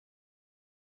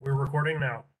We're recording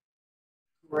now.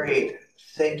 Great.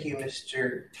 Thank you,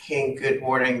 Mr. King. Good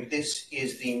morning. This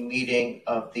is the meeting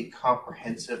of the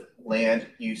Comprehensive Land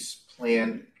Use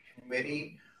Plan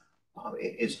Committee.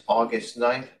 It is August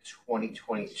 9th,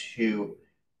 2022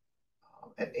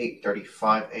 at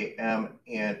 8:35 a.m.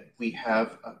 and we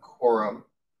have a quorum.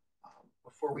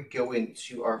 Before we go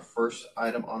into our first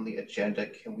item on the agenda,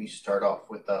 can we start off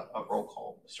with a roll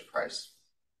call, Mr. Price?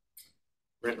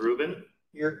 Brent Rubin.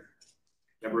 Here.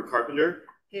 Deborah Carpenter.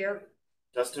 Here.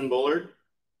 Dustin Bullard.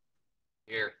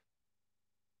 Here.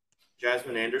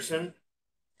 Jasmine Anderson.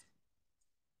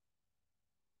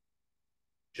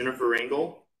 Jennifer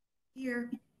Rangel.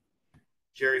 Here.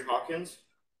 Jerry Hawkins.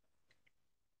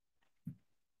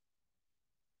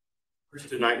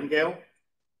 Krista Nightingale.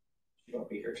 She won't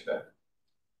be here today.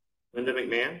 Linda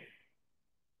McMahon.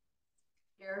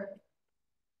 Here.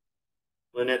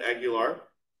 Lynette Aguilar.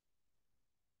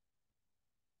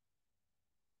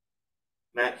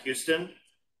 Matt Houston.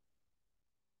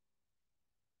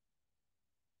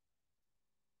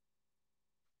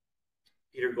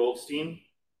 Peter Goldstein.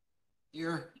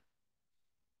 Here.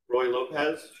 Roy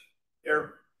Lopez.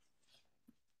 Here.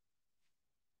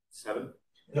 7.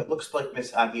 It looks like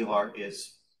Miss Aguilar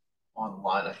is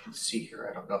online. I can see her.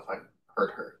 I don't know if I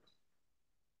heard her.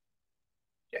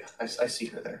 Yeah, I see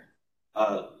her there.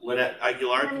 Lynette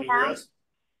Aguilar, can you hear us?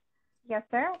 Yes,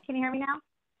 sir. Can you hear me now?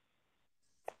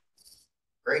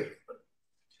 Great.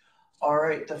 All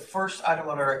right, the first item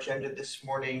on our agenda this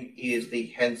morning is the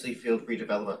Hensley Field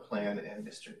redevelopment plan, and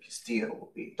Mr. Del Castillo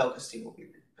will be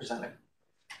presenting.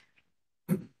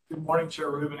 Good morning,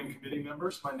 Chair Rubin and committee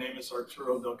members. My name is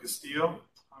Arturo Del Castillo.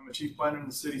 I'm a chief planner in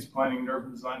the city's Planning and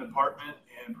Urban Design Department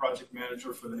and project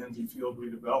manager for the Hensley Field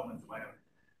redevelopment plan.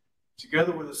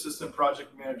 Together with Assistant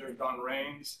Project Manager Don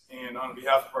Raines and on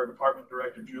behalf of our Department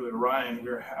Director Julia Ryan, we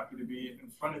are happy to be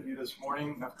in front of you this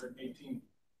morning after an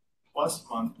 18-plus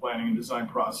month planning and design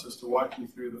process to walk you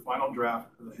through the final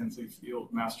draft of the Hensley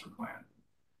Field Master Plan.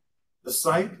 The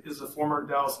site is a former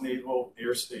Dallas Naval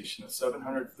Air Station, a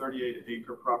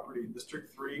 738-acre property in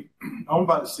District 3, owned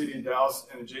by the City of Dallas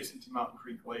and adjacent to Mountain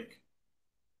Creek Lake.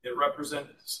 It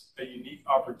represents a unique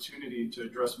opportunity to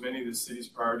address many of the city's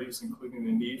priorities, including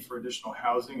the need for additional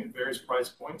housing at various price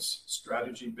points,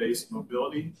 strategy-based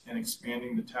mobility, and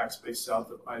expanding the tax base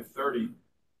south of I-30,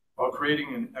 while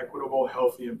creating an equitable,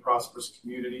 healthy, and prosperous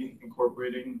community,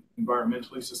 incorporating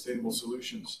environmentally sustainable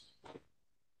solutions.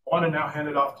 I want to now hand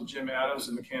it off to Jim Adams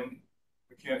and McCann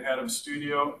Adams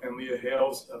Studio and Leah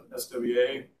Hales of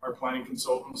SWA, our planning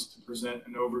consultants, to present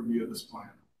an overview of this plan.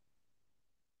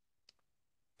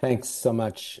 Thanks so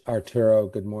much, Arturo.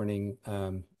 Good morning,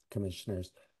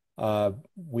 commissioners.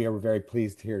 We are very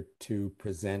pleased here to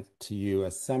present to you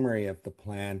a summary of the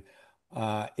plan.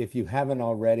 If you haven't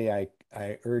already, I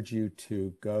urge you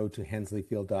to go to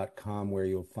hensleyfield.com where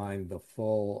you'll find the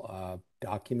full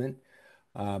document.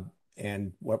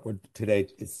 And what we're today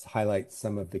is highlight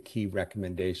some of the key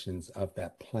recommendations of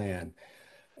that plan.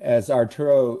 As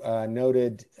Arturo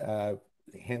noted,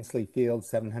 Hensley Field,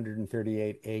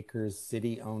 738 acres,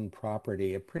 city-owned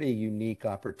property, a pretty unique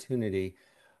opportunity.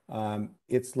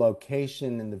 Its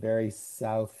location in the very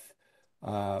south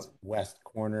west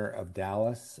corner of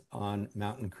Dallas on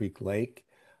Mountain Creek Lake,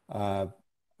 a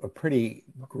pretty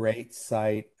great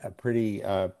site, a pretty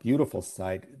beautiful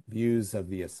site, views of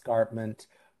the escarpment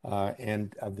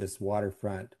and of this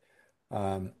waterfront,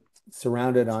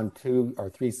 surrounded on 2 or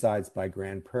 3 sides by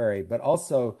Grand Prairie, but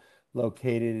also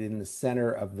located in the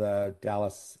center of the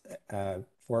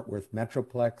Dallas-Fort Worth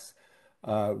Metroplex,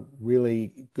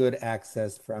 really good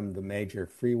access from the major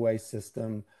freeway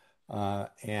system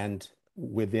and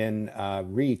within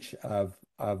reach of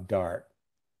DART.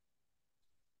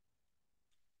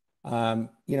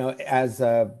 As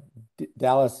a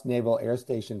Dallas Naval Air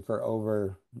Station for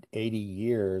over 80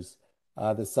 years,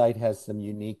 the site has some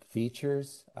unique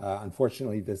features.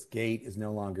 Unfortunately, this gate is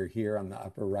no longer here on the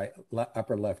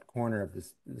upper left corner of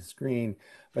the screen,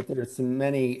 but there are some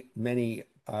many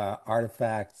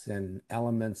artifacts and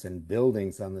elements and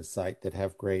buildings on the site that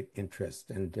have great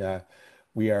interest, and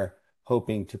we are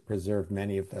hoping to preserve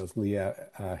many of those.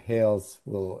 Leah Hales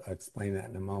will explain that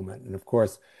in a moment. And of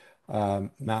course,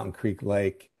 Mountain Creek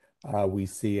Lake we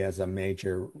see as a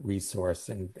major resource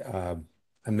and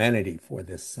amenity for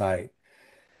this site.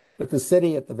 But the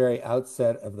city at the very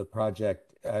outset of the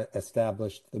project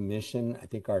established the mission. I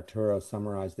think Arturo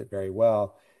summarized it very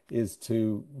well, is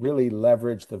to really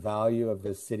leverage the value of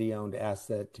the city-owned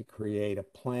asset to create a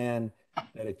plan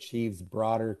that achieves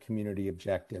broader community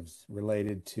objectives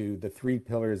related to the 3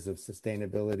 pillars of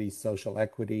sustainability, social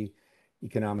equity,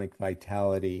 economic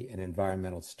vitality, and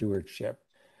environmental stewardship.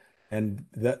 And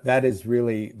that is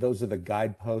really, those are the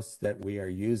guideposts that we are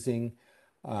using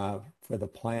for the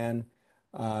plan.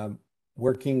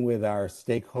 Working with our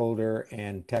stakeholder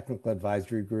and technical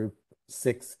advisory group,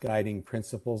 6 guiding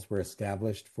principles were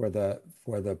established for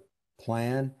the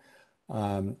plan.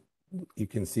 You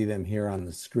can see them here on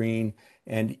the screen.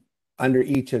 And under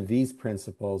each of these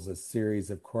principles, a series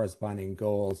of corresponding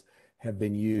goals have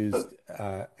been used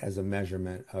as a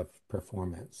measurement of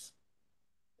performance.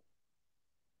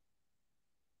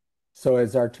 So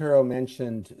as Arturo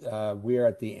mentioned, we are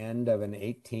at the end of an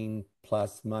 18+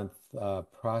 month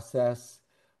process.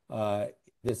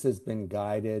 This has been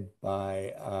guided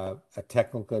by a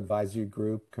technical advisory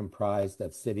group comprised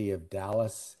of City of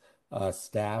Dallas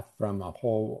staff from a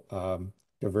whole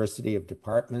diversity of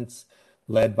departments,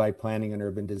 led by planning and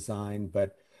urban design,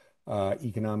 but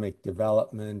economic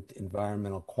development,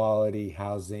 environmental quality,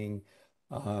 housing,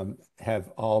 have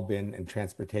all been, and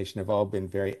transportation have all been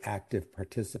very active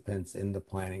participants in the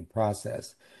planning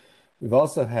process. We've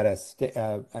also had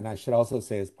and I should also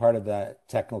say, as part of the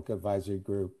technical advisory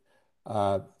group,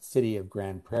 City of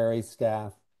Grand Prairie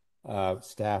staff,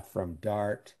 staff from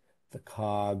DART, the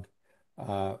COG,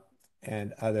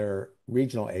 and other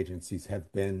regional agencies have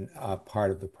been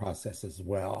part of the process as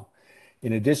well.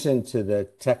 In addition to the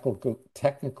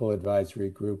technical advisory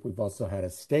group, we've also had a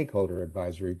stakeholder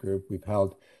advisory group. We've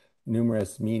held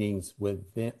numerous meetings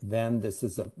with them.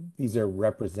 These are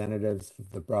representatives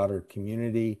of the broader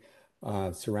community,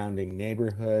 surrounding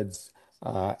neighborhoods,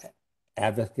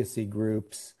 advocacy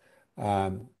groups,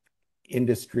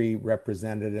 industry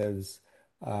representatives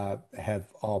have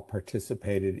all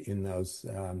participated in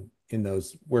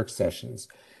those work sessions.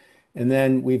 And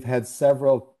then we've had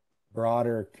several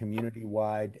broader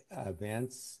community-wide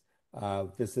events.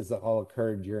 This has all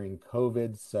occurred during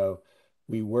COVID, so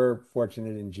we were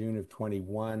fortunate in June of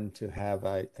 21 to have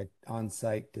an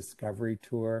on-site discovery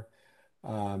tour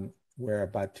where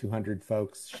about 200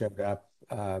 folks showed up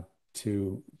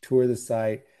to tour the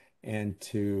site and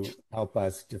to help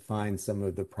us define some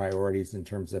of the priorities in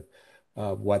terms of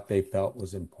what they felt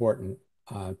was important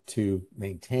to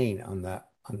maintain on the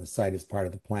site as part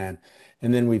of the plan.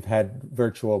 And then we've had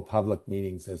virtual public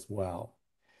meetings as well.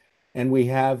 And we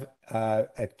have,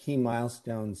 at key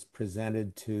milestones,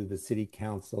 presented to the City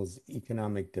Council's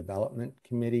Economic Development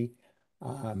Committee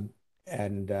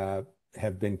and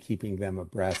have been keeping them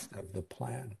abreast of the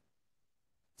plan.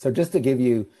 So just to give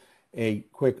you a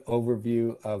quick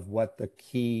overview of what the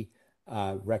key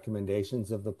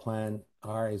recommendations of the plan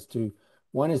are,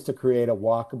 one is to create a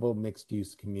walkable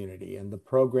mixed-use community. And the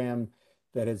program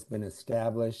that has been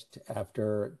established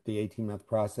after the 18-month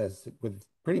process with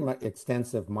pretty much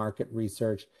extensive market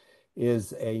research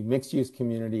is a mixed-use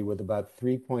community with about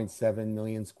 3.7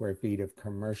 million square feet of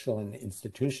commercial and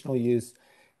institutional use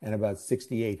and about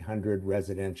 6,800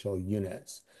 residential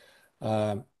units.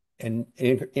 An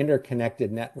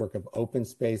interconnected network of open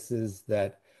spaces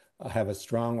that have a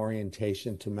strong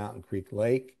orientation to Mountain Creek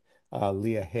Lake.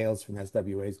 Leah Hales from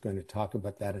SWA is going to talk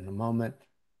about that in a moment.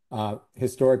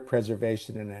 Historic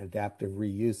preservation and adaptive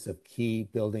reuse of key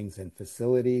buildings and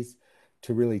facilities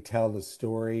to really tell the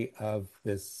story of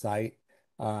this site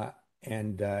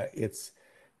and its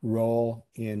role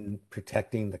in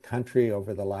protecting the country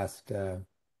over the last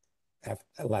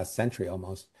century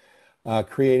almost.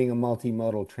 Creating a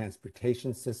multimodal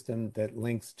transportation system that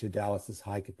links to Dallas's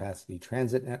high-capacity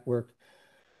transit network.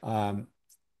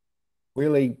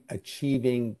 Really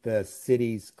achieving the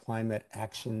city's climate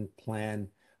action plan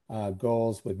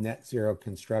goals with net zero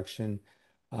construction,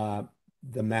 the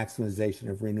maximization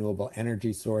of renewable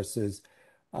energy sources,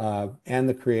 and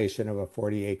the creation of a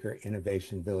 40-acre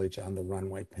innovation village on the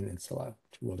Runway Peninsula,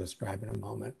 which we'll describe in a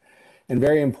moment. And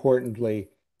very importantly,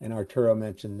 and Arturo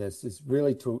mentioned this, is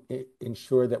really to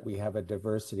ensure that we have a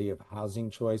diversity of housing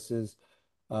choices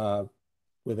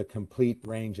with a complete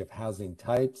range of housing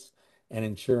types, and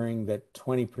ensuring that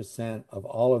 20% of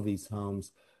all of these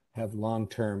homes have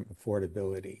long-term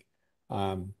affordability.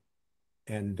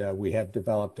 We have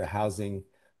developed a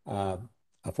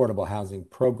affordable housing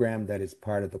program that is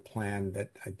part of the plan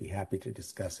that I'd be happy to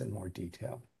discuss in more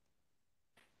detail.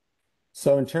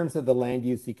 So in terms of the land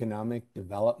use economic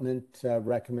development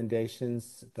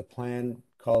recommendations, the plan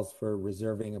calls for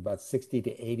reserving about 60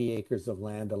 to 80 acres of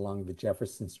land along the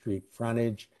Jefferson Street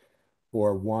frontage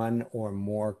for one or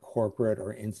more corporate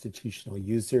or institutional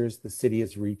users. The city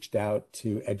has reached out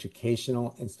to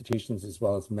educational institutions as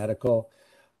well as medical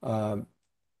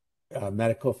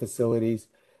facilities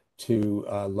to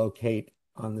locate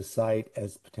on the site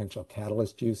as potential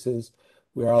catalyst uses.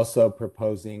 We're also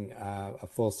proposing a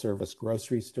full-service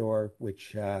grocery store,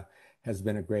 which has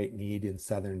been a great need in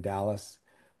southern Dallas.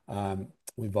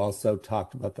 We've also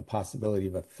talked about the possibility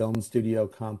of a film studio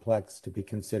complex to be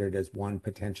considered as one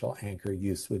potential anchor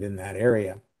use within that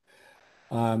area.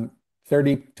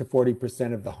 30 to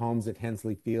 40% of the homes at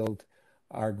Hensley Field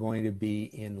are going to be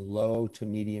in low to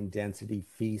medium density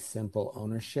fee simple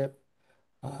ownership.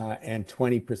 And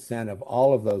 20% of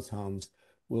all of those homes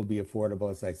will be affordable,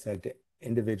 as I said, to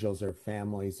individuals or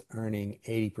families earning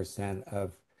 80%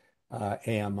 of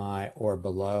AMI or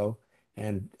below.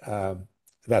 And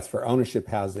that's for ownership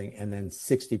housing, and then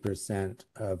 60%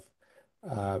 of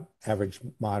average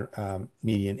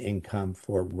median income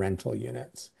for rental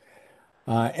units.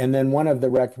 And then one of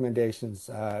the recommendations,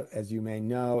 as you may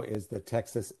know, is the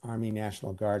Texas Army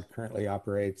National Guard currently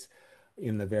operates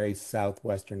in the very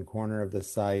southwestern corner of the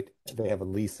site. They have a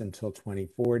lease until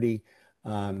 2040.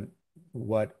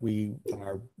 What we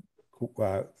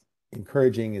are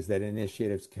encouraging is that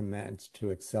initiatives commence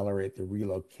to accelerate the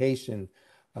relocation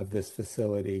of this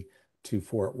facility to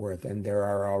Fort Worth, and there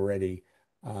are already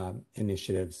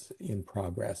initiatives in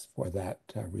progress for that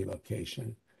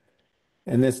relocation.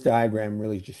 And this diagram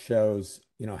really just shows,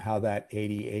 how that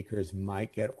 80 acres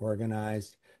might get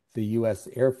organized. The U.S.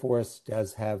 Air Force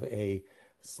does have a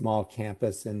small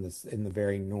campus in the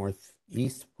very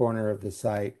northeast corner of the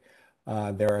site.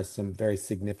 There are some very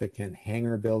significant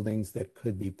hangar buildings that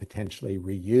could be potentially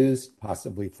reused,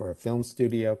 possibly for a film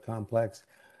studio complex.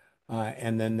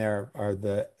 And then there are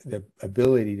the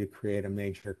ability to create a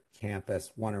major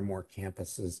campus, one or more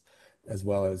campuses, as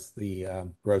well as the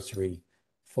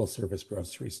full-service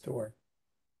grocery store.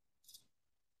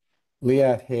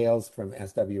 Leah Hales from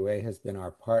SWA has been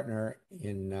our partner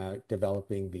in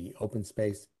developing the open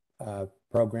space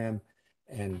program,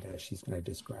 and she's going to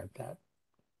describe that.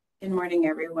 Good morning,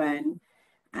 everyone.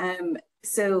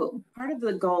 So part of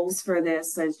the goals for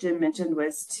this, as Jim mentioned,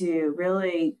 was to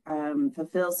really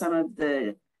fulfill some of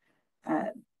the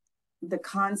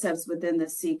concepts within the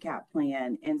CCAP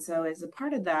plan. And so as a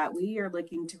part of that, we are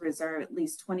looking to reserve at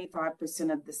least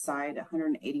 25% of the site,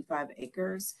 185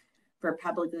 acres, for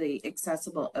publicly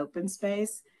accessible open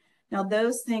space. Now,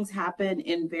 those things happen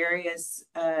in various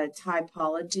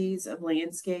typologies of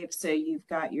landscape. So you've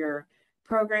got your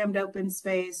programmed open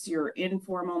space, your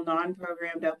informal,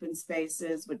 non-programmed open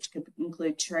spaces, which could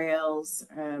include trails,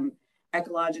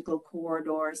 ecological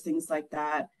corridors, things like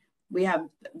that. We have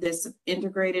this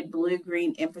integrated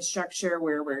blue-green infrastructure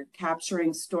where we're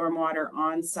capturing stormwater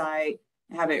on site,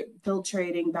 have it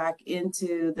filtrating back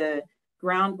into the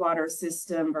groundwater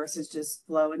system versus just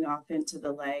flowing off into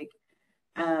the lake.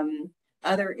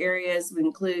 Other areas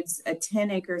includes a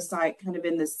 10-acre site kind of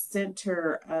in the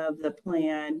center of the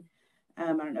plan. I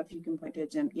don't know if you can point to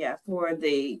it, Jim. Yeah, for a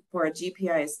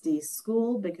GPISD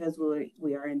school, because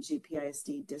we are in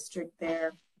GPISD district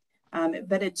there.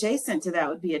 But adjacent to that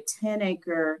would be a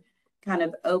 10-acre kind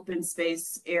of open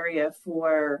space area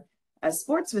for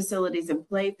sports facilities and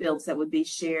play fields that would be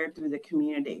shared through the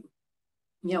community.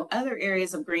 Other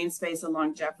areas of green space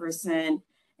along Jefferson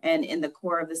and in the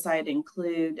core of the site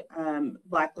include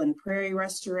Blackland Prairie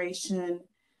restoration.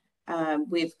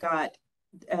 We've got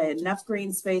enough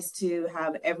green space to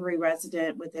have every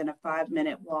resident within a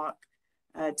 5-minute walk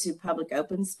to public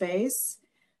open space.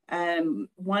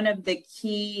 One of the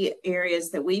key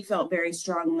areas that we felt very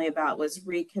strongly about was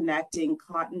reconnecting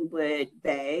Cottonwood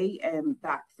Bay and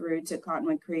back through to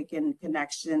Cottonwood Creek in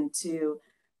connection to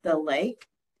the lake.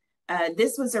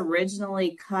 This was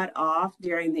originally cut off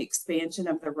during the expansion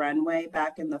of the runway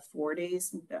back in the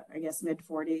 40s, I guess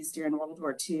mid-40s during World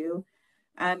War II.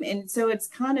 And so it's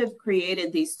kind of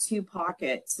created these two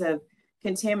pockets of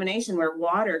contamination where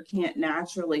water can't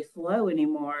naturally flow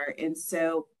anymore. And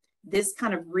so this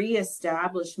kind of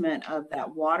reestablishment of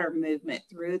that water movement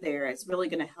through there is really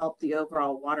going to help the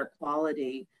overall water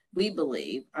quality, we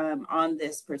believe, on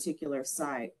this particular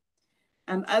site.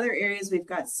 Other areas, we've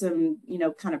got some,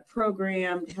 kind of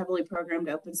heavily programmed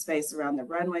open space around the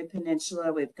Runway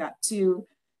Peninsula. We've got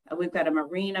a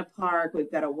marina park,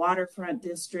 we've got a waterfront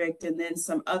district, and then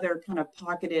some other kind of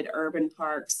pocketed urban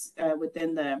parks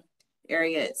within the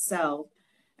area itself.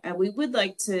 We would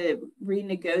like to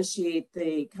renegotiate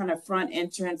the kind of front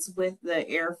entrance with the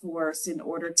Air Force in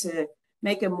order to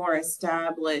make a more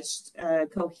established,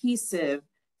 cohesive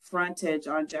frontage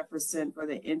on Jefferson for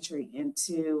the entry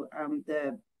into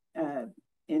the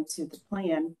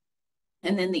plan.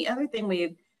 And then the other thing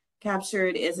we've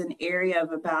captured is an area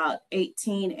of about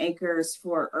 18 acres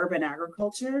for urban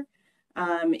agriculture.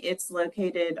 It's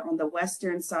located on the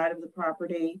western side of the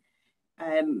property.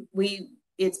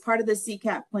 It's part of the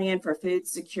CCAP plan for food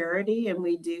security, and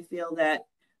we do feel that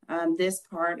this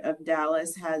part of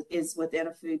Dallas is within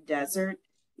a food desert,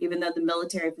 even though the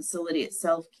military facility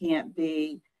itself can't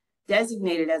be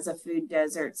designated as a food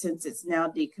desert. Since it's now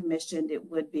decommissioned, it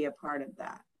would be a part of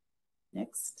that.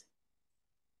 Next.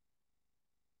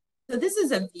 So this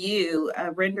is a view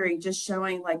rendering just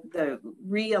showing like the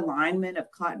realignment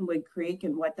of Cottonwood Creek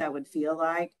and what that would feel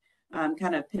like,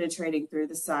 kind of penetrating through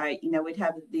the site. You know, we'd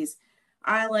have these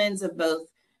islands of both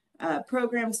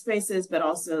program spaces, but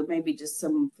also maybe just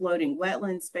some floating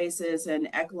wetland spaces and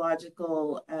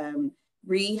ecological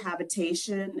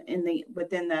rehabilitation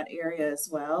within that area as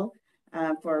well,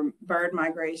 for bird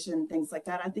migration, things like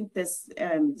that. I think this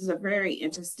is a very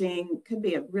interesting, could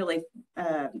be a really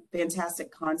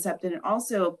fantastic concept, and it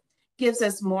also gives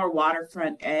us more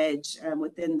waterfront edge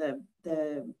within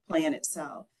the plan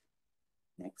itself.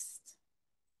 Next.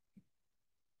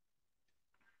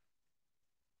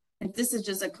 And this is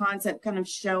just a concept kind of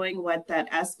showing what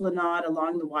that esplanade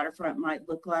along the waterfront might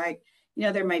look like. You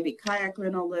know, there may be kayak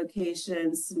rental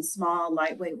locations, some small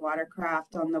lightweight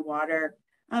watercraft on the water,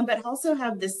 but also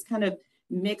have this kind of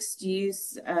mixed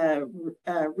use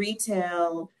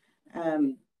retail,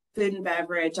 food and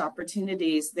beverage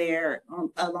opportunities there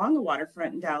along the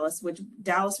waterfront in Dallas, which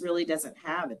Dallas really doesn't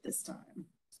have at this time.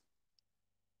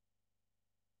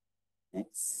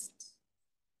 Next.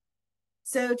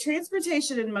 So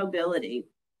transportation and mobility.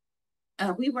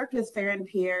 We worked with Farron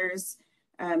Piers,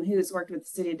 who has worked with the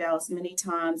City of Dallas many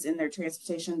times in their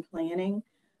transportation planning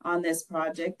on this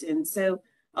project. And so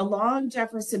along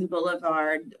Jefferson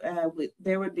Boulevard,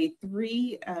 there would be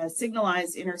 3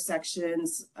 signalized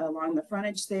intersections along the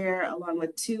frontage there, along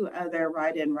with 2 other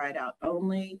right-in, right-out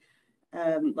only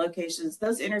locations.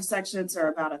 Those intersections are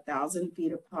about 1,000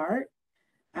 feet apart.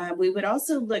 We would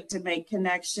also look to make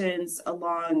connections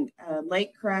along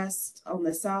Lake Crest on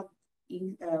the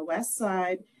west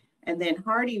side, and then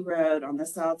Hardy Road on the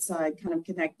south side, kind of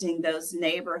connecting those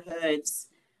neighborhoods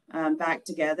back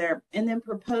together, and then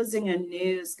proposing a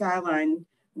new Skyline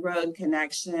Road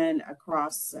connection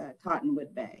across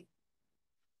Cottonwood Bay.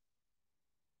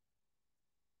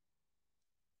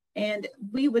 And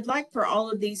we would like for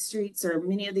all of these streets, or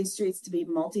many of these streets, to be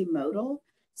multimodal.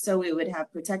 So we would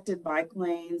have protected bike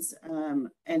lanes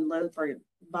and low for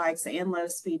bikes and low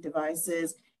speed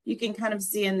devices. You can kind of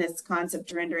see in this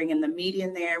concept rendering in the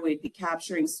median there, we'd be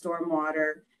capturing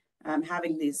stormwater,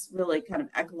 having these really kind of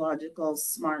ecological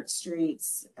smart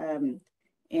streets, and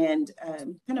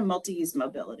kind of multi-use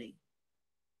mobility.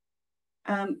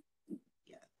 Yeah,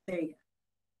 there you go.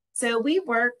 So we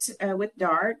worked with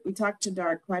DART. We talked to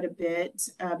DART quite a bit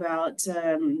about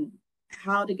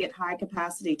how to get high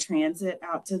capacity transit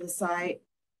out to the site.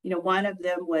 You know, one of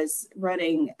them was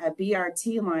running a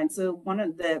BRT line. So one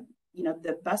of the, you know,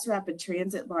 the bus rapid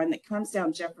transit line that comes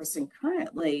down Jefferson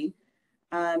currently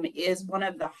is one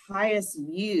of the highest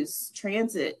use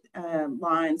transit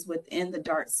lines within the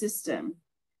DART system.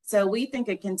 So we think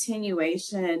a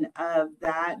continuation of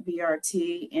that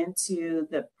BRT into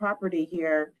the property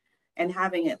here and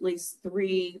having at least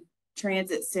 3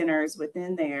 transit centers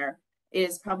within there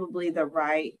is probably the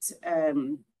right,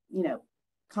 you know,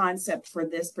 concept for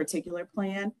this particular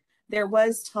plan. There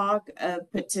was talk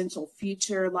of potential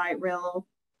future light rail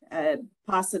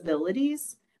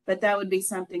possibilities, but that would be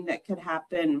something that could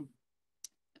happen.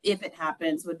 If it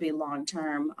happens, would be long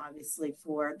term, obviously,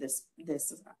 for this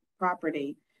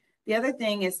property. The other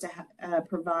thing is to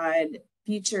provide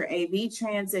future AV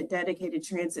transit, dedicated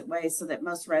transit ways, so that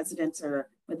most residents are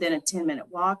within a 10-minute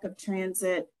walk of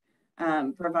transit.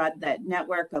 Provide that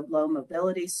network of low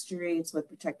mobility streets with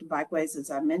protected bikeways,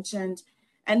 as I mentioned,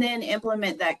 and then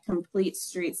implement that complete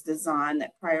streets design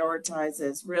that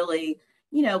prioritizes really,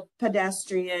 you know,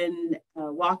 pedestrian,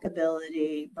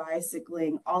 walkability,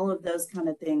 bicycling, all of those kind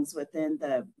of things within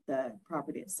the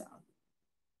property itself.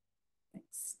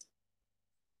 Next.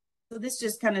 So this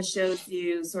just kind of shows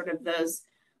you sort of those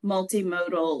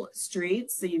multimodal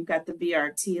streets. So you've got the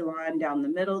BRT line down the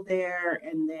middle there,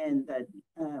 and then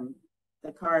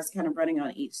the cars kind of running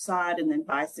on each side, and then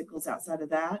bicycles outside of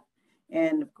that.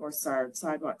 And of course, our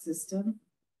sidewalk system.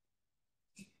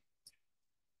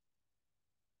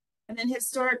 And then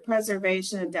historic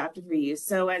preservation, adaptive reuse.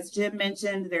 So as Jim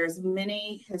mentioned, there's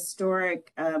many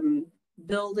historic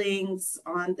buildings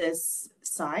on this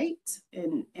site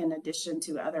in addition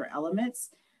to other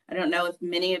elements. I don't know if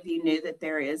many of you knew that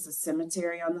there is a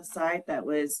cemetery on the site that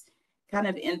was kind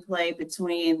of in play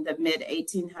between the mid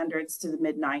 1800s to the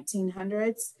mid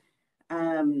 1900s.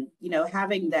 You know,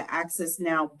 having the access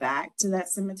now back to that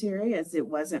cemetery, as it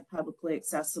wasn't publicly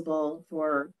accessible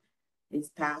for these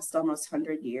past almost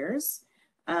 100 years.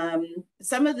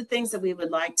 Some of the things that we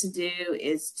would like to do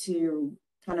is to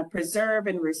kind of preserve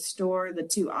and restore the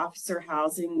 2 officer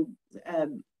housing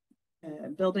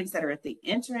buildings that are at the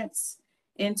entrance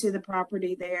into the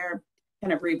property there,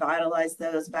 kind of revitalize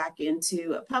those back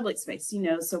into a public space,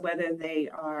 so whether they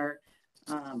are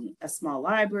a small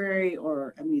library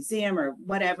or a museum or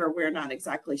whatever, we're not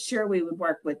exactly sure. We would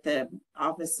work with the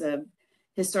Office of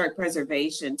Historic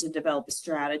Preservation to develop a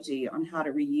strategy on how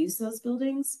to reuse those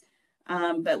buildings.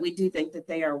 But we do think that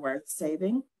they are worth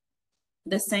saving.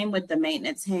 The same with the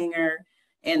maintenance hangar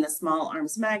and the small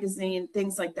arms magazine,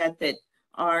 things like that, that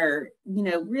are,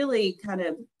 really kind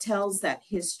of tells that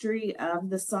history of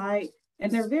the site.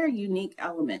 And they're very unique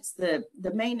elements. The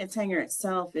maintenance hangar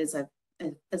itself is a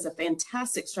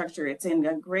fantastic structure. It's in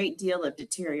a great deal of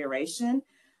deterioration,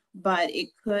 but it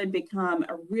could become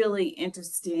a really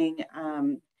interesting,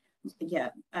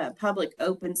 public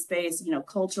open space,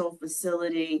 cultural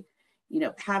facility,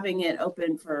 having it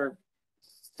open for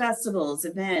festivals,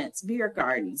 events, beer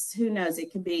gardens, who knows,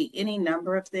 it could be any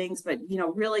number of things, but,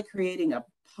 really creating a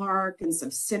park and some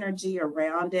synergy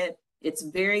around it. It's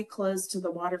very close to the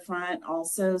waterfront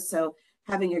also, so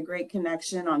having a great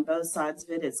connection on both sides of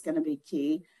it is going to be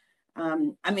key.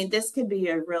 This could be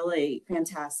a really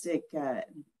fantastic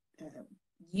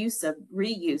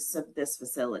reuse of this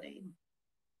facility.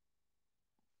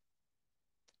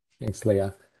 Thanks,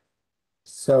 Leah.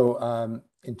 So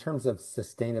in terms of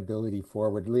sustainability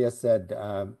forward, Leah said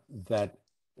that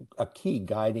a key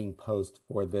guiding post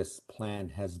for this plan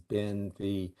has been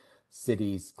the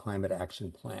city's climate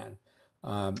action plan.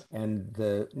 And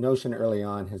the notion early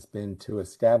on has been to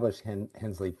establish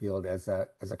Hensley Field as a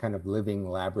kind of living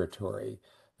laboratory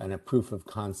and a proof of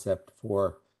concept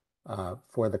for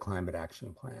the climate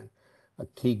action plan. A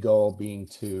key goal being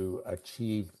to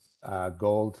achieve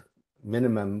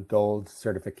minimum gold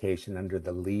certification under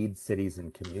the LEED Cities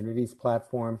and Communities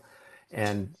platform,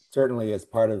 and certainly as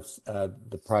part of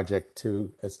the project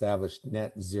to establish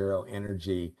net zero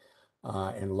energy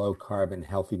and low carbon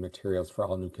healthy materials for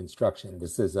all new construction.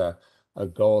 This is a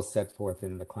goal set forth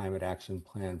in the Climate Action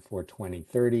Plan for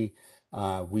 2030.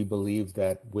 We believe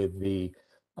that with the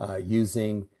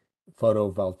using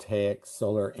photovoltaic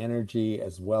solar energy,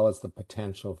 as well as the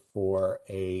potential for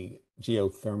a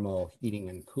geothermal heating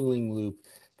and cooling loop,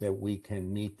 that we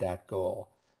can meet that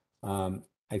goal.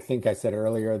 I think I said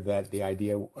earlier that the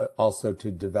idea also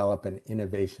to develop an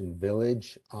innovation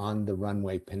village on the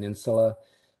Runway Peninsula.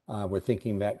 We're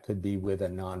thinking that could be with a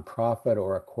nonprofit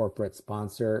or a corporate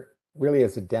sponsor, really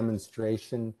as a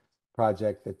demonstration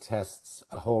project that tests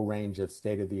a whole range of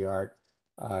state-of-the-art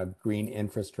green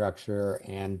infrastructure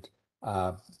and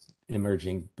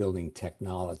emerging building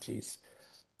technologies.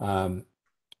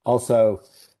 Also,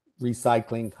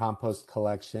 recycling, compost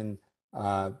collection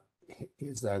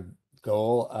is a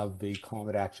goal of the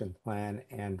Climate Action Plan,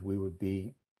 and we would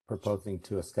be proposing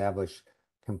to establish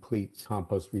complete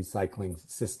compost recycling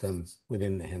systems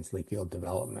within the Hensley Field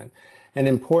development. And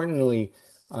importantly,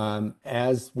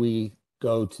 as we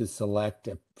go to select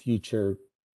a future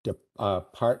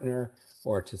partner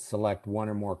or to select one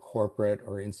or more corporate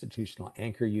or institutional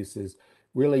anchor uses,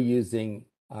 really using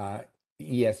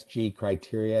ESG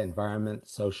criteria, environment,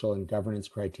 social, and governance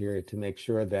criteria, to make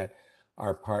sure that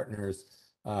our partners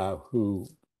who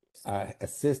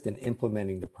assist in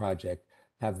implementing the project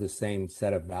have the same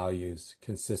set of values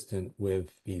consistent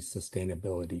with the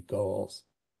sustainability goals.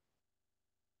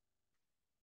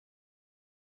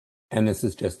 And this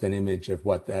is just an image of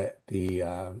what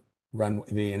the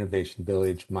Innovation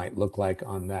Village might look like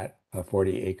on that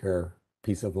 40-acre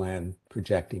piece of land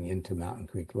projecting into Mountain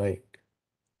Creek Lake.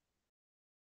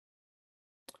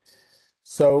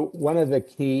 So one of the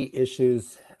key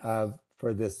issues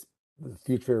for the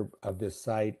future of this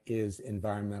site is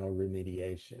environmental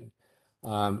remediation.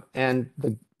 And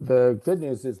the good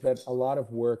news is that a lot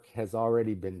of work has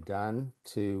already been done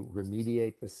to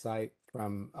remediate the site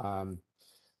from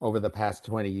over the past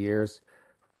 20 years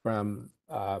from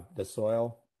the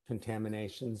soil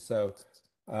contamination. So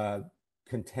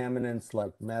contaminants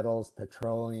like metals,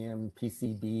 petroleum,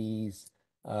 PCBs,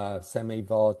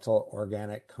 semi-volatile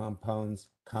organic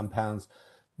compounds,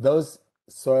 those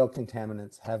soil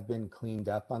contaminants have been cleaned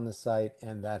up on the site,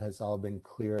 and that has all been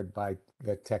cleared by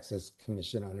the Texas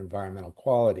Commission on Environmental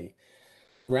Quality.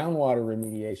 Groundwater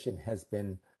remediation has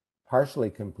been partially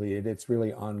completed. It's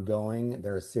really ongoing.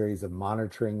 There are a series of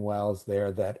monitoring wells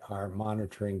there that are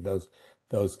monitoring those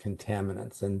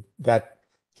contaminants, and that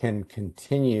can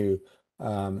continue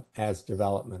as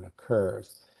development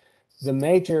occurs. The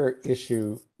major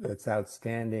issue that's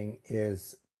outstanding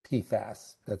is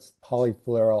PFAS. That's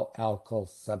polyfluoroalkyl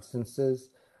substances.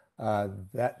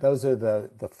 Those are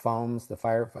the foams, the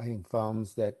firefighting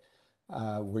foams that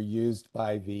were used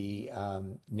by the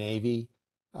Navy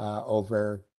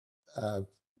over a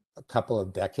couple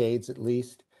of decades at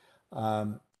least.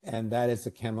 and that is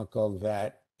a chemical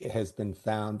that has been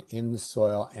found in the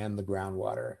soil and the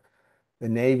groundwater. The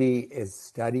Navy is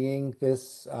studying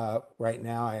this right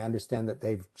now. I understand that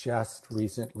they've just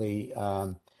recently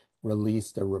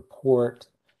released a report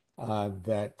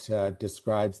that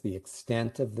describes the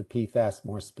extent of the PFAS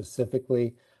more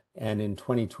specifically. And in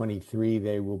 2023,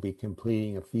 they will be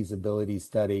completing a feasibility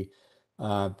study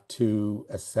to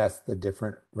assess the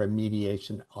different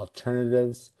remediation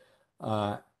alternatives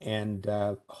and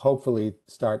hopefully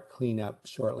start cleanup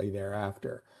shortly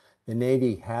thereafter. The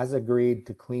Navy has agreed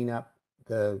to clean up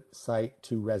the site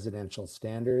to residential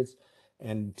standards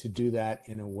and to do that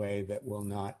in a way that will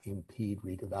not impede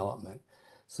redevelopment.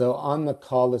 So on the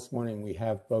call this morning, we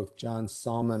have both John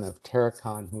Salmon of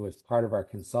Terracon, who is part of our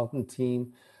consultant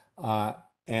team,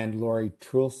 and Lori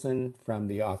Trulson from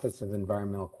the Office of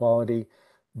Environmental Quality.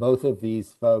 Both of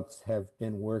these folks have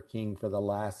been working for the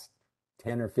last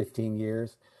 10 or 15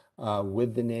 years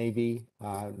with the Navy,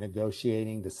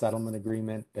 negotiating the settlement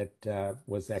agreement that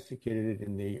was executed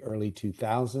in the early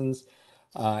 2000s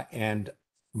and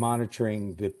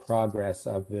monitoring the progress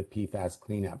of the PFAS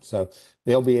cleanup. So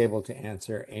they'll be able to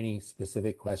answer any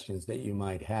specific questions that you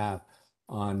might have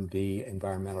on the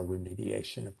environmental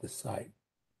remediation of the site.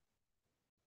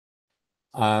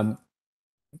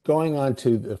 Going on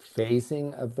to the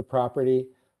phasing of the property,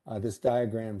 this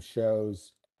diagram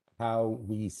shows how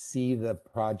we see the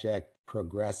project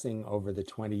progressing over the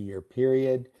 20-year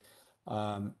period.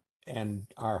 And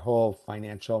our whole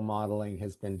financial modeling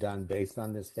has been done based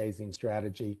on this phasing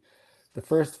strategy. The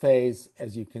first phase,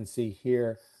 as you can see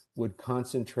here, would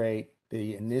concentrate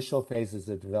the initial phases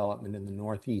of development in the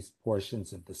northeast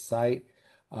portions of the site.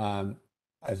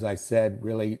 As I said,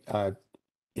 really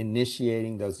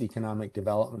initiating those economic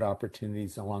development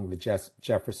opportunities along the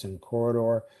Jefferson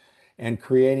corridor and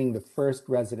creating the first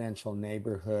residential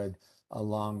neighborhood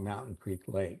along Mountain Creek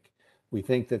Lake. We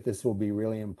think that this will be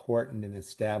really important in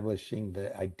establishing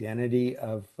the identity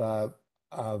of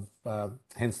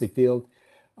Hensley Field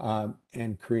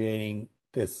and creating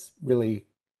this really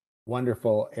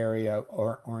wonderful area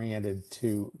oriented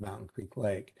to Mountain Creek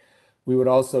Lake. We would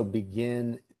also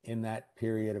begin in that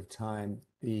period of time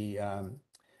the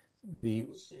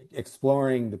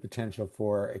exploring the potential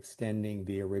for extending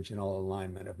the original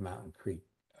alignment of Mountain Creek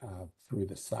through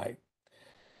the site.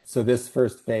 So this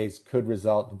first phase could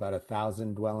result in about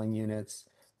 1,000 dwelling units,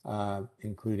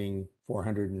 including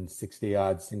 460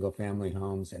 odd single family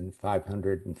homes and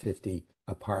 550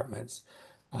 apartments,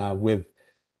 with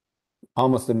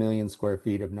almost 1 million square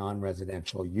feet of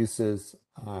non-residential uses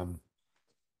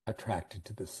attracted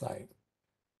to the site.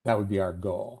 That would be our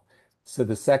goal. So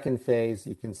the second phase,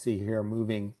 you can see here,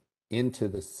 moving into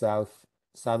the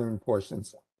southern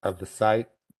portions of the site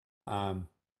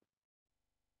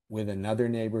with another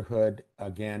neighborhood,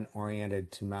 again, oriented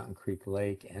to Mountain Creek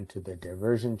Lake and to the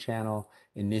diversion channel,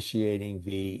 initiating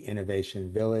the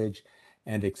Innovation Village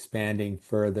and expanding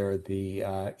further the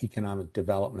economic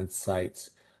development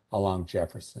sites along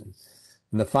Jefferson.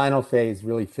 And the final phase,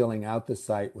 really filling out the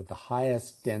site with the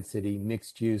highest density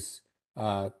mixed use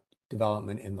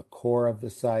development in the core of the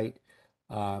site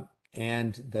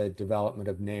and the development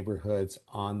of neighborhoods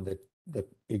on the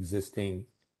existing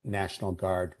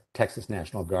Texas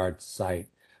National Guard site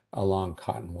along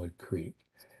Cottonwood Creek.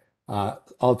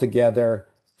 Altogether,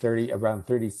 around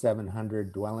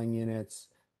 3,700 dwelling units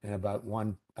and about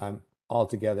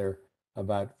altogether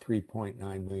about 3.9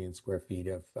 million square feet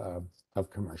of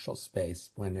commercial space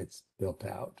when it's built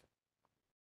out.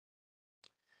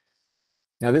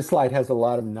 Now, this slide has a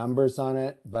lot of numbers on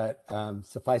it, but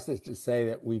suffice it to say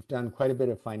that we've done quite a bit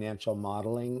of financial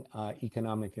modeling.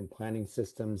 Economic and Planning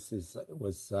Systems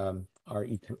was our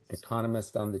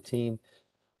economist on the team.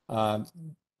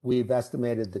 We've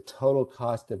estimated the total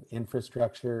cost of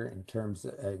infrastructure in terms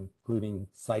of including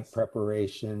site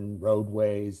preparation,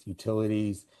 roadways,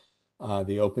 utilities,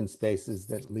 the open spaces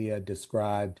that Leah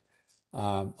described,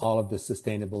 all of the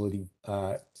sustainability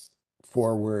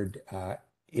forward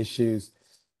issues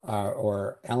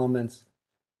or elements,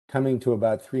 coming to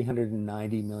about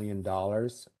 $390 million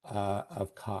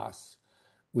of costs.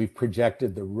 We've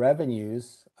projected the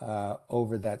revenues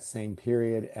over that same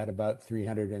period at about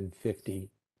 $350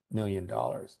 million.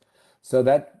 So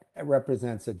that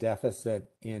represents a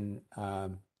deficit in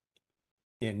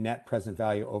net present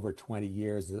value over 20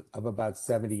 years of about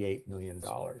 $78 million.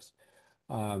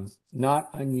 Not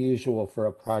unusual for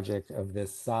a project of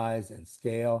this size and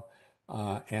scale,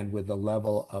 and with the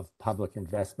level of public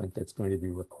investment that's going to be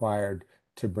required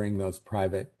to bring those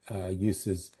private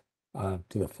uses to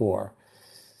the fore.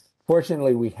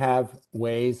 Fortunately, we have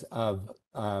ways of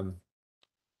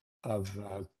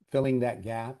filling that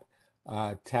gap.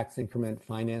 tax increment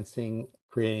financing,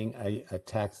 creating a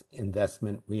tax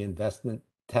investment reinvestment,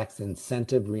 tax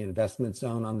incentive reinvestment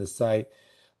zone on the site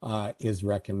is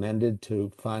recommended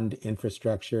to fund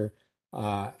infrastructure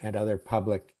and other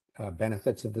public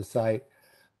benefits of the site.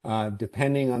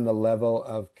 Depending on the level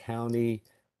of county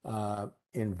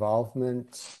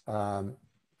involvement,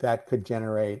 that could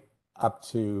generate up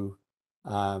to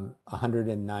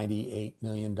 $198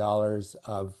 million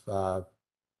of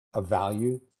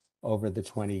value over the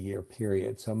 20-year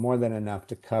period. So more than enough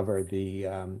to cover the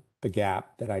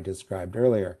gap that I described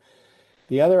earlier.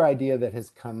 The other idea that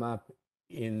has come up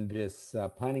in this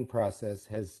planning process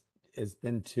has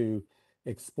been to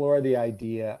explore the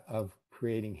idea of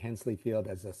creating Hensley Field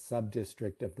as a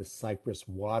sub-district of the Cypress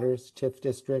Waters TIF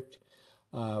district,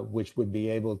 which would be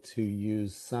able to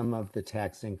use some of the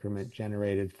tax increment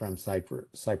generated from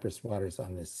Cypress Waters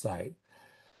on this site.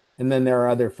 And then there are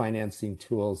other financing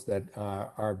tools that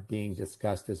are being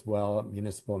discussed as well, a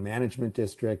municipal management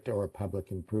district or a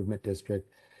public improvement district,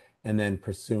 and then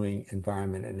pursuing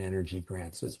environment and energy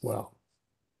grants as well.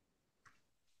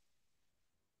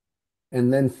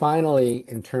 And then finally,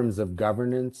 in terms of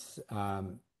governance,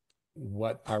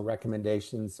 what our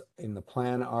recommendations in the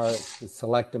plan are to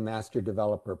select a master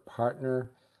developer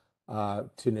partner,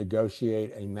 to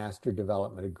negotiate a master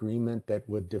development agreement that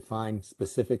would define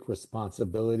specific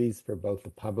responsibilities for both the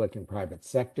public and private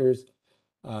sectors.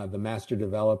 The master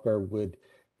developer would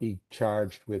be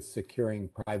charged with securing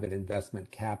private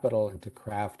investment capital and to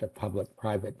craft a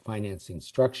public-private financing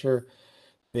structure.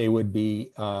 They would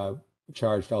be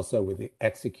charged also with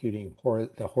executing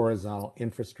the horizontal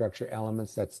infrastructure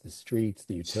elements, that's the streets,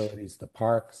 the utilities, the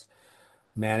parks,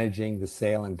 managing the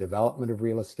sale and development of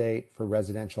real estate for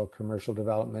residential commercial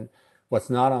development. What's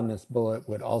not on this bullet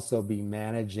would also be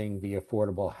managing the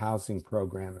affordable housing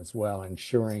program as well,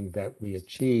 ensuring that we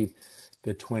achieve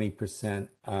the 20%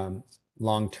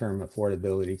 long-term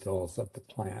affordability goals of the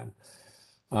plan.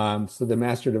 So the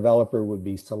master developer would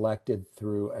be selected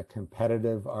through a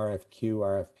competitive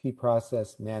RFP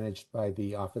process managed by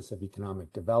the Office of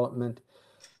Economic Development.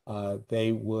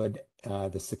 The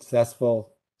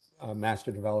successful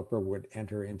master developer would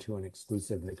enter into an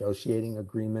exclusive negotiating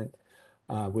agreement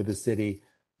with the city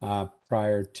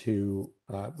prior to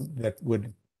that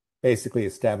would basically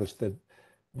establish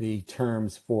the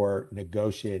terms for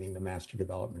negotiating the master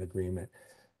development agreement.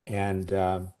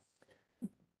 And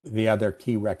the other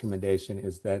key recommendation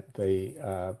is that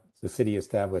the city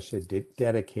establish a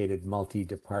dedicated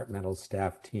multi-departmental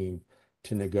staff team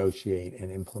to negotiate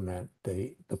and implement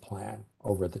the plan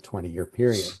over the 20-year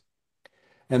period.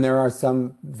 And there are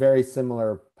some very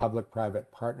similar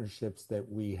public-private partnerships that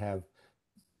we have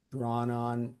drawn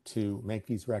on to make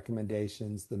these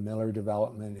recommendations. The Miller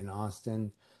development in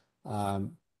Austin,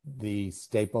 the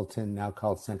Stapleton, now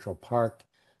called Central Park,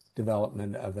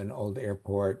 development of an old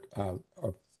airport,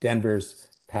 of Denver's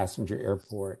passenger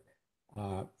airport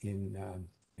in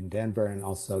Denver, and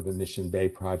also the Mission Bay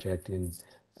project in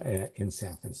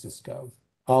San Francisco.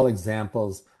 All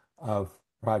examples of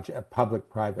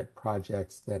public-private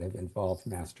projects that have involved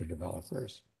master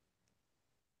developers.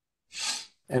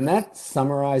 And that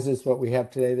summarizes what we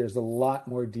have today. There's a lot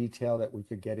more detail that we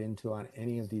could get into on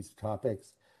any of these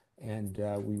topics, and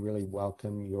we really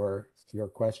welcome your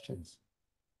questions.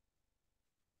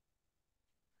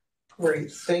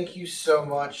 Great. Thank you so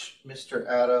much, Mr.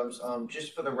 Adams.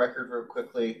 Just for the record, real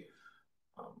quickly,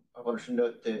 I wanted to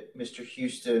note that Mr.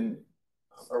 Houston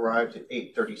arrived at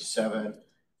 8:37,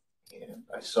 and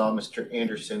I saw Mr.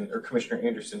 Anderson or Commissioner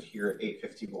Anderson here at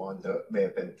 8:51, though it may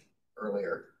have been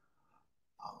earlier.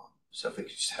 So if we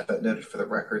could just have that noted for the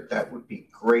record, that would be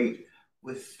great.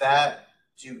 With that,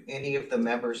 do any of the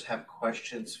members have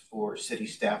questions for city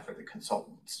staff or the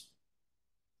consultants?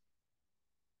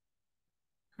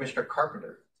 Commissioner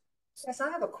Carpenter. Yes, I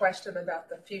have a question about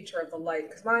the future of the lake,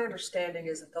 because my understanding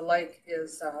is that the lake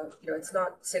is, it's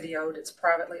not city owned, it's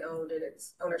privately owned, and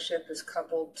its ownership is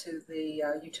coupled to the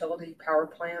utility power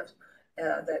plant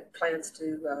that plans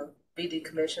to be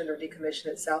decommissioned or decommission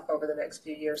itself over the next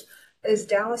few years. Is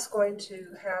Dallas going to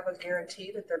have a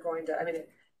guarantee that they're going to,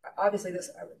 obviously it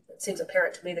seems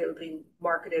apparent to me that it would be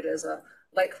marketed as a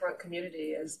lakefront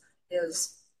community. Is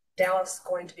Dallas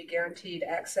going to be guaranteed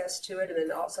access to it? And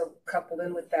then also coupled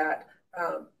in with that,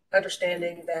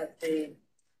 understanding that the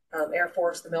Air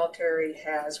Force, the military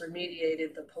has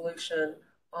remediated the pollution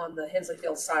on the Hensley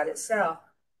Field site itself.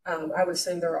 I would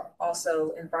assume there are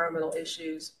also environmental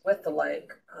issues with the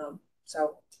lake.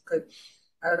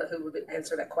 I don't know who would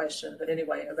answer that question, but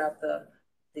anyway, about the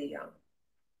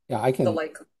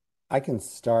lake. I can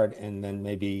start, and then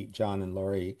maybe John and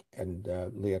Lori and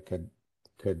Leah could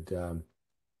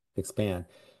expand.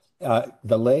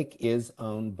 The lake is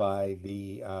owned by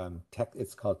the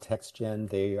it's called TexGen.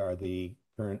 They are the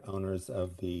current owners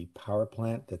of the power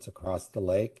plant that's across the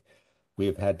lake. We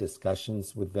have had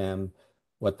discussions with them.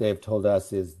 What they've told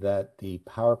us is that the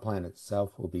power plant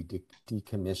itself will be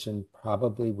decommissioned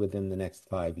probably within the next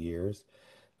 5 years.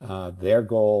 Their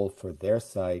goal for their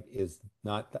site is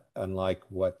not unlike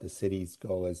what the city's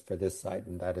goal is for this site,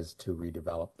 and that is to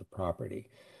redevelop the property.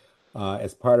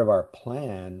 As part of our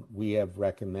plan, we have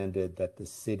recommended that the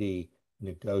city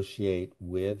negotiate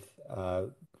with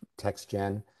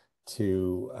TexGen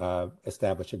to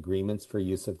establish agreements for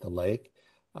use of the lake,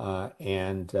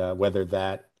 and whether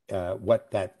that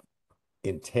what that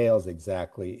entails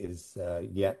exactly is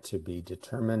yet to be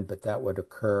determined, but that would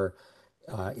occur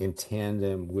in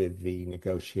tandem with the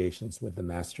negotiations with the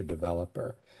master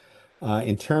developer.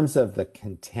 In terms of the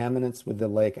contaminants with the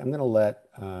lake, I'm going to let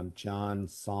John,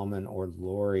 Salman, or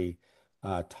Lori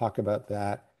talk about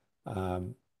that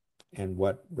and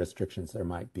what restrictions there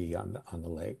might be on the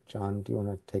lake. John, do you want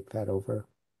to take that over?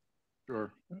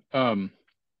 Sure.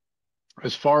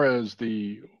 As far as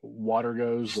the water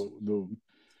goes,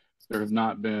 there have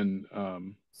not been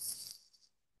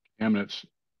contaminants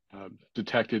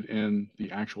detected in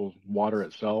the actual water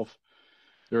itself.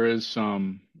 There is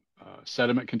some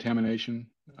sediment contamination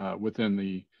within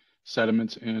the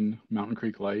sediments in Mountain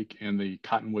Creek Lake and the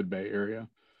Cottonwood Bay area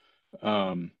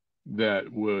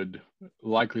that would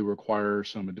likely require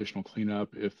some additional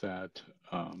cleanup if that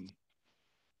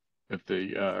if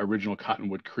the original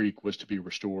Cottonwood Creek was to be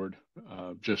restored,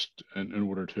 just in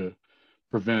order to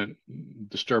prevent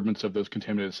disturbance of those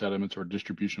contaminated sediments or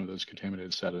distribution of those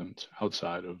contaminated sediments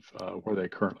outside of where they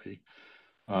currently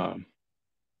are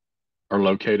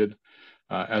located.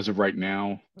 As of right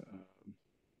now,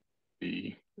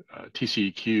 the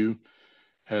TCEQ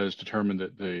has determined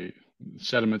that the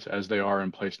sediments as they are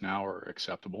in place now are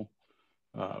acceptable,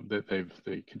 that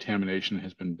the contamination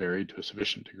has been buried to a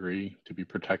sufficient degree to be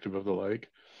protective of the lake.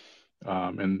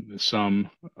 And some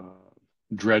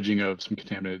dredging of some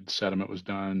contaminated sediment was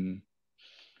done,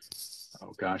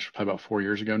 oh gosh, probably about 4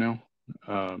 years ago now.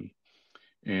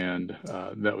 And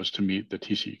that was to meet the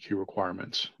TCEQ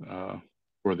requirements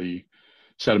for the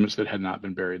sediments that had not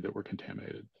been buried that were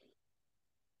contaminated.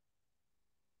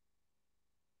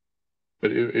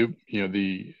 But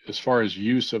as far as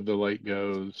use of the lake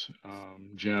goes,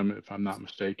 Jim, if I'm not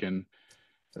mistaken,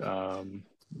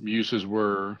 uses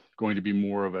were going to be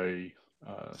more of a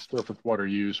surface water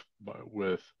use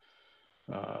with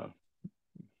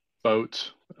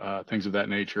boats, things of that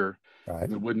nature. Right.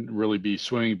 There wouldn't really be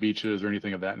swimming beaches or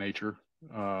anything of that nature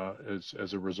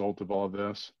as a result of all of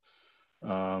this.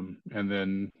 And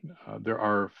then there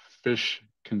are fish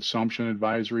consumption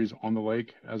advisories on the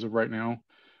lake as of right now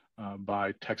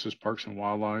by Texas Parks and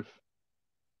Wildlife.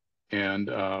 And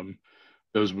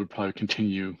those would probably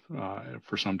continue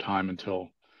for some time until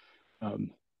I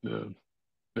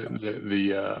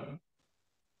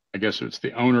guess it's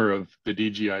the owner of the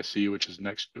DGIC, which is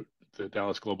next to the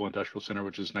Dallas Global Industrial Center,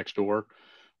 which is next door,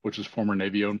 which is former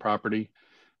Navy-owned property.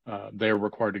 They are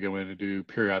required to go in and do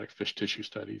periodic fish tissue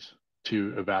studies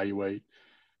to evaluate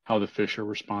how the fish are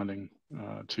responding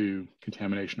to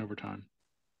contamination over time.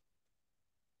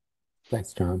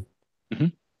 Thanks, John. Mm-hmm.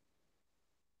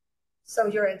 So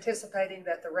you're anticipating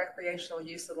that the recreational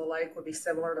use of the lake would be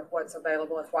similar to what's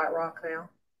available at White Rock now?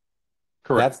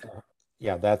 Correct.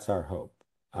 That's our hope.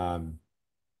 And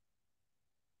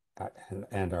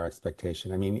our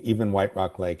expectation. I mean, even White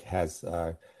Rock Lake has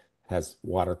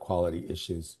water quality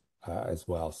issues as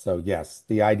well. So yes,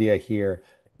 the idea here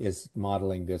is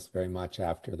modeling this very much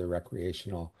after the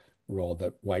recreational role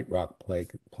that White Rock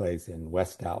plays in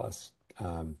West Dallas,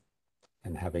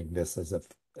 and having this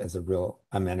as a real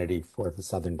amenity for the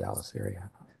Southern Dallas area.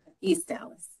 East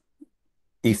Dallas.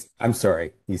 East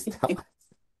Dallas.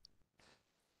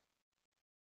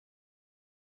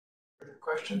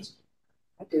 Questions?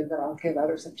 I do, but I'll give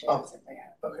others a chance if they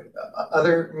have. Okay.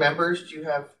 Other members, do you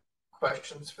have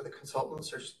questions for the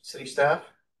consultants or city staff?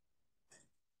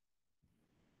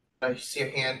 I see a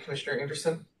hand, Commissioner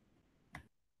Anderson.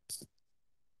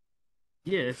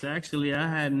 Yes, actually, I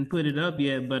hadn't put it up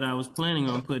yet, but I was planning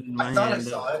on putting my I thought I hand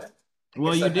saw up. it.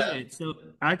 Well, you did, so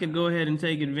I could go ahead and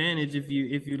take advantage if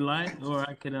you'd like, or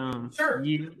I could Sure.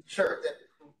 yield. Sure. Then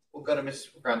we'll go to Ms.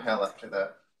 Brown-Hell after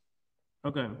that.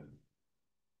 Okay.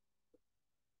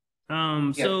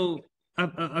 So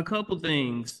a couple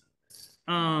things.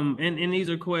 And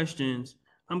these are questions.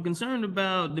 I'm concerned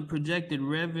about the projected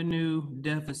revenue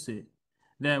deficit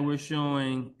that we're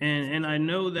showing, and I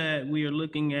know that we are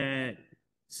looking at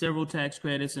several tax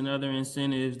credits and other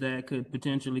incentives that could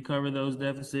potentially cover those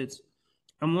deficits.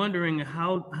 I'm wondering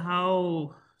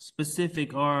how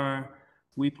specific are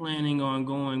we planning on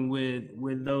going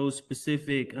with those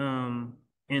specific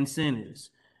incentives?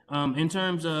 In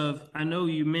terms of, I know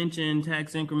you mentioned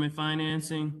tax increment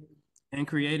financing and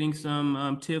creating some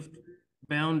TIF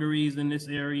boundaries in this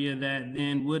area that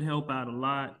then would help out a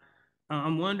lot.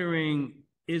 I'm wondering,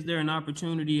 is there an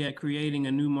opportunity at creating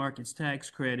a new markets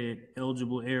tax credit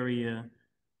eligible area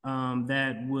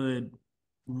that would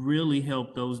really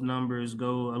help those numbers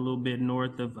go a little bit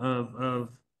north of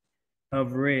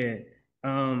red?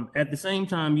 At the same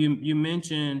time, you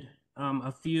mentioned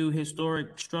a few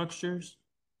historic structures,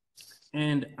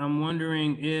 and I'm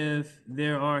wondering if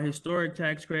there are historic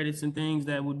tax credits and things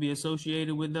that would be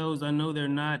associated with those. I know they're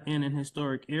not in an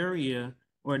historic area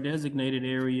or a designated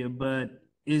area, but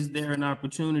is there an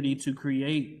opportunity to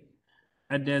create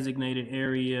a designated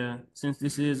area, since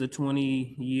this is a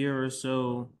 20-year or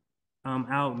so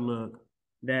outlook,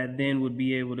 that then would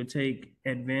be able to take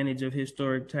advantage of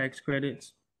historic tax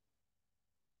credits?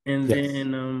 And Yes.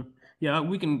 then, yeah,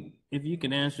 we can, if you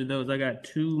can answer those. I got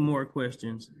two more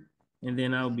questions, and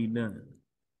then I'll be done.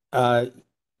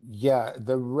 Yeah,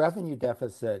 the revenue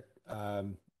deficit, I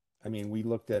mean, we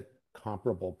looked at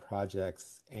comparable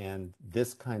projects, and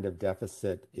this kind of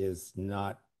deficit is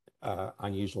not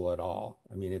unusual at all.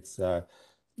 I mean, it's, a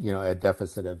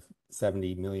deficit of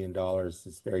 $70 million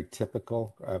is very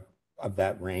typical of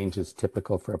that range is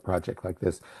typical for a project like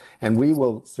this. And we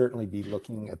will certainly be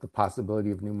looking at the possibility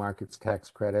of new markets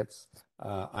tax credits.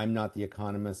 I'm not the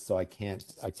economist, so I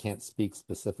can't speak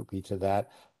specifically to that.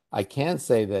 I can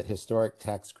say that historic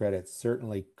tax credits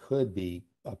certainly could be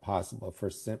possible.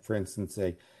 For instance,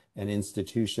 an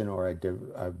institution or a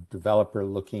developer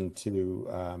looking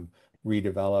to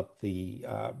redevelop the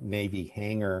Navy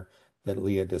hangar that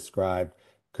Leah described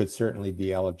could certainly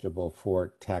be eligible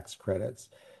for tax credits.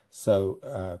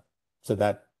 So,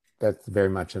 that's very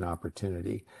much an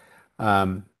opportunity.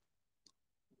 Tax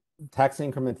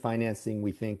increment financing,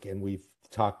 we think, and we've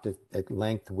talked at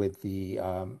length with the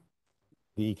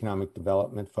economic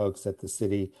development folks at the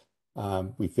city.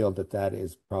 We feel that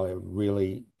is probably a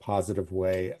really positive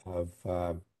way of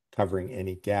covering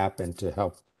any gap and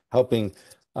to helping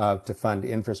to fund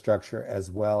infrastructure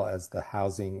as well as the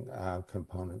housing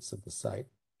components of the site,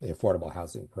 the affordable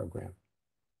housing program.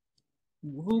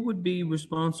 Who would be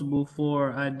responsible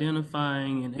for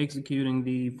identifying and executing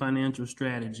the financial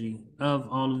strategy of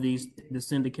all of these, the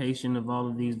syndication of all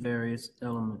of these various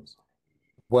elements?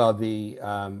 Well, the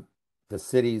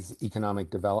city's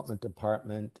economic development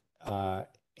department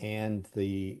and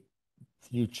the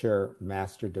future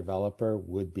master developer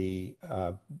would be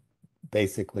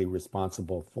basically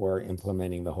responsible for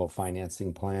implementing the whole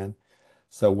financing plan.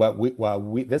 So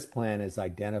this plan has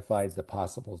identified the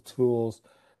possible tools,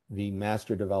 the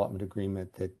master development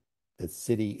agreement that the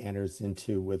city enters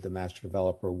into with the master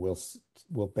developer will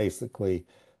basically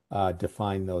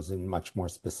define those in much more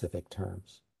specific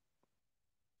terms.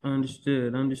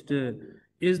 Understood, understood.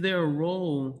 Is there a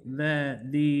role that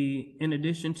in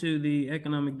addition to the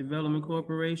Economic Development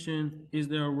Corporation, is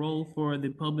there a role for the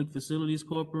Public Facilities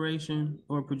Corporation,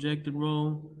 or a projected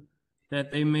role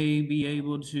that they may be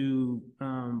able to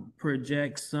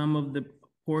project some of the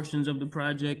portions of the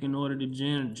project in order to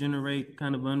generate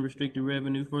kind of unrestricted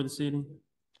revenue for the city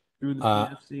through the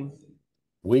PFC?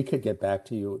 We could get back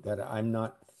to you that I'm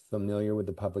not familiar with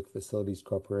the Public Facilities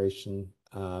Corporation,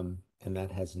 and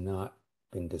that has not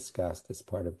been discussed as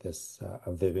part of this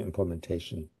of the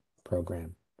implementation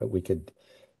program. But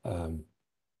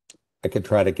I could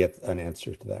try to get an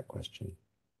answer to that question.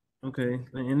 Okay,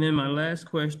 and then my last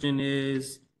question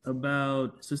is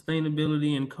about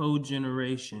sustainability and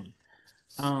cogeneration.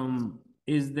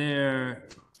 Is there,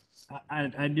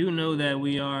 I do know that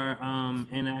we are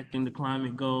enacting the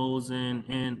climate goals,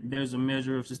 and there's a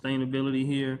measure of sustainability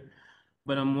here,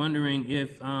 but I'm wondering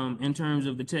if in terms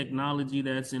of the technology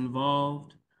that's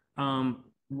involved,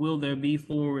 will there be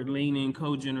forward-leaning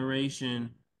cogeneration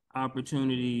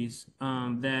opportunities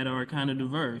that are kind of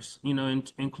diverse,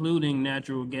 including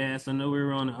natural gas? I know we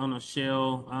were on a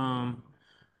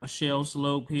shell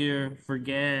slope here for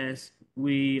gas.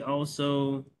 We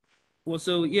also, well,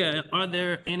 so yeah, are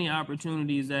there any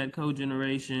opportunities at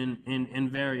cogeneration in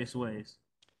various ways?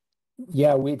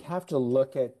 Yeah, we'd have to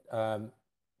look at,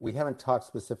 we haven't talked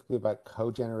specifically about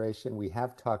cogeneration. We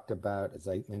have talked about, as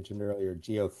I mentioned earlier,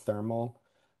 geothermal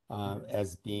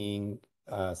as being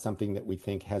something that we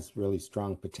think has really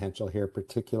strong potential here,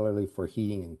 particularly for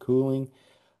heating and cooling.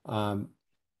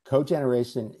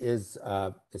 Cogeneration is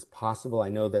possible. I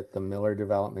know that the Miller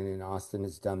development in Austin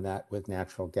has done that with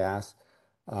natural gas.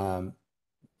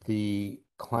 The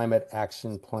climate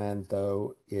action plan,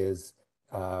 though, is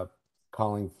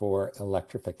calling for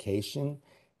electrification.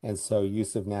 And so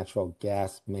use of natural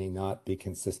gas may not be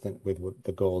consistent with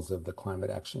the goals of the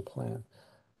climate action plan.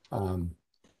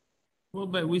 Well,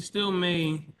 but we still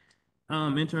may,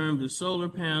 in terms of solar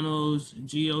panels,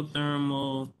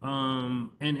 geothermal,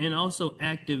 and also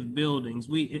active buildings.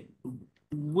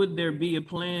 Would there be a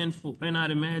plan for, and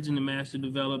I'd imagine the master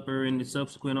developer and the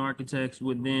subsequent architects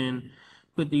would then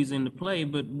put these into play,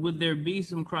 but would there be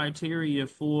some criteria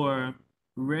for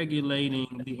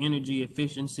regulating the energy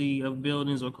efficiency of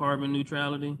buildings or carbon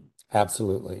neutrality?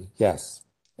 Absolutely, yes.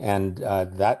 And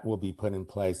that will be put in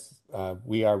place.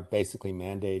 We are basically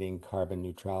mandating carbon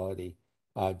neutrality,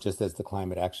 just as the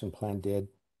climate action plan did.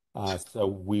 So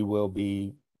we will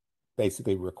be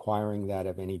basically requiring that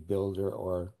of any builder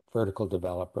or vertical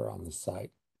developer on the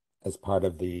site as part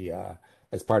of the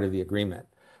agreement.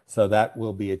 So that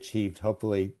will be achieved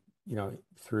hopefully,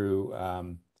 through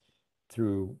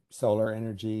solar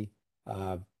energy,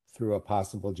 through a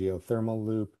possible geothermal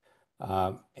loop,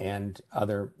 and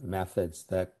other methods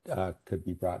that could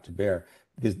be brought to bear.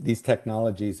 These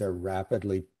technologies are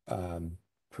rapidly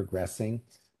progressing,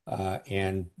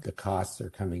 and the costs are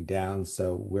coming down.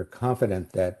 So we're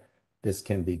confident that this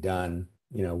can be done,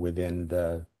 within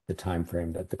the time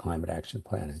frame that the climate action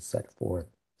plan has set forth.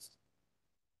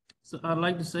 So I'd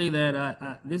like to say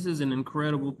that this is an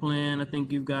incredible plan. I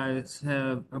think you guys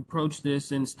have approached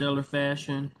this in stellar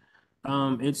fashion.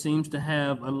 It seems to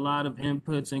have a lot of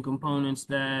inputs and components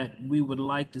that we would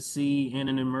like to see in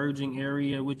an emerging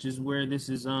area, which is where this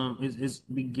is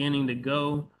beginning to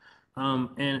go.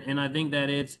 And I think that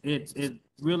it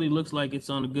really looks like it's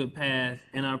on a good path,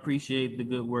 and I appreciate the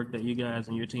good work that you guys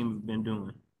and your team have been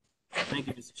doing. Thank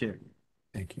you, Mr. Chair.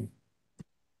 Thank you.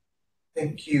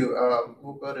 Thank you.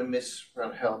 We'll go to Ms.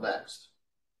 Rangel next.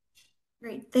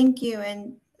 Great, thank you,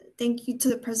 and thank you to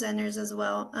the presenters as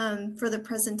well for the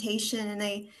presentation. And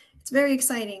it's very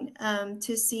exciting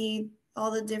to see all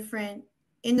the different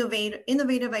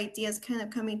innovative ideas kind of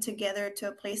coming together to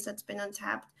a place that's been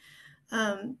untapped.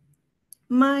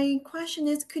 My question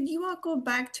is, could you all go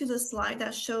back to the slide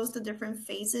that shows the different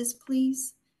phases,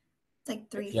 please?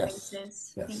 Like 3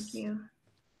 phases. Yes. Thank you.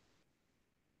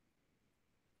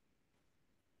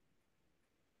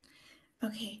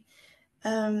 Okay.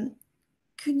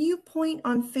 Could you point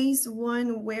on phase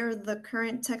 1 where the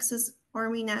current Texas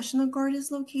Army National Guard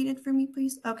is located for me,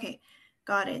 please? Okay,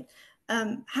 got it.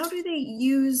 How do they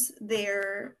use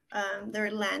their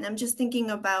land? I'm just thinking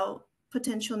about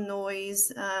potential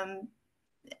noise,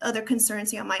 other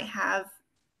concerns you might have.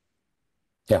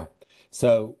 Yeah.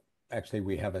 So actually,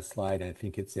 we have a slide, I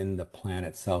think it's in the plan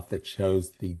itself, that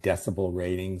shows the decibel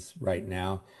ratings right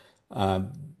now.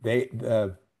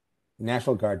 The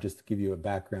National Guard, just to give you a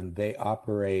background, they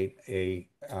operate a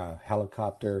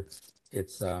helicopter.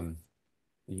 It's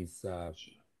these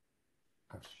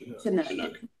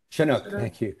Chinook,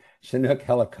 thank you. Chinook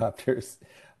helicopters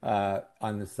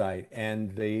on the site.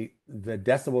 And the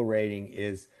decibel rating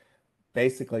is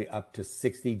basically up to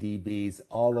 60 dBs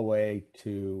all the way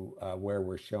to where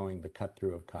we're showing the cut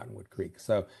through of Cottonwood Creek.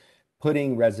 So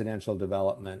putting residential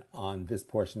development on this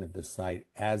portion of the site,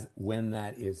 as when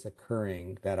that is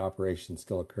occurring, that operation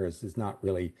still occurs, is not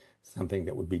really something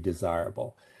that would be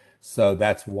desirable. So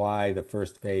that's why the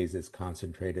first phase is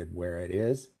concentrated where it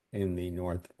is, in the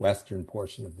northwestern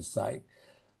portion of the site.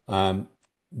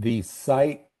 The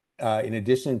site, in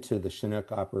addition to the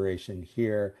Chinook operation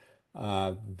here,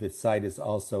 the site is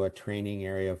also a training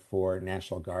area for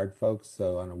National Guard folks.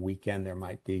 So on a weekend, there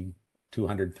might be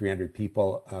 200, 300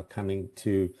 people coming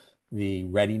to the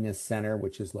Readiness Center,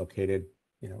 which is located,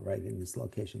 right in this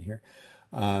location here.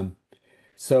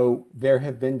 So there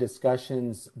have been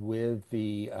discussions with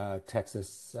the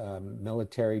Texas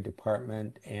Military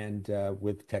Department and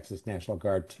with Texas National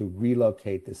Guard to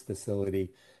relocate this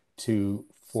facility to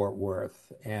Fort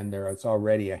Worth. And there is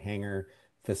already a hangar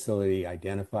facility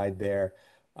identified there,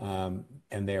 and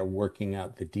they're working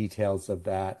out the details of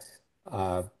that.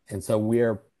 And so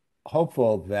we're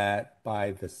hopeful that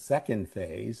by the second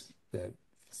phase, the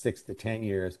 6 to 10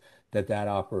 years, that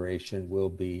operation will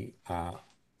be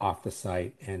off the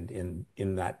site and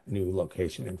in that new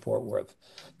location in Fort Worth.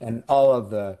 And all of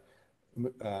the,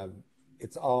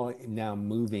 it's all now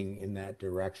moving in that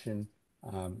direction,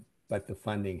 but the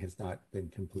funding has not been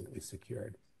completely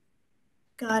secured.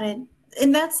 Got it.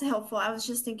 And that's helpful. I was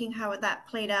just thinking how that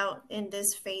played out in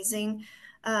this phasing.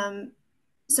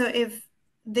 So if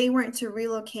they weren't to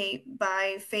relocate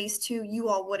by phase 2, you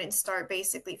all wouldn't start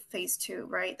basically phase 2,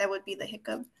 right? That would be the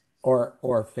hiccup.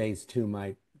 Or phase 2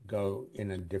 might go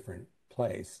in a different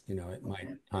place. It might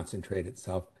concentrate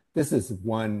itself. This is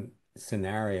one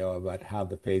scenario about how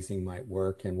the phasing might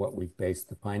work and what we've based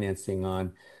the financing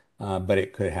on, but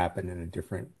it could happen in a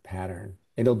different pattern.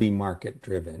 It'll be market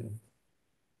driven.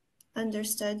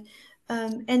 Understood.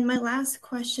 And my last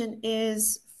question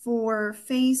is for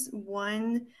phase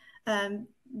one,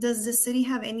 does the city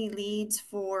have any leads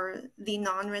for the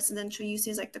non-residential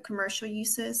uses, like the commercial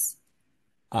uses?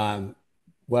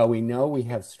 Well, we know we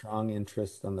have strong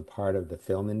interest on the part of the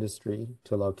film industry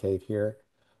to locate here.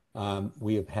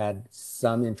 We have had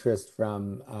some interest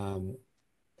from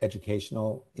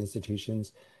educational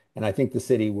institutions, and I think the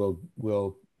city will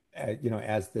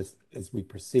as we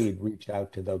proceed, reach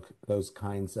out to those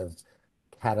kinds of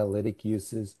catalytic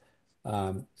uses.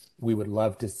 We would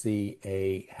love to see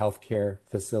a healthcare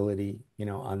facility,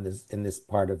 in this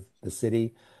part of the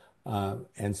city.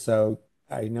 And so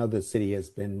I know the city has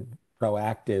been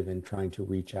proactive in trying to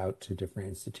reach out to different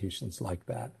institutions like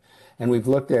that. And we've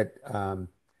looked at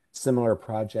similar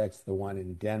projects, the one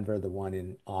in Denver, the one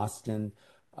in Austin,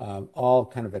 all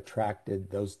kind of attracted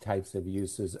those types of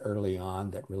uses early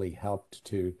on that really helped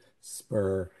to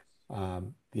spur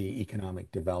the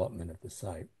economic development of the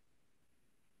site.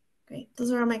 Great.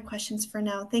 Those are all my questions for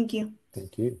now. Thank you.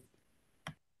 Thank you.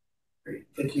 Great.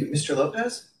 Thank you. Mr.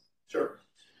 Lopez? Sure.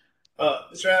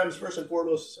 Mr. Adams, first and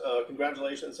foremost,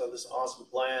 congratulations on this awesome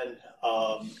plan.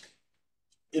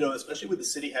 Especially with the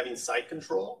city having site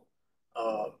control,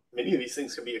 many of these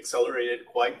things can be accelerated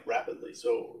quite rapidly.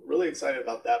 So really excited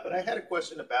about that. But I had a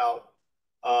question about,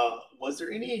 was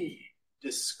there any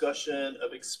discussion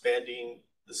of expanding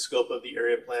the scope of the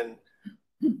area plan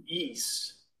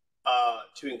east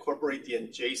to incorporate the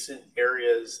adjacent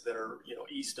areas that are,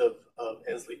 east of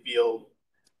Hensley Field,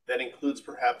 that includes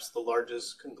perhaps the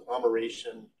largest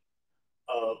conglomeration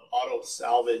of auto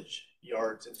salvage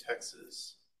yards in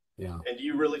Texas? Yeah. And do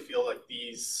you really feel like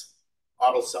these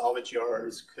auto salvage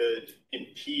yards could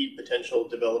impede potential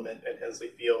development at Hensley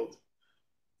Field?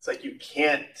 It's like you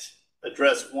can't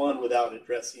address one without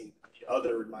addressing the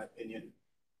other, in my opinion.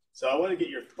 So I want to get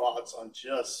your thoughts on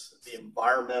just the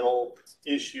environmental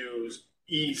issues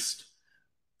east,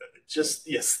 just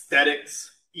the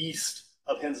aesthetics east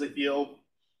of Hensley Field.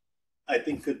 I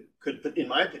think could, in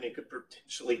my opinion, could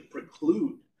potentially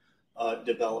preclude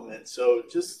development. So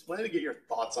just wanted to get your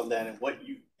thoughts on that and what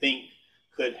you think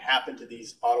could happen to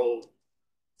these auto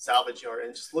salvage yard.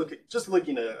 And just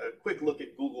looking a quick look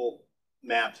at Google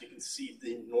Maps, you can see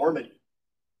the enormity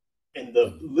and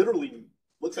the literally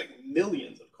looks like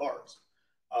millions of cars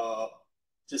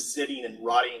just sitting and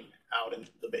rotting out in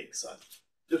the baked sun.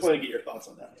 Just want to get your thoughts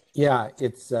on that. Yeah,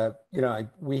 it's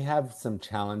we have some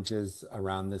challenges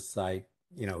around this site,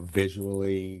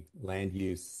 visually, land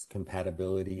use,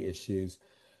 compatibility issues.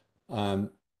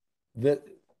 The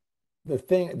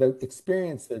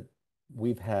experience that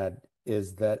we've had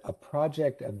is that a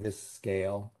project of this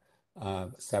scale,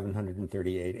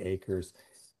 738 acres,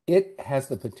 it has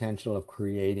the potential of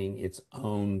creating its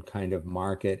own kind of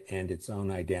market and its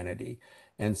own identity.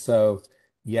 And so,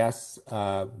 yes,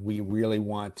 we really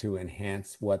want to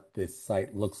enhance what this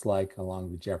site looks like along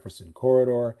the Jefferson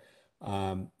corridor.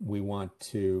 We want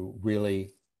to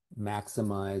really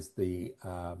maximize the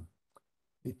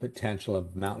potential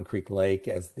of Mountain Creek Lake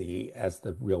as the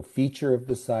real feature of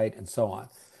the site, and so on.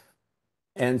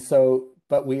 And so,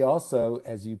 but we also,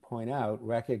 as you point out,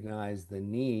 recognize the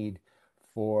need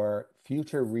for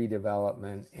future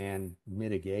redevelopment and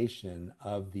mitigation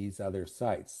of these other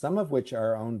sites, some of which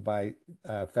are owned by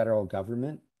federal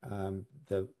government.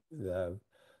 The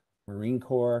Marine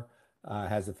Corps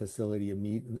has a facility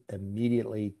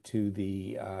immediately to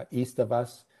the east of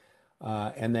us.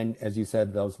 And then, as you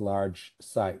said, those large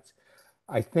sites.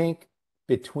 I think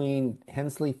between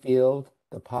Hensley Field,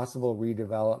 the possible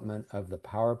redevelopment of the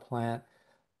power plant,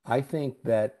 I think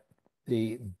that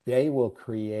they will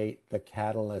create the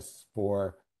catalysts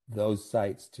for those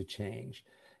sites to change.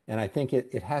 And I think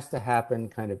it has to happen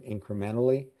kind of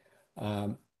incrementally.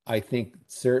 I think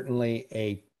certainly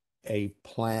a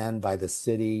plan by the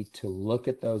city to look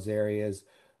at those areas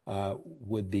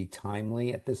would be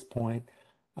timely at this point.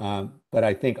 But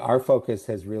I think our focus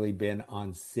has really been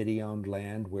on city-owned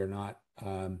land. We're not,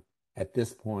 at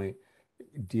this point,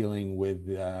 dealing with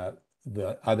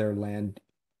the other land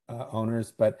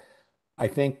owners. But I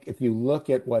think if you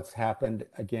look at what's happened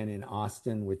again in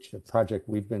Austin, which a project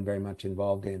we've been very much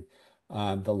involved in,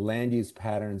 the land use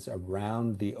patterns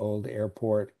around the old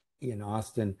airport in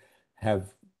Austin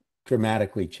have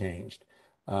dramatically changed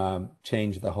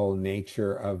the whole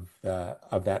nature of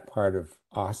that part of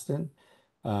Austin.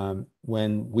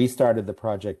 When we started the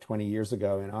project 20 years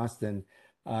ago in Austin,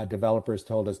 developers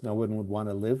told us no one would want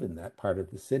to live in that part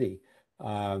of the city.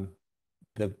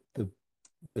 The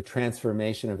the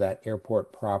transformation of that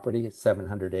airport property, it's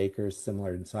 700 acres,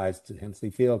 similar in size to Hensley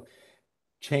Field,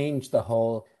 changed the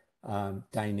whole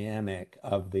dynamic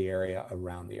of the area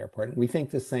around the airport. And we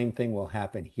think the same thing will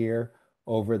happen here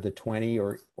over the 20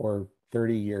 or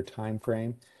 30-year time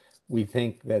frame. We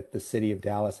think that the city of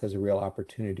Dallas has a real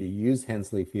opportunity to use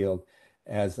Hensley Field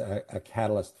as a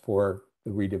catalyst for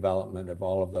the redevelopment of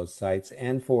all of those sites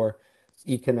and for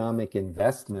economic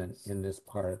investment in this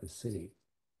part of the city.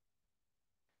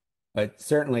 But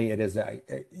certainly it is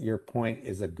your point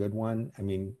is a good one. I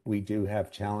mean, we do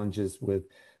have challenges with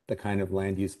the kind of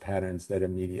land use patterns that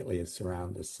immediately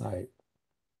surround the site.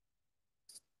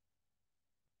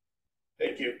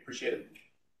 Thank you. Appreciate it.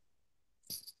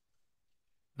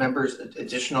 Members,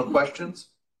 additional questions?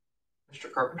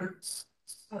 Mr. Carpenter?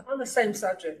 On the same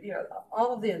subject,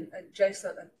 all of the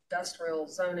adjacent industrial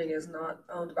zoning is not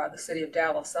owned by the city of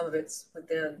Dallas. Some of it's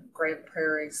within Grand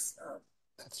Prairie's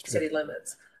city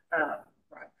limits.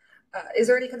 Right. Is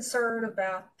there any concern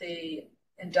about the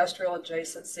industrial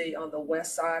adjacency on the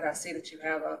west side? I see that you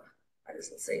have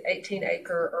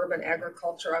 18-acre urban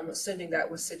agriculture. I'm assuming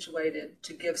that was situated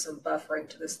to give some buffering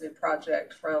to this new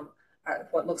project from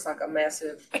what looks like a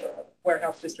massive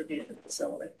warehouse distribution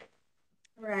facility.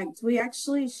 Correct. We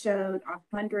actually showed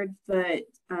 100-foot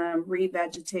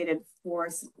revegetated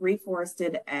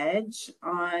reforested edge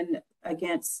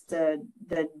against the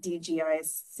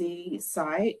DGIC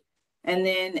site, and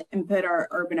then put our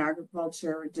urban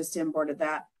agriculture just inboard of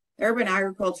that. Urban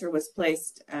agriculture was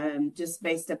placed just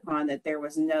based upon that there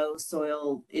was no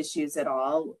soil issues at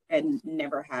all and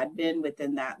never had been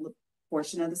within that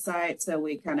portion of the site. So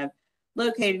we kind of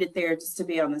located it there just to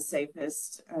be on the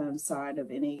safest side of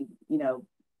any,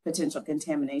 potential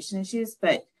contamination issues.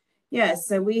 But yeah,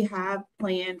 so we have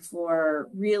planned for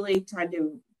really trying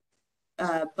to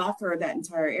buffer that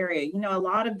entire area. A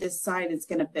lot of this site is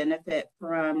going to benefit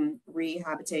from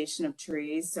rehabilitation of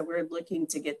trees. So we're looking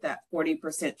to get that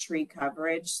 40% tree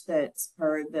coverage that's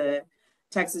per the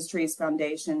Texas Trees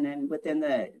Foundation and within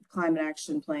the Climate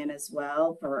Action Plan as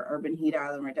well for urban heat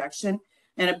island reduction.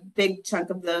 And a big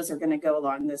chunk of those are going to go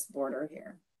along this border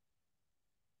here.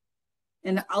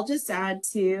 And I'll just add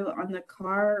too, on the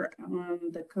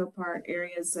the Copart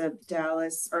areas of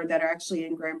Dallas, or that are actually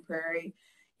in Grand Prairie,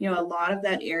 a lot of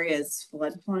that area is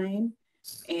floodplain.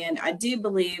 And I do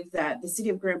believe that the city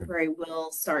of Grand Prairie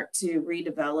will start to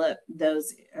redevelop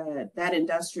that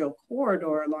industrial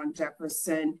corridor along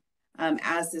Jefferson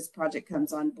as this project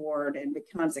comes on board and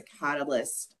becomes a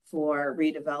catalyst for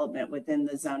redevelopment within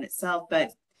the zone itself.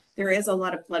 But there is a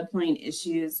lot of floodplain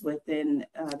issues within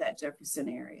that Jefferson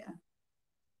area.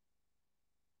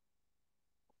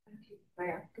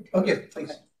 Okay,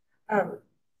 please.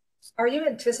 Are you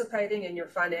anticipating in your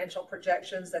financial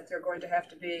projections that there are going to have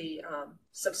to be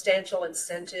substantial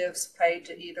incentives paid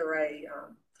to either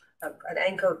an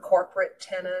anchor corporate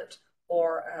tenant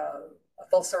or a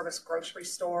full service grocery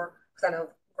store? Because I know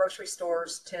grocery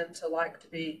stores tend to like to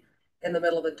be in the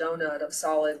middle of a donut of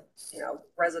solid,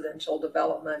 residential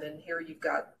development. And here you've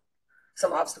got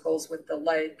some obstacles with the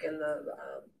lake and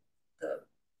the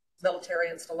military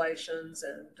installations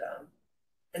and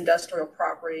industrial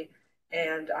property.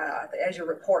 And as your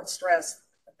report stressed,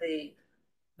 the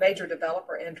major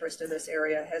developer interest in this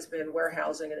area has been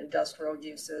warehousing and industrial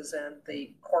uses, and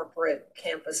the corporate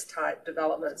campus type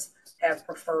developments have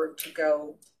preferred to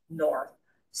go north.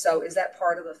 So is that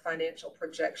part of the financial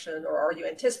projection, or are you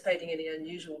anticipating any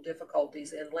unusual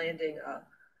difficulties in landing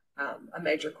a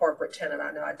major corporate tenant?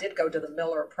 I know I did go to the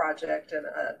Miller project, and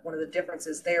one of the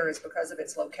differences there is because of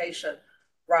its location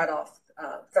right off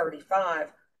 35,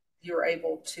 you were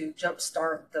able to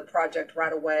jumpstart the project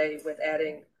right away with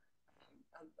adding,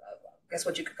 I guess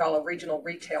what you could call a regional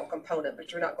retail component,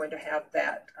 but you're not going to have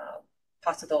that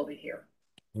possibility here.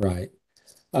 Right.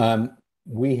 I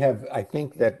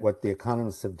think that what the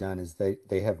economists have done is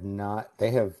they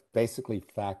have basically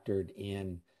factored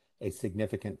in a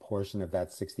significant portion of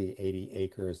that 60 to 80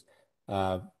 acres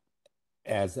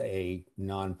as a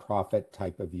nonprofit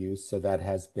type of use. So that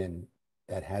has been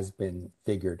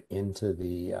figured into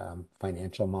the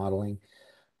financial modeling.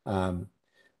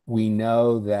 We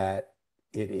know that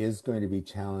it is going to be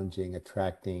challenging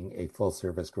attracting a full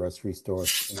service grocery store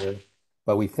here,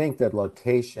 but we think that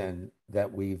location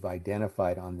that we've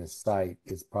identified on this site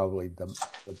is probably the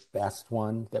best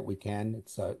one that we can.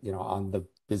 It's on the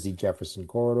busy Jefferson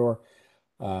corridor.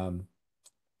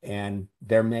 And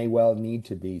there may well need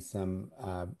to be some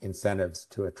incentives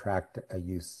to attract a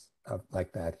use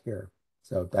like that here.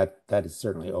 So that is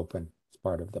certainly open as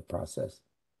part of the process.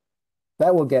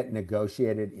 That will get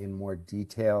negotiated in more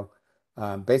detail.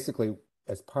 Basically,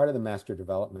 as part of the master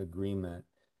development agreement,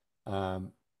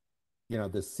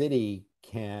 the city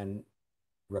can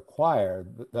require,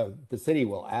 the city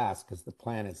will ask, because the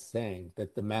plan is saying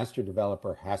that the master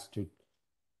developer has to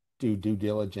do due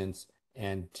diligence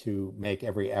and to make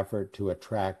every effort to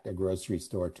attract a grocery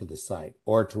store to the site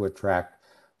or to attract,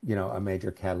 a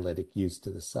major catalytic use to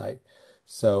the site.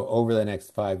 So over the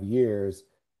next 5 years,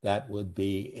 that would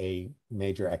be a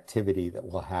major activity that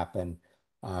will happen,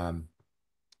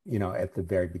 at the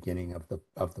very beginning of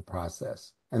the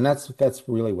process. And that's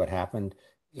really what happened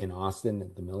in Austin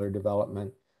at the Miller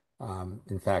development.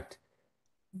 In fact,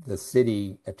 the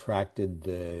city attracted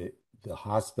the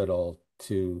hospital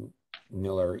to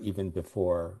Miller even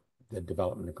before the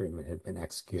development agreement had been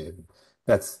executed.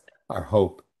 That's our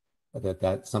hope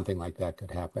that something like that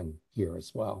could happen here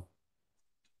as well.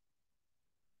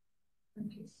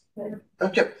 Thank you.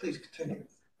 Okay, please continue.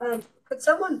 Could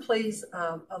someone please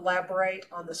elaborate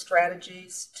on the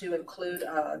strategies to include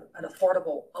an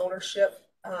affordable ownership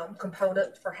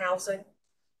component for housing?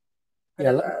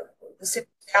 Yeah. The city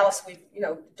of Dallas, we've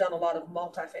done a lot of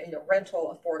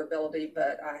rental affordability,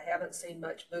 but I haven't seen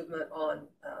much movement on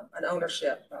an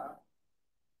ownership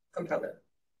component.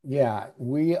 Yeah,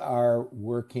 we are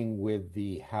working with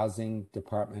the housing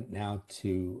department now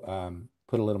to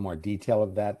put a little more detail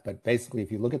of that. But basically,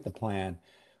 if you look at the plan,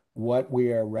 what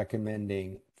we are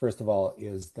recommending, first of all,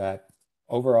 is that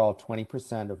overall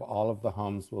 20% of all of the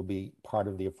homes will be part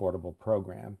of the affordable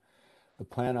program. The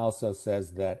plan also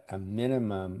says that a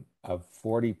minimum of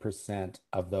 40%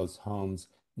 of those homes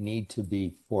need to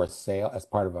be for sale as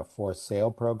part of a for sale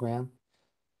program.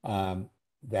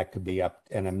 That could be up,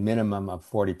 and a minimum of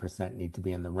 40% need to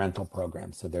be in the rental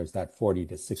program. So there's that 40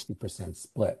 to 60%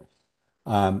 split.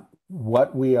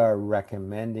 What we are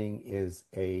recommending is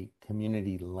a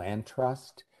community land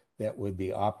trust that would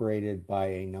be operated by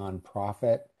a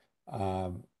nonprofit,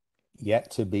 yet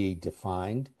to be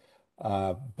defined.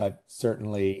 But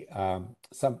certainly a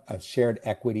shared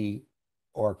equity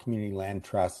or community land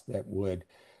trust that would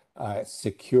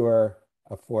secure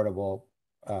affordable,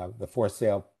 the for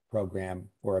sale program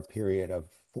for a period of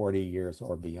 40 years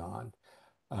or beyond.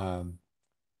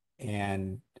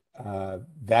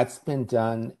 That's been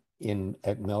done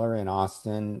at Miller in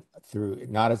Austin through,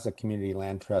 not as a community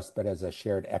land trust, but as a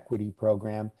shared equity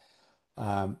program.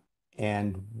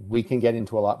 And we can get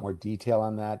into a lot more detail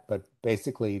on that, but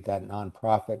basically that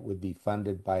nonprofit would be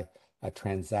funded by a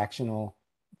transactional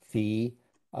fee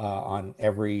on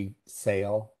every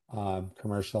sale,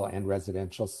 commercial and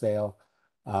residential sale.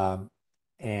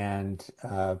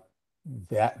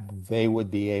 That they would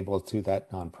be able to,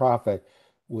 that nonprofit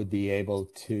would be able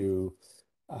to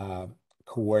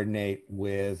coordinate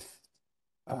with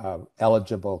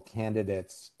eligible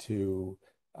candidates to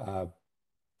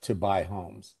buy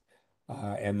homes.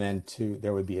 And then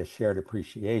there would be a shared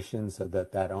appreciation so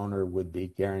that owner would be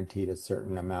guaranteed a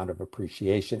certain amount of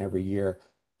appreciation every year,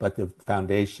 but the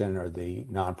foundation or the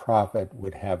nonprofit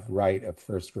would have right of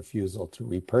first refusal to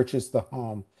repurchase the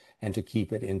home and to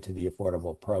keep it into the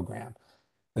affordable program.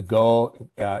 The goal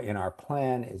in our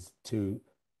plan is to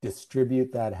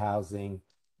distribute that housing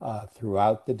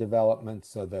throughout the development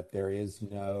so that there is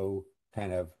no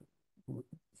kind of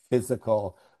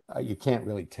physical, you can't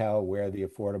really tell where the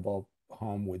affordable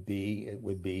home would be. It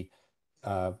would be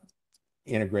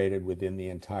integrated within the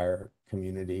entire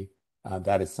community.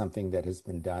 That is something that has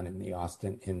been done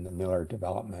in the Miller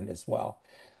development as well.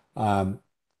 And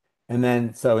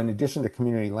then, so in addition to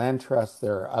community land trusts,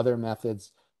 there are other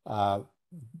methods.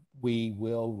 We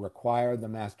will require the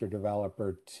master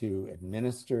developer to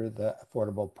administer the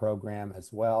affordable program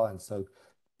as well. And so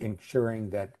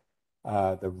ensuring that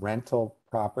the rental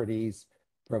properties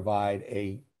provide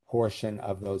a portion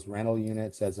of those rental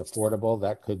units as affordable.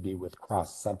 That could be with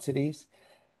cross subsidies.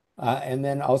 And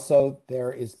then also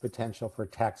there is potential for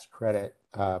tax credit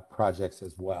projects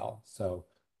as well. So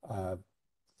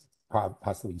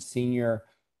possibly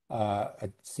a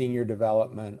senior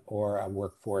development or a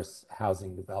workforce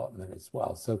housing development as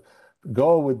well. So the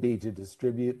goal would be to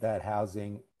distribute that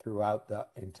housing throughout the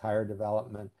entire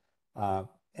development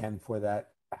and for that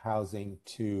housing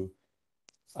to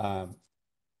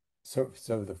for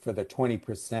the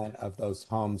 20% of those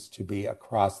homes to be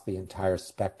across the entire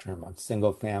spectrum of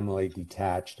single family,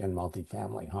 detached, and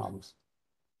multifamily homes.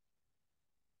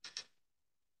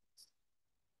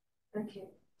 Thank you.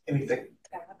 Anything?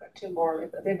 Yeah, I've got two more.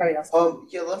 Anybody else?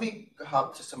 Yeah, let me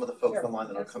hop to some of the folks online,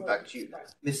 then I'll come back to you.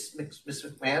 Ms.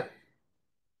 McMahon?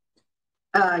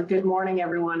 Good morning,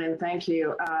 everyone, and thank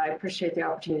you. I appreciate the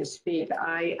opportunity to speak.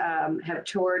 I have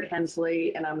toured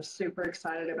Hensley, and I'm super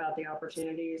excited about the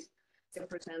opportunities it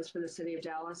presents for the city of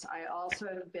Dallas. I also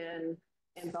have been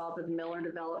involved with Miller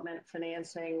development,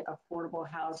 financing affordable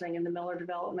housing in the Miller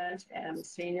development and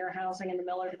senior housing in the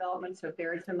Miller development. So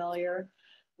very familiar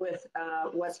with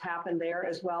what's happened there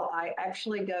as well. I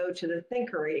actually go to the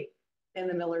Thinkery in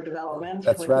the Miller development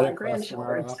That's with right my across from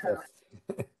our grandchildren.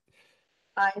 office.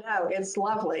 I know, it's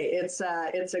lovely. It's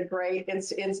a great,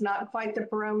 it's not quite the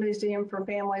Perot Museum for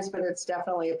families, but it's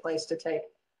definitely a place to take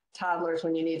toddlers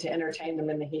when you need to entertain them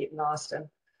in the heat in Austin.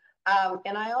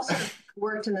 And I also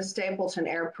worked in the Stapleton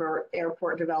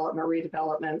Airport development,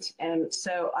 redevelopment. And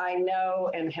so I know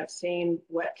and have seen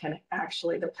what can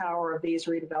actually, the power of these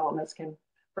redevelopments can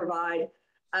provide.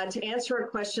 To answer a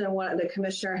question one the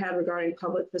commissioner had regarding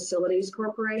public facilities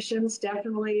corporations,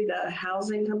 definitely the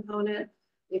housing component,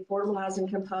 the affordable housing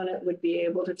component would be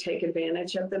able to take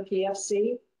advantage of the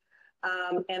PFC.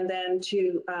 And then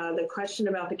to the question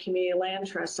about the community land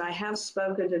trust, I have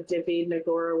spoken to David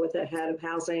Nagora with the head of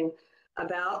housing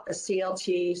about a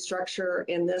CLT structure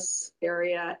in this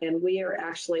area. And we are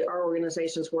actually, our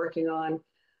organization is working on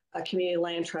a community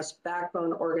land trust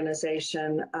backbone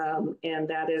organization. And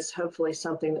that is hopefully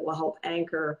something that will help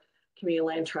anchor community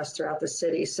land trust throughout the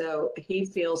city. So he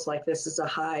feels like this is a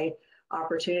high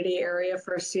opportunity area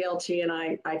for CLT, and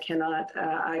I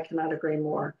cannot agree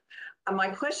more. My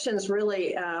questions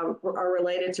really are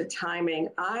related to timing.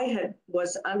 I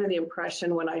was under the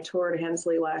impression when I toured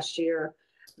Hensley last year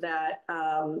that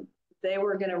they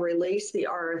were going to release the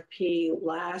RFP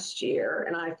last year,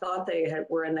 and I thought they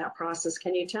were in that process.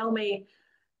 Can you tell me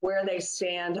where they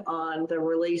stand on the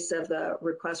release of the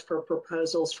request for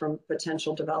proposals from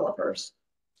potential developers?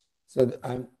 So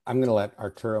I'm going to let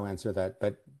Arturo answer that,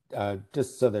 but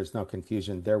just so there's no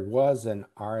confusion, there was an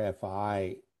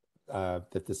RFI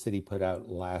that the city put out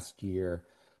last year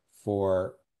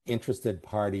for interested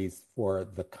parties for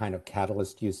the kind of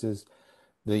catalyst uses.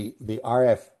 The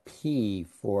RFP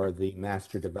for the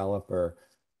master developer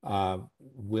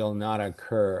will not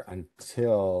occur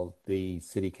until the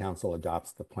city council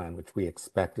adopts the plan, which we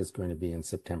expect is going to be in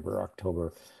September,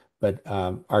 October. But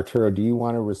Arturo, do you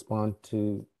want to respond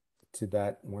to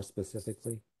that more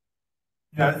specifically?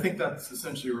 Yeah, I think that's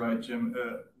essentially right, Jim.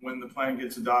 When the plan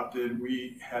gets adopted,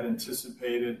 we had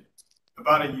anticipated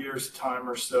about a year's time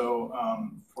or so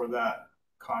for that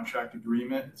contract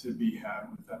agreement to be had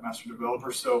with that master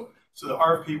developer. So the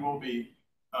RFP will be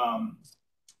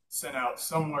sent out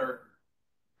somewhere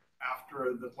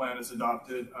after the plan is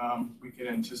adopted. We can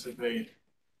anticipate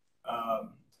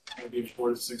maybe a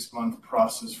 4 to 6 month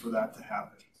process for that to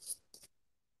happen.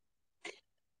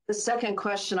 The second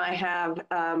question I have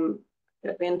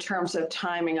in terms of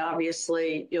timing,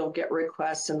 obviously you'll get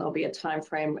requests and there'll be a time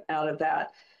frame out of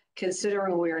that.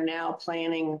 Considering we are now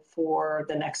planning for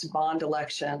the next bond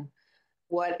election,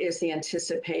 what is the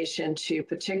anticipation to,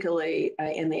 particularly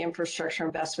in the infrastructure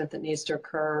investment that needs to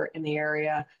occur in the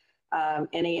area,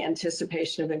 any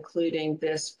anticipation of including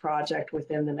this project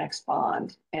within the next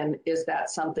bond? And is that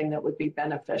something that would be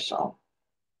beneficial?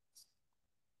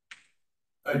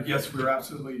 Yes, we're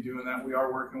absolutely doing that. We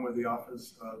are working with the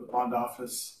office, the bond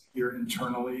office here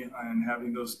internally, and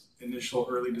having those initial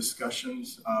early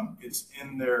discussions. It's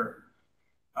in their,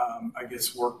 I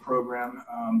guess, work program.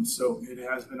 So it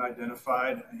has been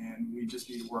identified, and we just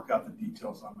need to work out the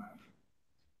details on that.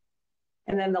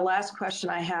 And then the last question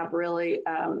I have really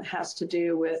has to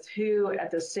do with who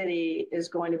at the city is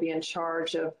going to be in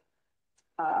charge of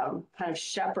kind of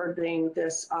shepherding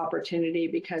this opportunity,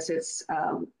 because it's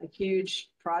a huge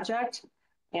project,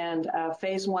 and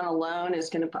phase one alone is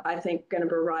going to, I think, going to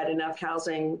provide enough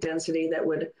housing density that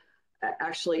would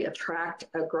actually attract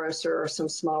a grocer or some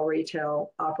small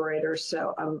retail operators.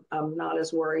 So I'm not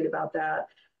as worried about that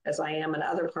as I am in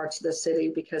other parts of the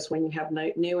city, because when you have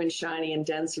new and shiny and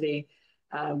density,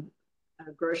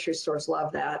 grocery stores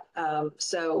love that.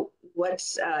 So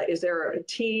is there a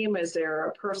team? Is there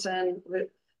a person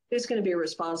who's going to be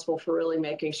responsible for really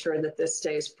making sure that this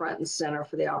stays front and center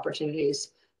for the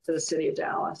opportunities for the city of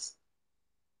Dallas?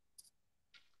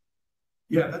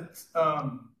 Yeah, that's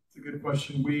a good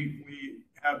question. We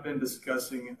have been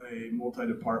discussing a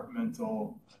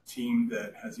multi-departmental team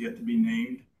that has yet to be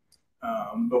named,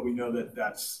 but we know that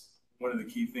that's one of the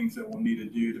key things that we'll need to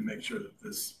do to make sure that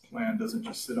this plan doesn't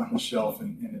just sit on the shelf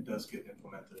and it does get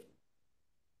implemented.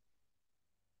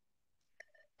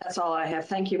 That's all I have.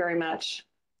 Thank you very much.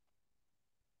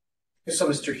 I saw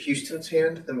Mr. Houston's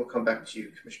hand, then we'll come back to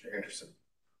you, Commissioner Anderson.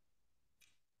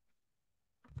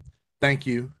 Thank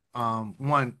you.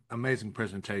 One amazing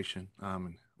presentation.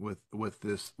 with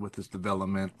this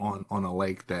development on a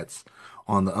lake that's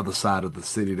on the other side of the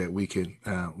city that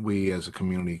we as a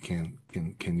community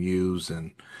can use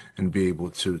and be able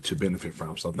to benefit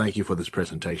from. So thank you for this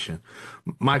presentation.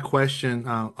 My question,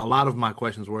 a lot of my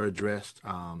questions were addressed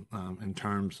in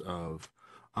terms of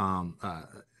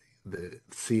the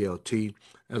CLT,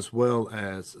 as well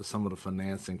as some of the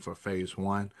financing for phase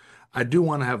one. I do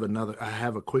want to I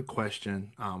have a quick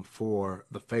question for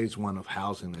the phase one of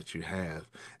housing that you have.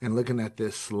 And looking at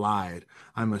this slide,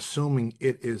 I'm assuming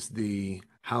it is the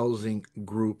housing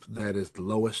group that is the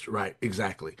lowest, right?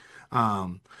 Exactly.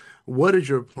 What is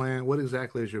your plan? What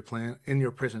exactly is your plan? In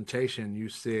your presentation, you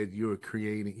said you'll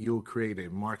create a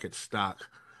market stock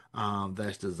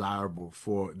that's desirable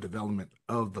for development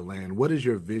of the land. What is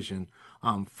your vision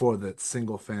for the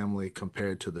single family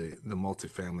compared to the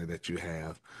multifamily that you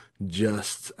have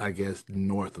just, I guess,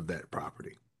 north of that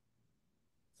property?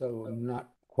 So I'm not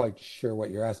quite sure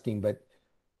what you're asking, but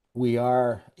we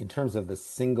are, in terms of the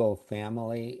single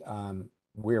family,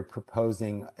 we're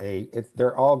proposing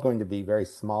they're all going to be very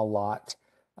small lot,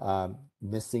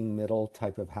 missing middle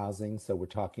type of housing. So we're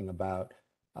talking about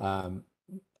a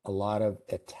lot of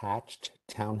attached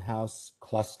townhouse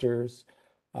clusters,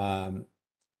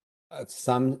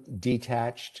 some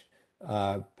detached,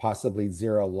 possibly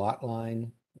zero lot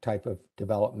line type of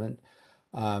development.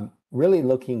 Really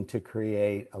looking to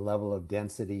create a level of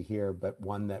density here, but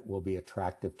one that will be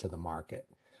attractive to the market.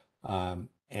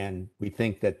 And we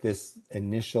think that this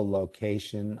initial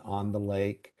location on the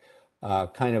lake,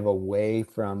 kind of away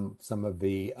from some of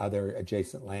the other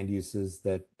adjacent land uses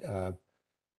that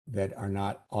are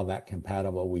not all that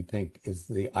compatible, we think is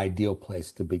the ideal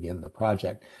place to begin the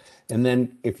project. And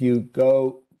then if you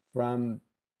go from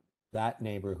that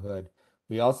neighborhood,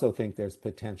 we also think there's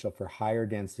potential for higher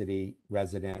density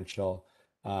residential,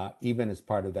 even as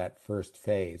part of that first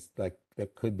phase. Like there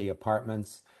could be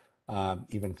apartments,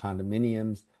 even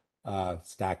condominiums,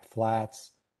 stacked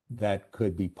flats that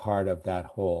could be part of that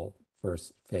whole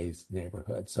first phase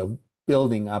neighborhood. So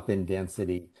building up in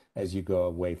density as you go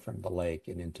away from the lake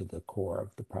and into the core of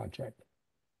the project.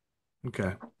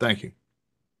 Okay, thank you.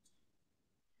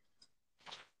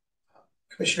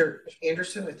 Commissioner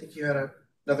Anderson, I think you had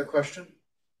another question.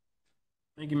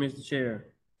 Thank you, Mr. Chair.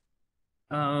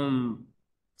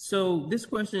 So this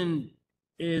question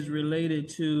is related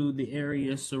to the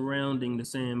area surrounding the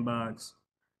sandbox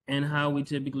and how we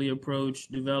typically approach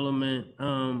development.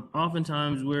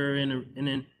 Oftentimes we're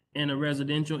in a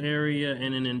residential area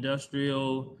and an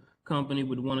industrial company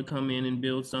would want to come in and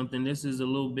build something. This is a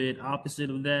little bit opposite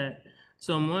of that.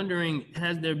 So I'm wondering,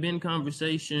 has there been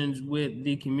conversations with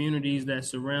the communities that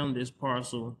surround this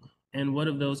parcel, and what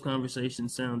have those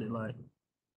conversations sounded like?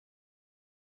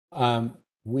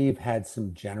 We've had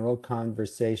some general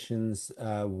conversations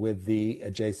with the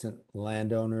adjacent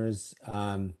landowners,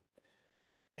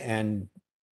 and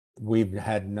we've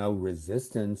had no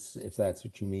resistance, if that's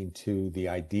what you mean, to the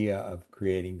idea of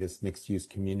creating this mixed-use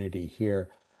community here.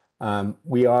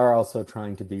 We are also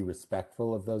trying to be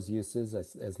respectful of those uses.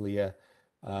 As Leah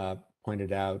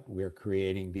pointed out, we're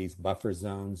creating these buffer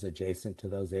zones adjacent to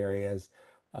those areas.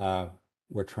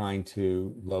 We're trying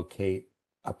to locate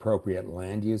appropriate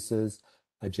land uses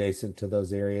adjacent to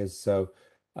those areas. So,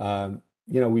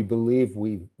 we believe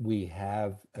we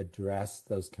have addressed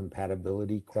those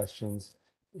compatibility questions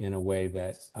in a way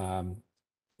that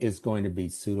is going to be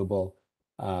suitable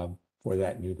for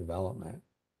that new development.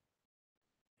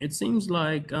 It seems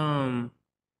like there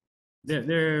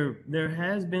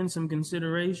has been some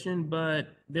consideration, but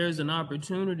there's an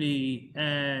opportunity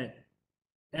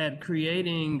at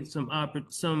creating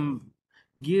some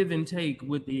give and take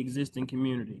with the existing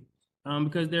community,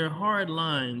 because there are hard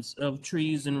lines of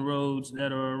trees and roads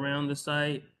that are around the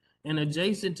site and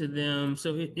adjacent to them.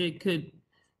 So it could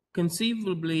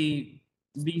conceivably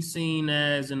be seen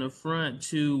as an affront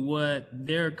to what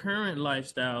their current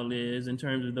lifestyle is in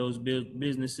terms of those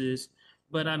businesses.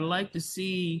 But I'd like to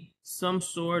see some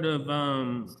sort of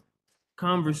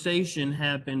conversation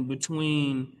happen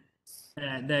between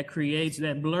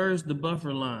that blurs the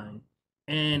buffer line,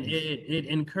 and it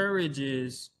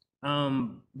encourages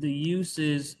the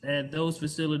uses at those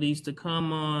facilities to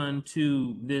come on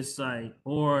to this site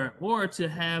or to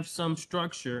have some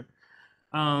structure.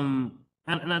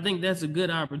 And I think that's a good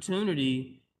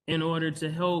opportunity in order to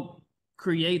help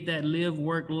create that live,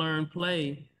 work, learn,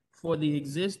 play for the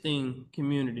existing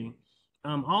community.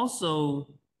 Also,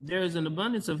 there's an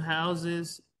abundance of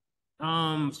houses,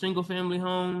 single family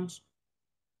homes,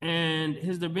 and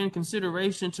has there been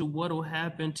consideration to what will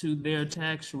happen to their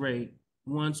tax rate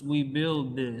once we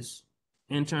build this,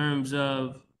 in terms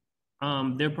of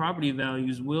their property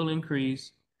values will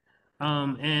increase,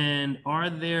 And are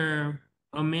there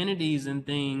amenities and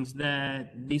things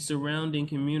that the surrounding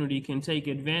community can take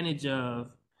advantage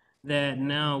of that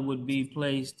now would be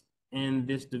placed in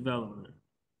this development?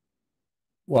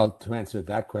 Well, to answer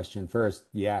that question first,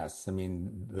 yes. I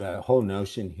mean, the whole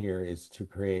notion here is to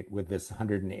create, with this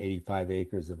 185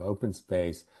 acres of open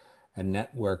space, a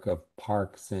network of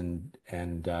parks and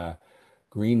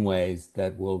greenways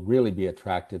that will really be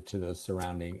attractive to the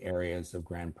surrounding areas of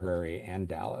Grand Prairie and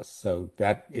Dallas. So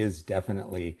that is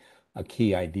definitely a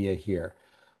key idea here.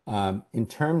 In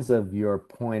terms of your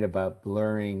point about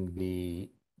blurring the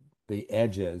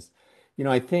edges,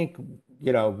 I think,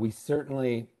 we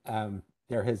certainly,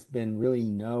 there has been really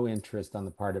no interest on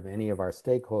the part of any of our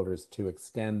stakeholders to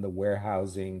extend the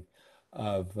warehousing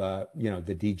of, the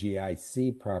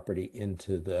DGIC property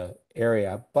into the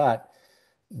area. But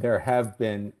there have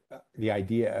been the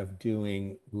idea of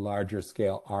doing larger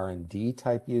scale R&D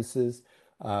type uses,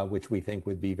 which we think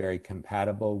would be very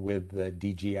compatible with the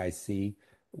DGIC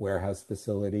warehouse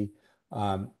facility.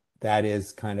 That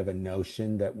is kind of a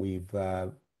notion that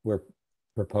we're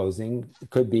proposing. It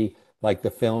could be like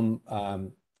the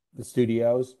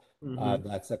studios.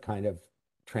 That's a kind of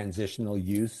transitional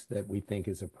use that we think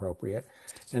is appropriate.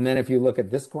 And then if you look at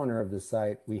this corner of the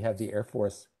site, we have the Air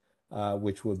Force,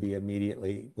 which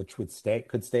could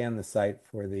stay on the site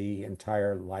for the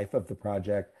entire life of the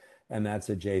project, and that's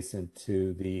adjacent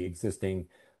to the existing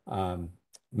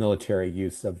military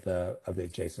use of the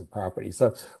adjacent property.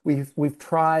 So we've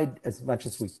tried as much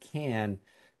as we can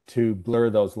to blur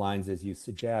those lines as you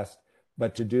suggest,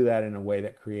 but to do that in a way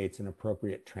that creates an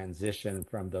appropriate transition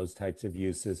from those types of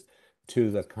uses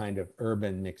to the kind of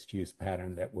urban mixed use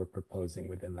pattern that we're proposing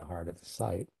within the heart of the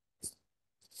site.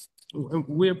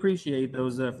 We appreciate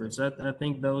those efforts. I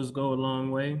think those go a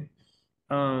long way.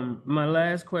 My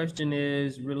last question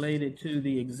is related to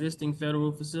the existing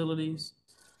federal facilities.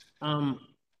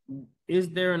 Is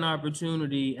there an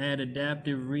opportunity at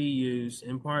adaptive reuse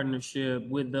in partnership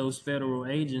with those federal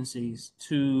agencies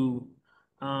to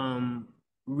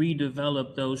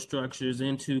redevelop those structures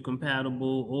into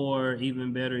compatible or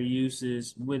even better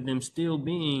uses, with them still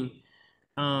being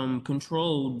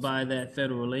controlled by that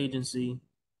federal agency?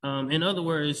 In other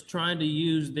words, trying to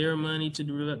use their money to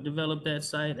develop that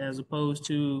site as opposed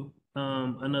to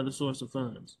another source of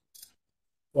funds?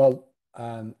 Well,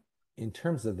 in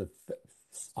terms of the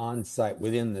on-site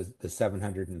within the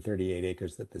 738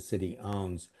 acres that the city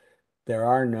owns, there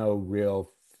are no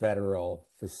real federal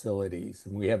facilities.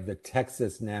 And we have the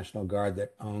Texas National Guard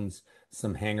that owns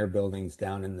some hangar buildings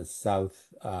down in the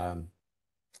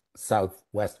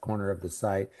southwest corner of the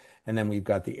site. And then we've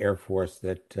got the Air Force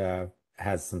that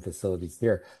has some facilities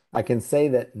here. I can say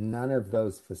that none of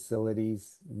those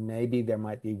facilities, maybe there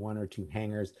might be one or two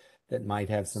hangars that might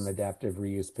have some adaptive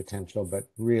reuse potential, but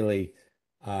really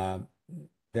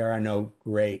there are no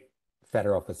great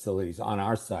federal facilities on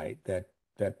our site that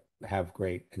have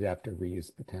great adaptive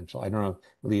reuse potential. I don't know,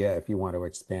 Leah, if you want to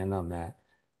expand on that.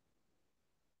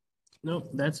 Nope,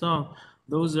 that's all.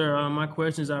 Those are my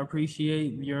questions. I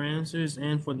appreciate your answers,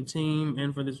 and for the team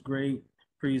and for this great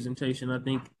presentation. I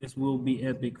think this will be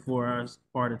epic for our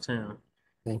part of town.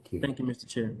 Thank you. Thank you, Mr.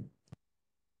 Chair.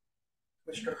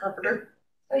 Commissioner Carpenter?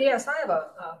 Yes, I have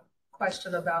a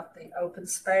question about the open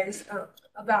space,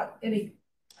 about any,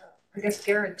 I guess,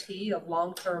 guarantee of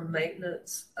long-term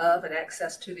maintenance of and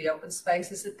access to the open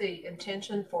space. Is it the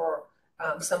intention for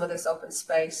some of this open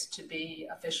space to be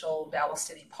official Dallas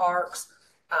City parks,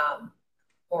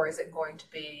 or is it going to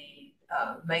be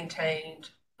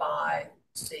maintained by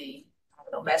the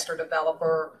master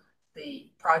developer,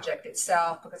 the project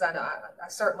itself? Because I know I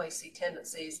certainly see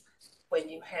tendencies when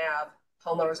you have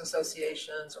homeowners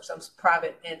associations or some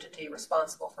private entity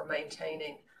responsible for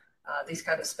maintaining these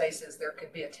kind of spaces, there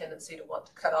could be a tendency to want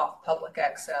to cut off public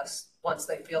access once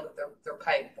they feel that they're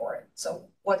paying for it. So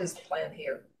what is the plan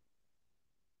here?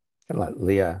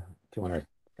 Leah, do you want to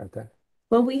start that?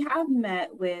 Well, we have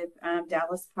met with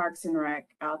Dallas Parks and Rec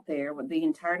out there with the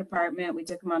entire department. We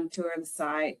took them on a tour of the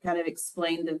site, kind of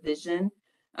explained the vision.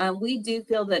 We do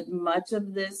feel that much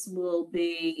of this will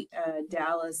be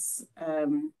Dallas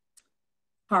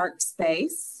park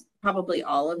space, probably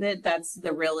all of it. That's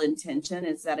the real intention,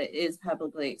 is that it is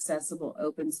publicly accessible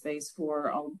open space for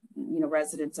all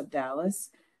residents of Dallas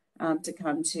to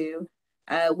come to.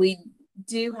 We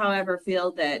do, however,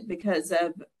 feel that because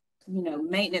of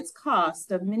maintenance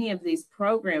cost of many of these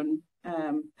program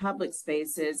public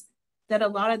spaces, that a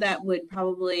lot of that would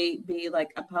probably be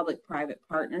like a public-private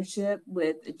partnership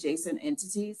with adjacent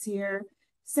entities here,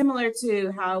 similar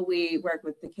to how we work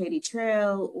with the Katy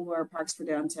Trail or Parks for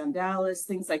Downtown Dallas,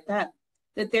 things like that.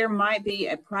 that there might be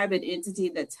a private entity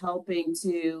that's helping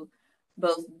to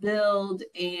both build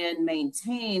and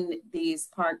maintain these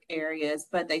park areas,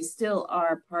 but they still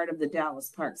are part of the Dallas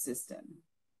park system.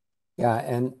 Yeah,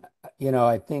 and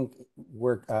I think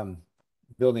we're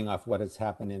building off what has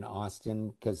happened in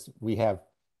Austin, because we have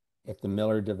at the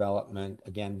Miller development,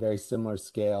 again, very similar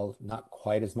scale, not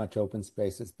quite as much open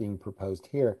space as being proposed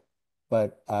here,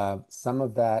 but some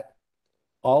of that,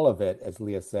 all of it, as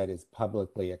Leah said, is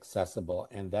publicly accessible,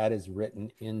 and that is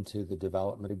written into the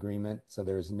development agreement. So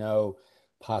there's no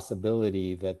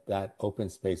possibility that that open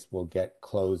space will get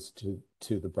closed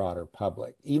to the broader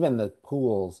public. Even the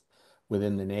pools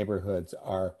within the neighborhoods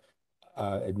are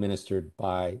administered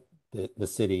by the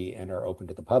city and are open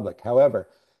to the public. However,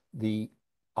 the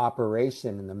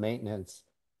operation and the maintenance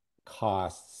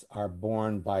costs are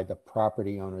borne by the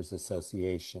property owners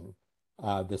association.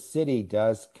 The city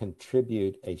does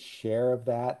contribute a share of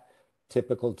that,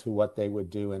 typical to what they would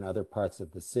do in other parts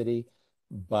of the city,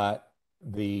 but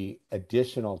the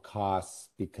additional costs,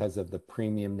 because of the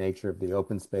premium nature of the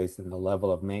open space and the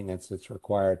level of maintenance that's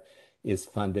required, is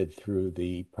funded through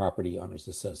the property owners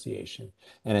association.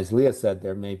 And as Leah said,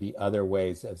 there may be other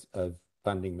ways of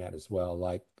funding that as well,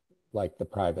 like the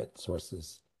private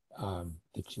sources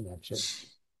that you mentioned.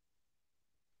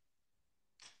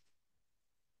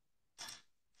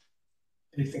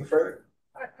 Anything further?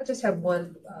 I just have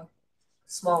one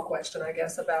small question, I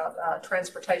guess, about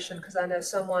transportation, because I know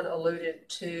someone alluded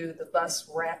to the bus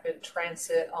rapid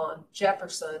transit on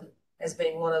Jefferson as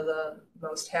being one of the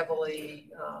most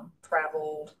heavily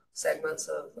traveled segments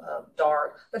of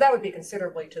DART, but that would be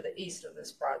considerably to the east of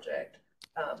this project.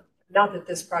 Not that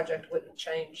this project wouldn't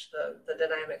change the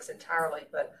dynamics entirely,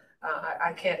 but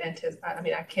I can't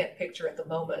I can't picture at the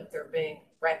moment there being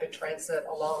rapid transit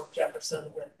along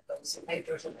Jefferson with those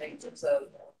acres and acres of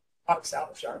auto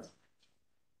salvage yards.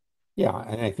 Yeah,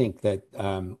 and I think that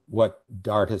what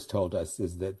DART has told us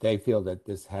is that they feel that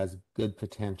this has good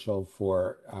potential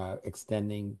for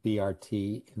extending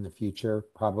BRT in the future,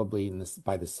 probably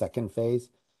by the second phase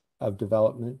of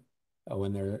development,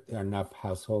 when there are enough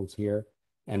households here,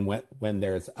 and when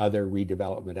there's other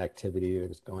redevelopment activity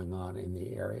that is going on in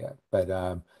the area. But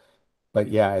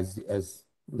yeah, as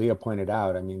Leah pointed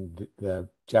out, I mean, the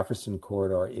Jefferson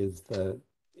corridor has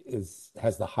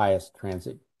the highest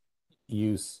transit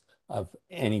use of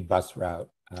any bus route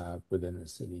within the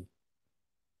city.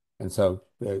 And so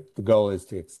the goal is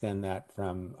to extend that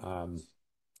from,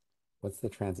 what's the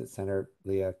transit center,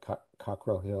 Leah?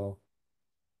 Cockrell Hill?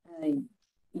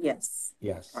 Yes.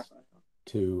 Yes,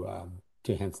 to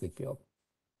Hensley Field.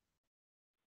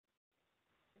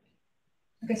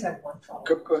 I guess I have one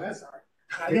follow-up. Go ahead. Sorry.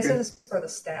 I guess this is for the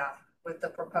staff with the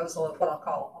proposal of what I'll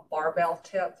call a barbell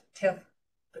tip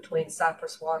between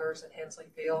Cypress Waters and Hensley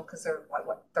Field, because they're like,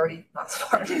 what, 30 miles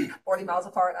apart, 40 miles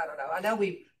apart? I don't know. I know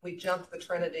we jumped the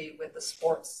Trinity with the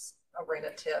sports arena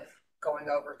tip going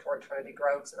over toward Trinity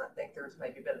Groves, and I think there's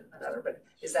maybe been another, but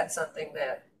is that something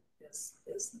that is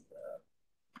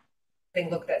being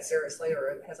looked at seriously,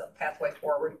 or has a pathway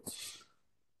forward?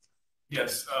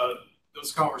 Yes,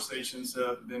 those conversations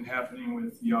have been happening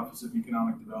with the Office of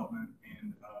Economic Development,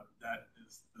 and that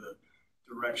is the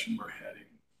direction we're heading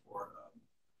for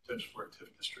potential for a TIF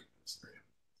district in this area.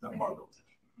 That Marble TIF.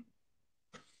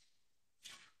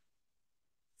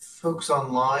 Folks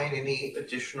online, any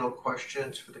additional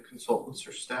questions for the consultants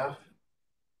or staff?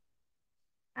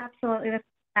 Absolutely. This is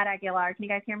Pat Aguilar. Can you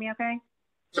guys hear me okay?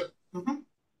 Mm-hmm.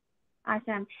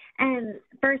 Awesome. And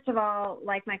first of all,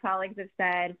 like my colleagues have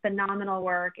said, phenomenal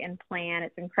work and plan.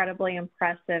 It's incredibly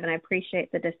impressive, and I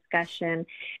appreciate the discussion.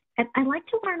 And I'd like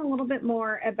to learn a little bit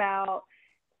more about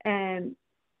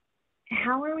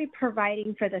how are we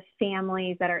providing for the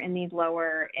families that are in these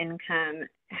lower income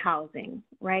housing,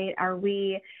 right? Are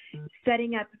we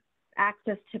setting up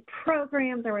access to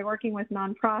programs? Are we working with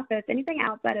nonprofits? Anything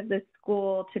outside of the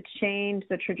school to change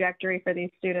the trajectory for these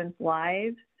students'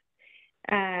 lives?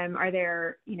 Are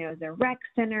there, is there rec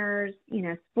centers,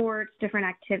 sports, different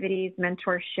activities,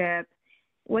 mentorship?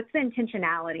 What's the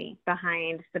intentionality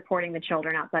behind supporting the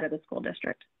children outside of the school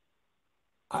district?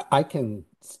 I can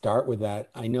start with that.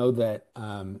 I know that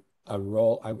I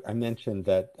mentioned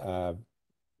that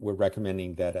we're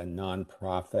recommending that a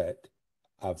nonprofit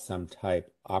of some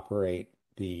type operate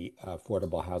the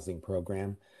affordable housing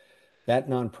program. That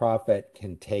nonprofit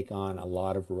can take on a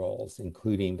lot of roles,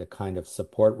 including the kind of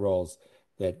support roles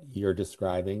that you're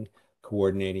describing,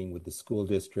 coordinating with the school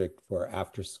district for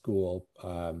after-school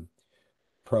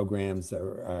programs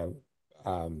or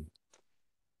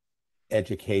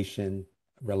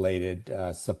education-related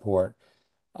support.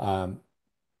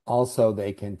 Also,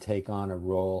 they can take on a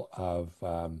role of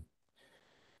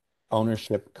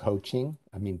ownership coaching.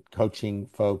 I mean, coaching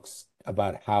folks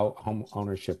about how home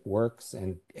ownership works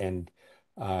and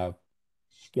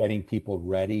getting people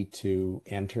ready to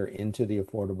enter into the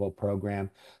affordable program.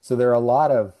 So there are a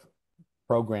lot of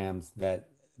programs that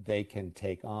they can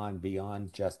take on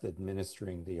beyond just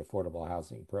administering the affordable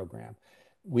housing program.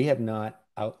 We have not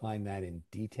outlined that in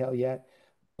detail yet,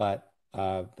 but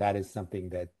that is something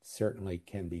that certainly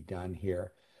can be done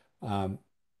here.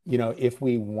 You know, if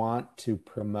we want to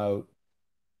promote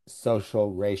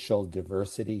social, racial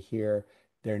diversity here,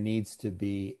 there needs to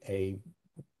be a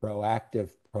proactive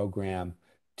program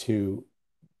to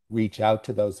reach out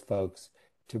to those folks,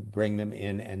 to bring them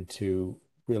in and to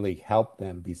really help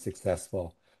them be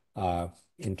successful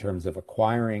in terms of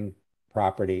acquiring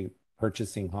property,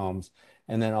 purchasing homes,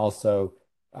 and then also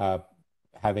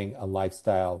having a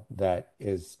lifestyle that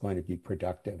is going to be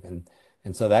productive.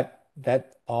 And so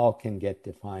that all can get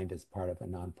defined as part of a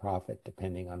nonprofit,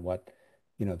 depending on what,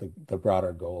 you know, the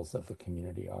broader goals of the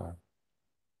community are.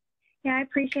 Yeah, I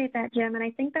appreciate that, Jim. And I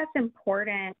think that's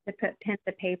important to put pen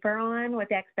to paper on what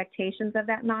the expectations of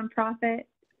that nonprofit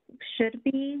should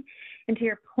be. And to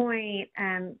your point,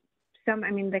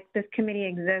 this committee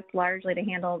exists largely to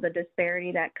handle the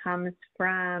disparity that comes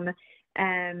from,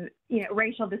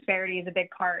 racial disparity is a big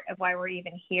part of why we're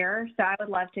even here. So I would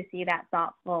love to see that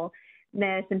thoughtfulness.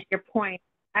 And to your point,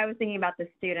 I was thinking about the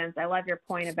students. I love your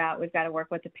point about we've got to work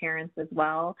with the parents as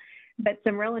well, but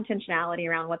some real intentionality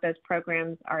around what those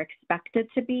programs are expected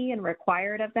to be and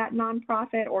required of that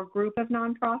nonprofit or group of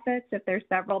nonprofits, if there's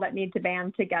several that need to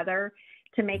band together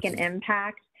to make an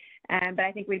impact. But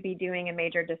I think we'd be doing a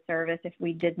major disservice if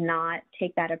we did not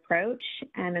take that approach,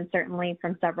 and certainly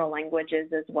from several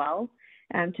languages as well,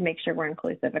 to make sure we're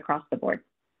inclusive across the board.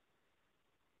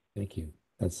 Thank you.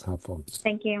 That's helpful.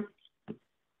 Thank you.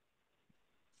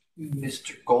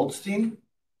 Mr. Goldstein?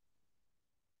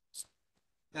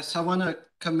 Yes, I want to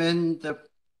commend the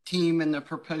team and the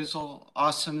proposal.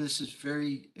 Awesome. This is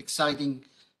very exciting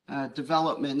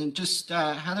development. And just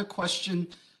had a question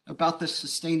about the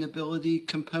sustainability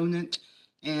component.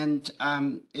 And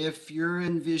if you're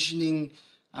envisioning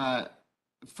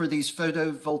for these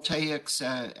photovoltaics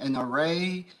an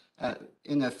array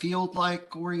in a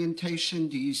field-like orientation,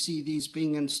 do you see these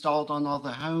being installed on all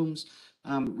the homes?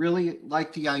 Really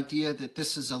like the idea that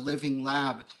this is a living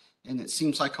lab, and it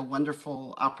seems like a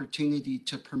wonderful opportunity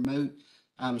to promote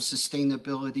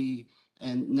sustainability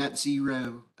and net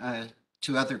zero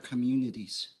to other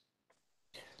communities.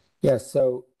 Yeah,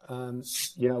 so,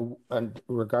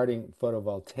 regarding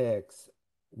photovoltaics,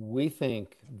 we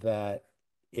think that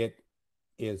it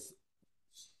is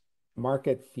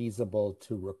market feasible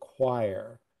to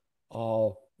require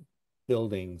all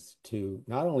buildings to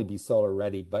not only be solar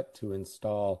ready, but to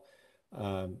install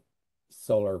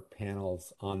solar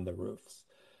panels on the roofs.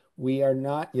 We are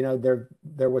not,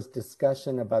 there was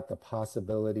discussion about the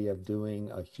possibility of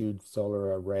doing a huge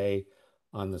solar array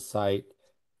on the site.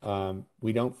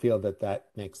 We don't feel that that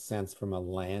makes sense from a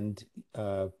land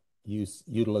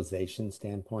utilization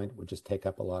standpoint. It would just take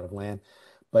up a lot of land.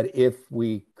 But if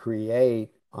we create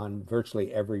on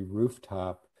virtually every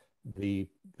rooftop the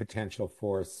potential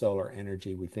for solar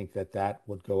energy, we think that that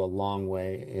would go a long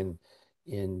way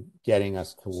in getting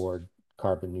us toward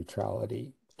carbon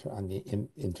neutrality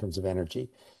in terms of energy.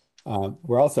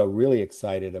 We're also really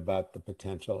excited about the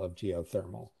potential of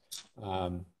geothermal.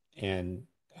 And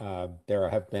there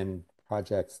have been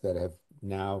projects that have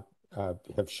now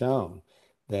have shown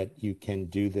that you can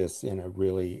do this in a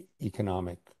really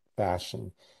economic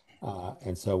fashion.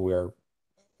 And so we're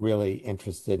really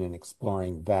interested in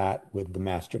exploring that with the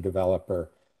master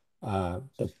developer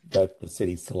that the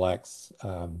city selects,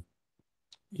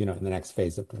 in the next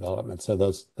phase of development. So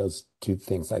those two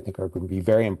things I think are going to be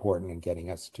very important in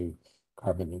getting us to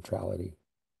carbon neutrality.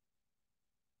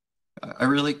 I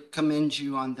really commend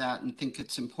you on that and think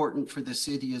it's important for the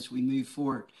city as we move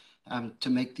forward to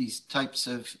make these types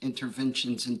of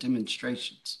interventions and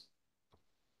demonstrations.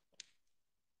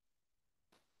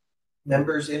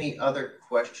 Members, any other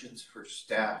questions for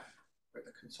staff or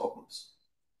the consultants?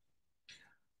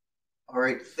 All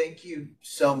right, thank you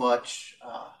so much,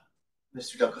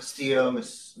 Mr. Del Castillo,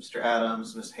 Mr.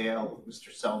 Adams, Ms. Hale,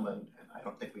 Mr. Selman, and I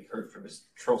don't think we heard from Ms.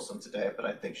 Trolson today, but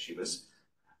I think she was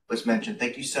mentioned.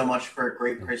 Thank you so much for a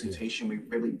great presentation. We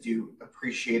really do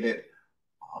appreciate it.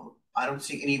 I don't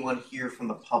see anyone here from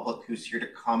the public who's here to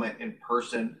comment in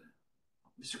person.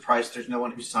 Mr. Price, there's no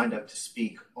one who signed up to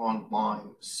speak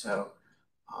online. So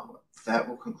that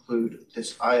will conclude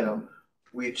this item,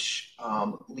 which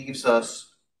leaves us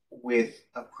with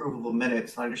approval of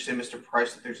minutes. I understand, Mr.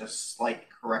 Price, that there's a slight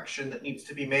correction that needs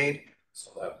to be made.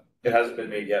 So It hasn't been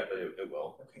made yet, but it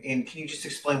will. Okay. And can you just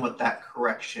explain what that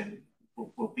correction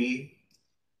will be?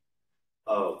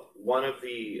 One of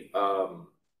the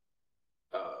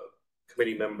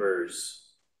committee members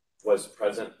was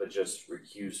present but just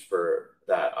recused for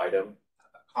that item.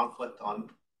 A conflict on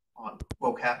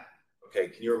WOCAP. Okay,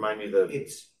 can you remind me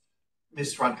It's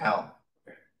Ms. Runhell.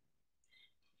 Okay.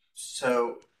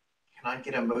 So can I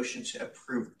get a motion to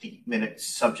approve the minutes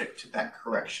subject to that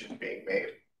correction being made?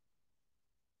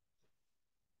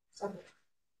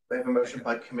 We have a motion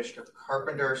by Commissioner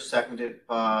Carpenter, seconded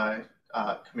by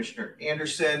Commissioner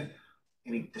Anderson.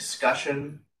 Any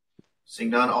discussion? Seeing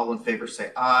none, all in favor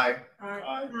say aye.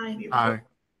 Aye. Aye.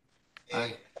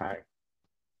 Aye. Aye.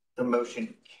 The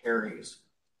motion carries.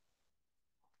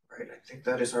 All right, I think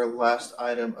that is our last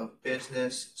item of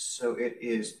business. So it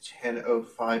is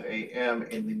 10:05 a.m.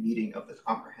 and the meeting of the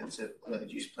Comprehensive Land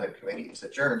Use Plan Committee is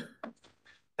adjourned.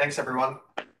 Thanks, everyone.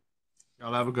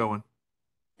 Y'all have a good one.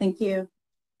 Thank you.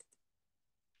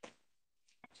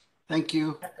 Thank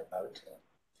you. Have to vote to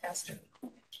cast it.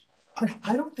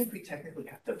 I don't think we technically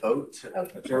have to vote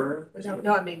to adjourn.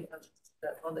 No, I mean,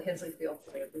 on the Hensley Field.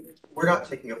 We weren't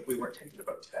taking a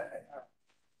vote today.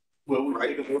 Will we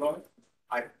take a vote on it?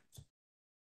 I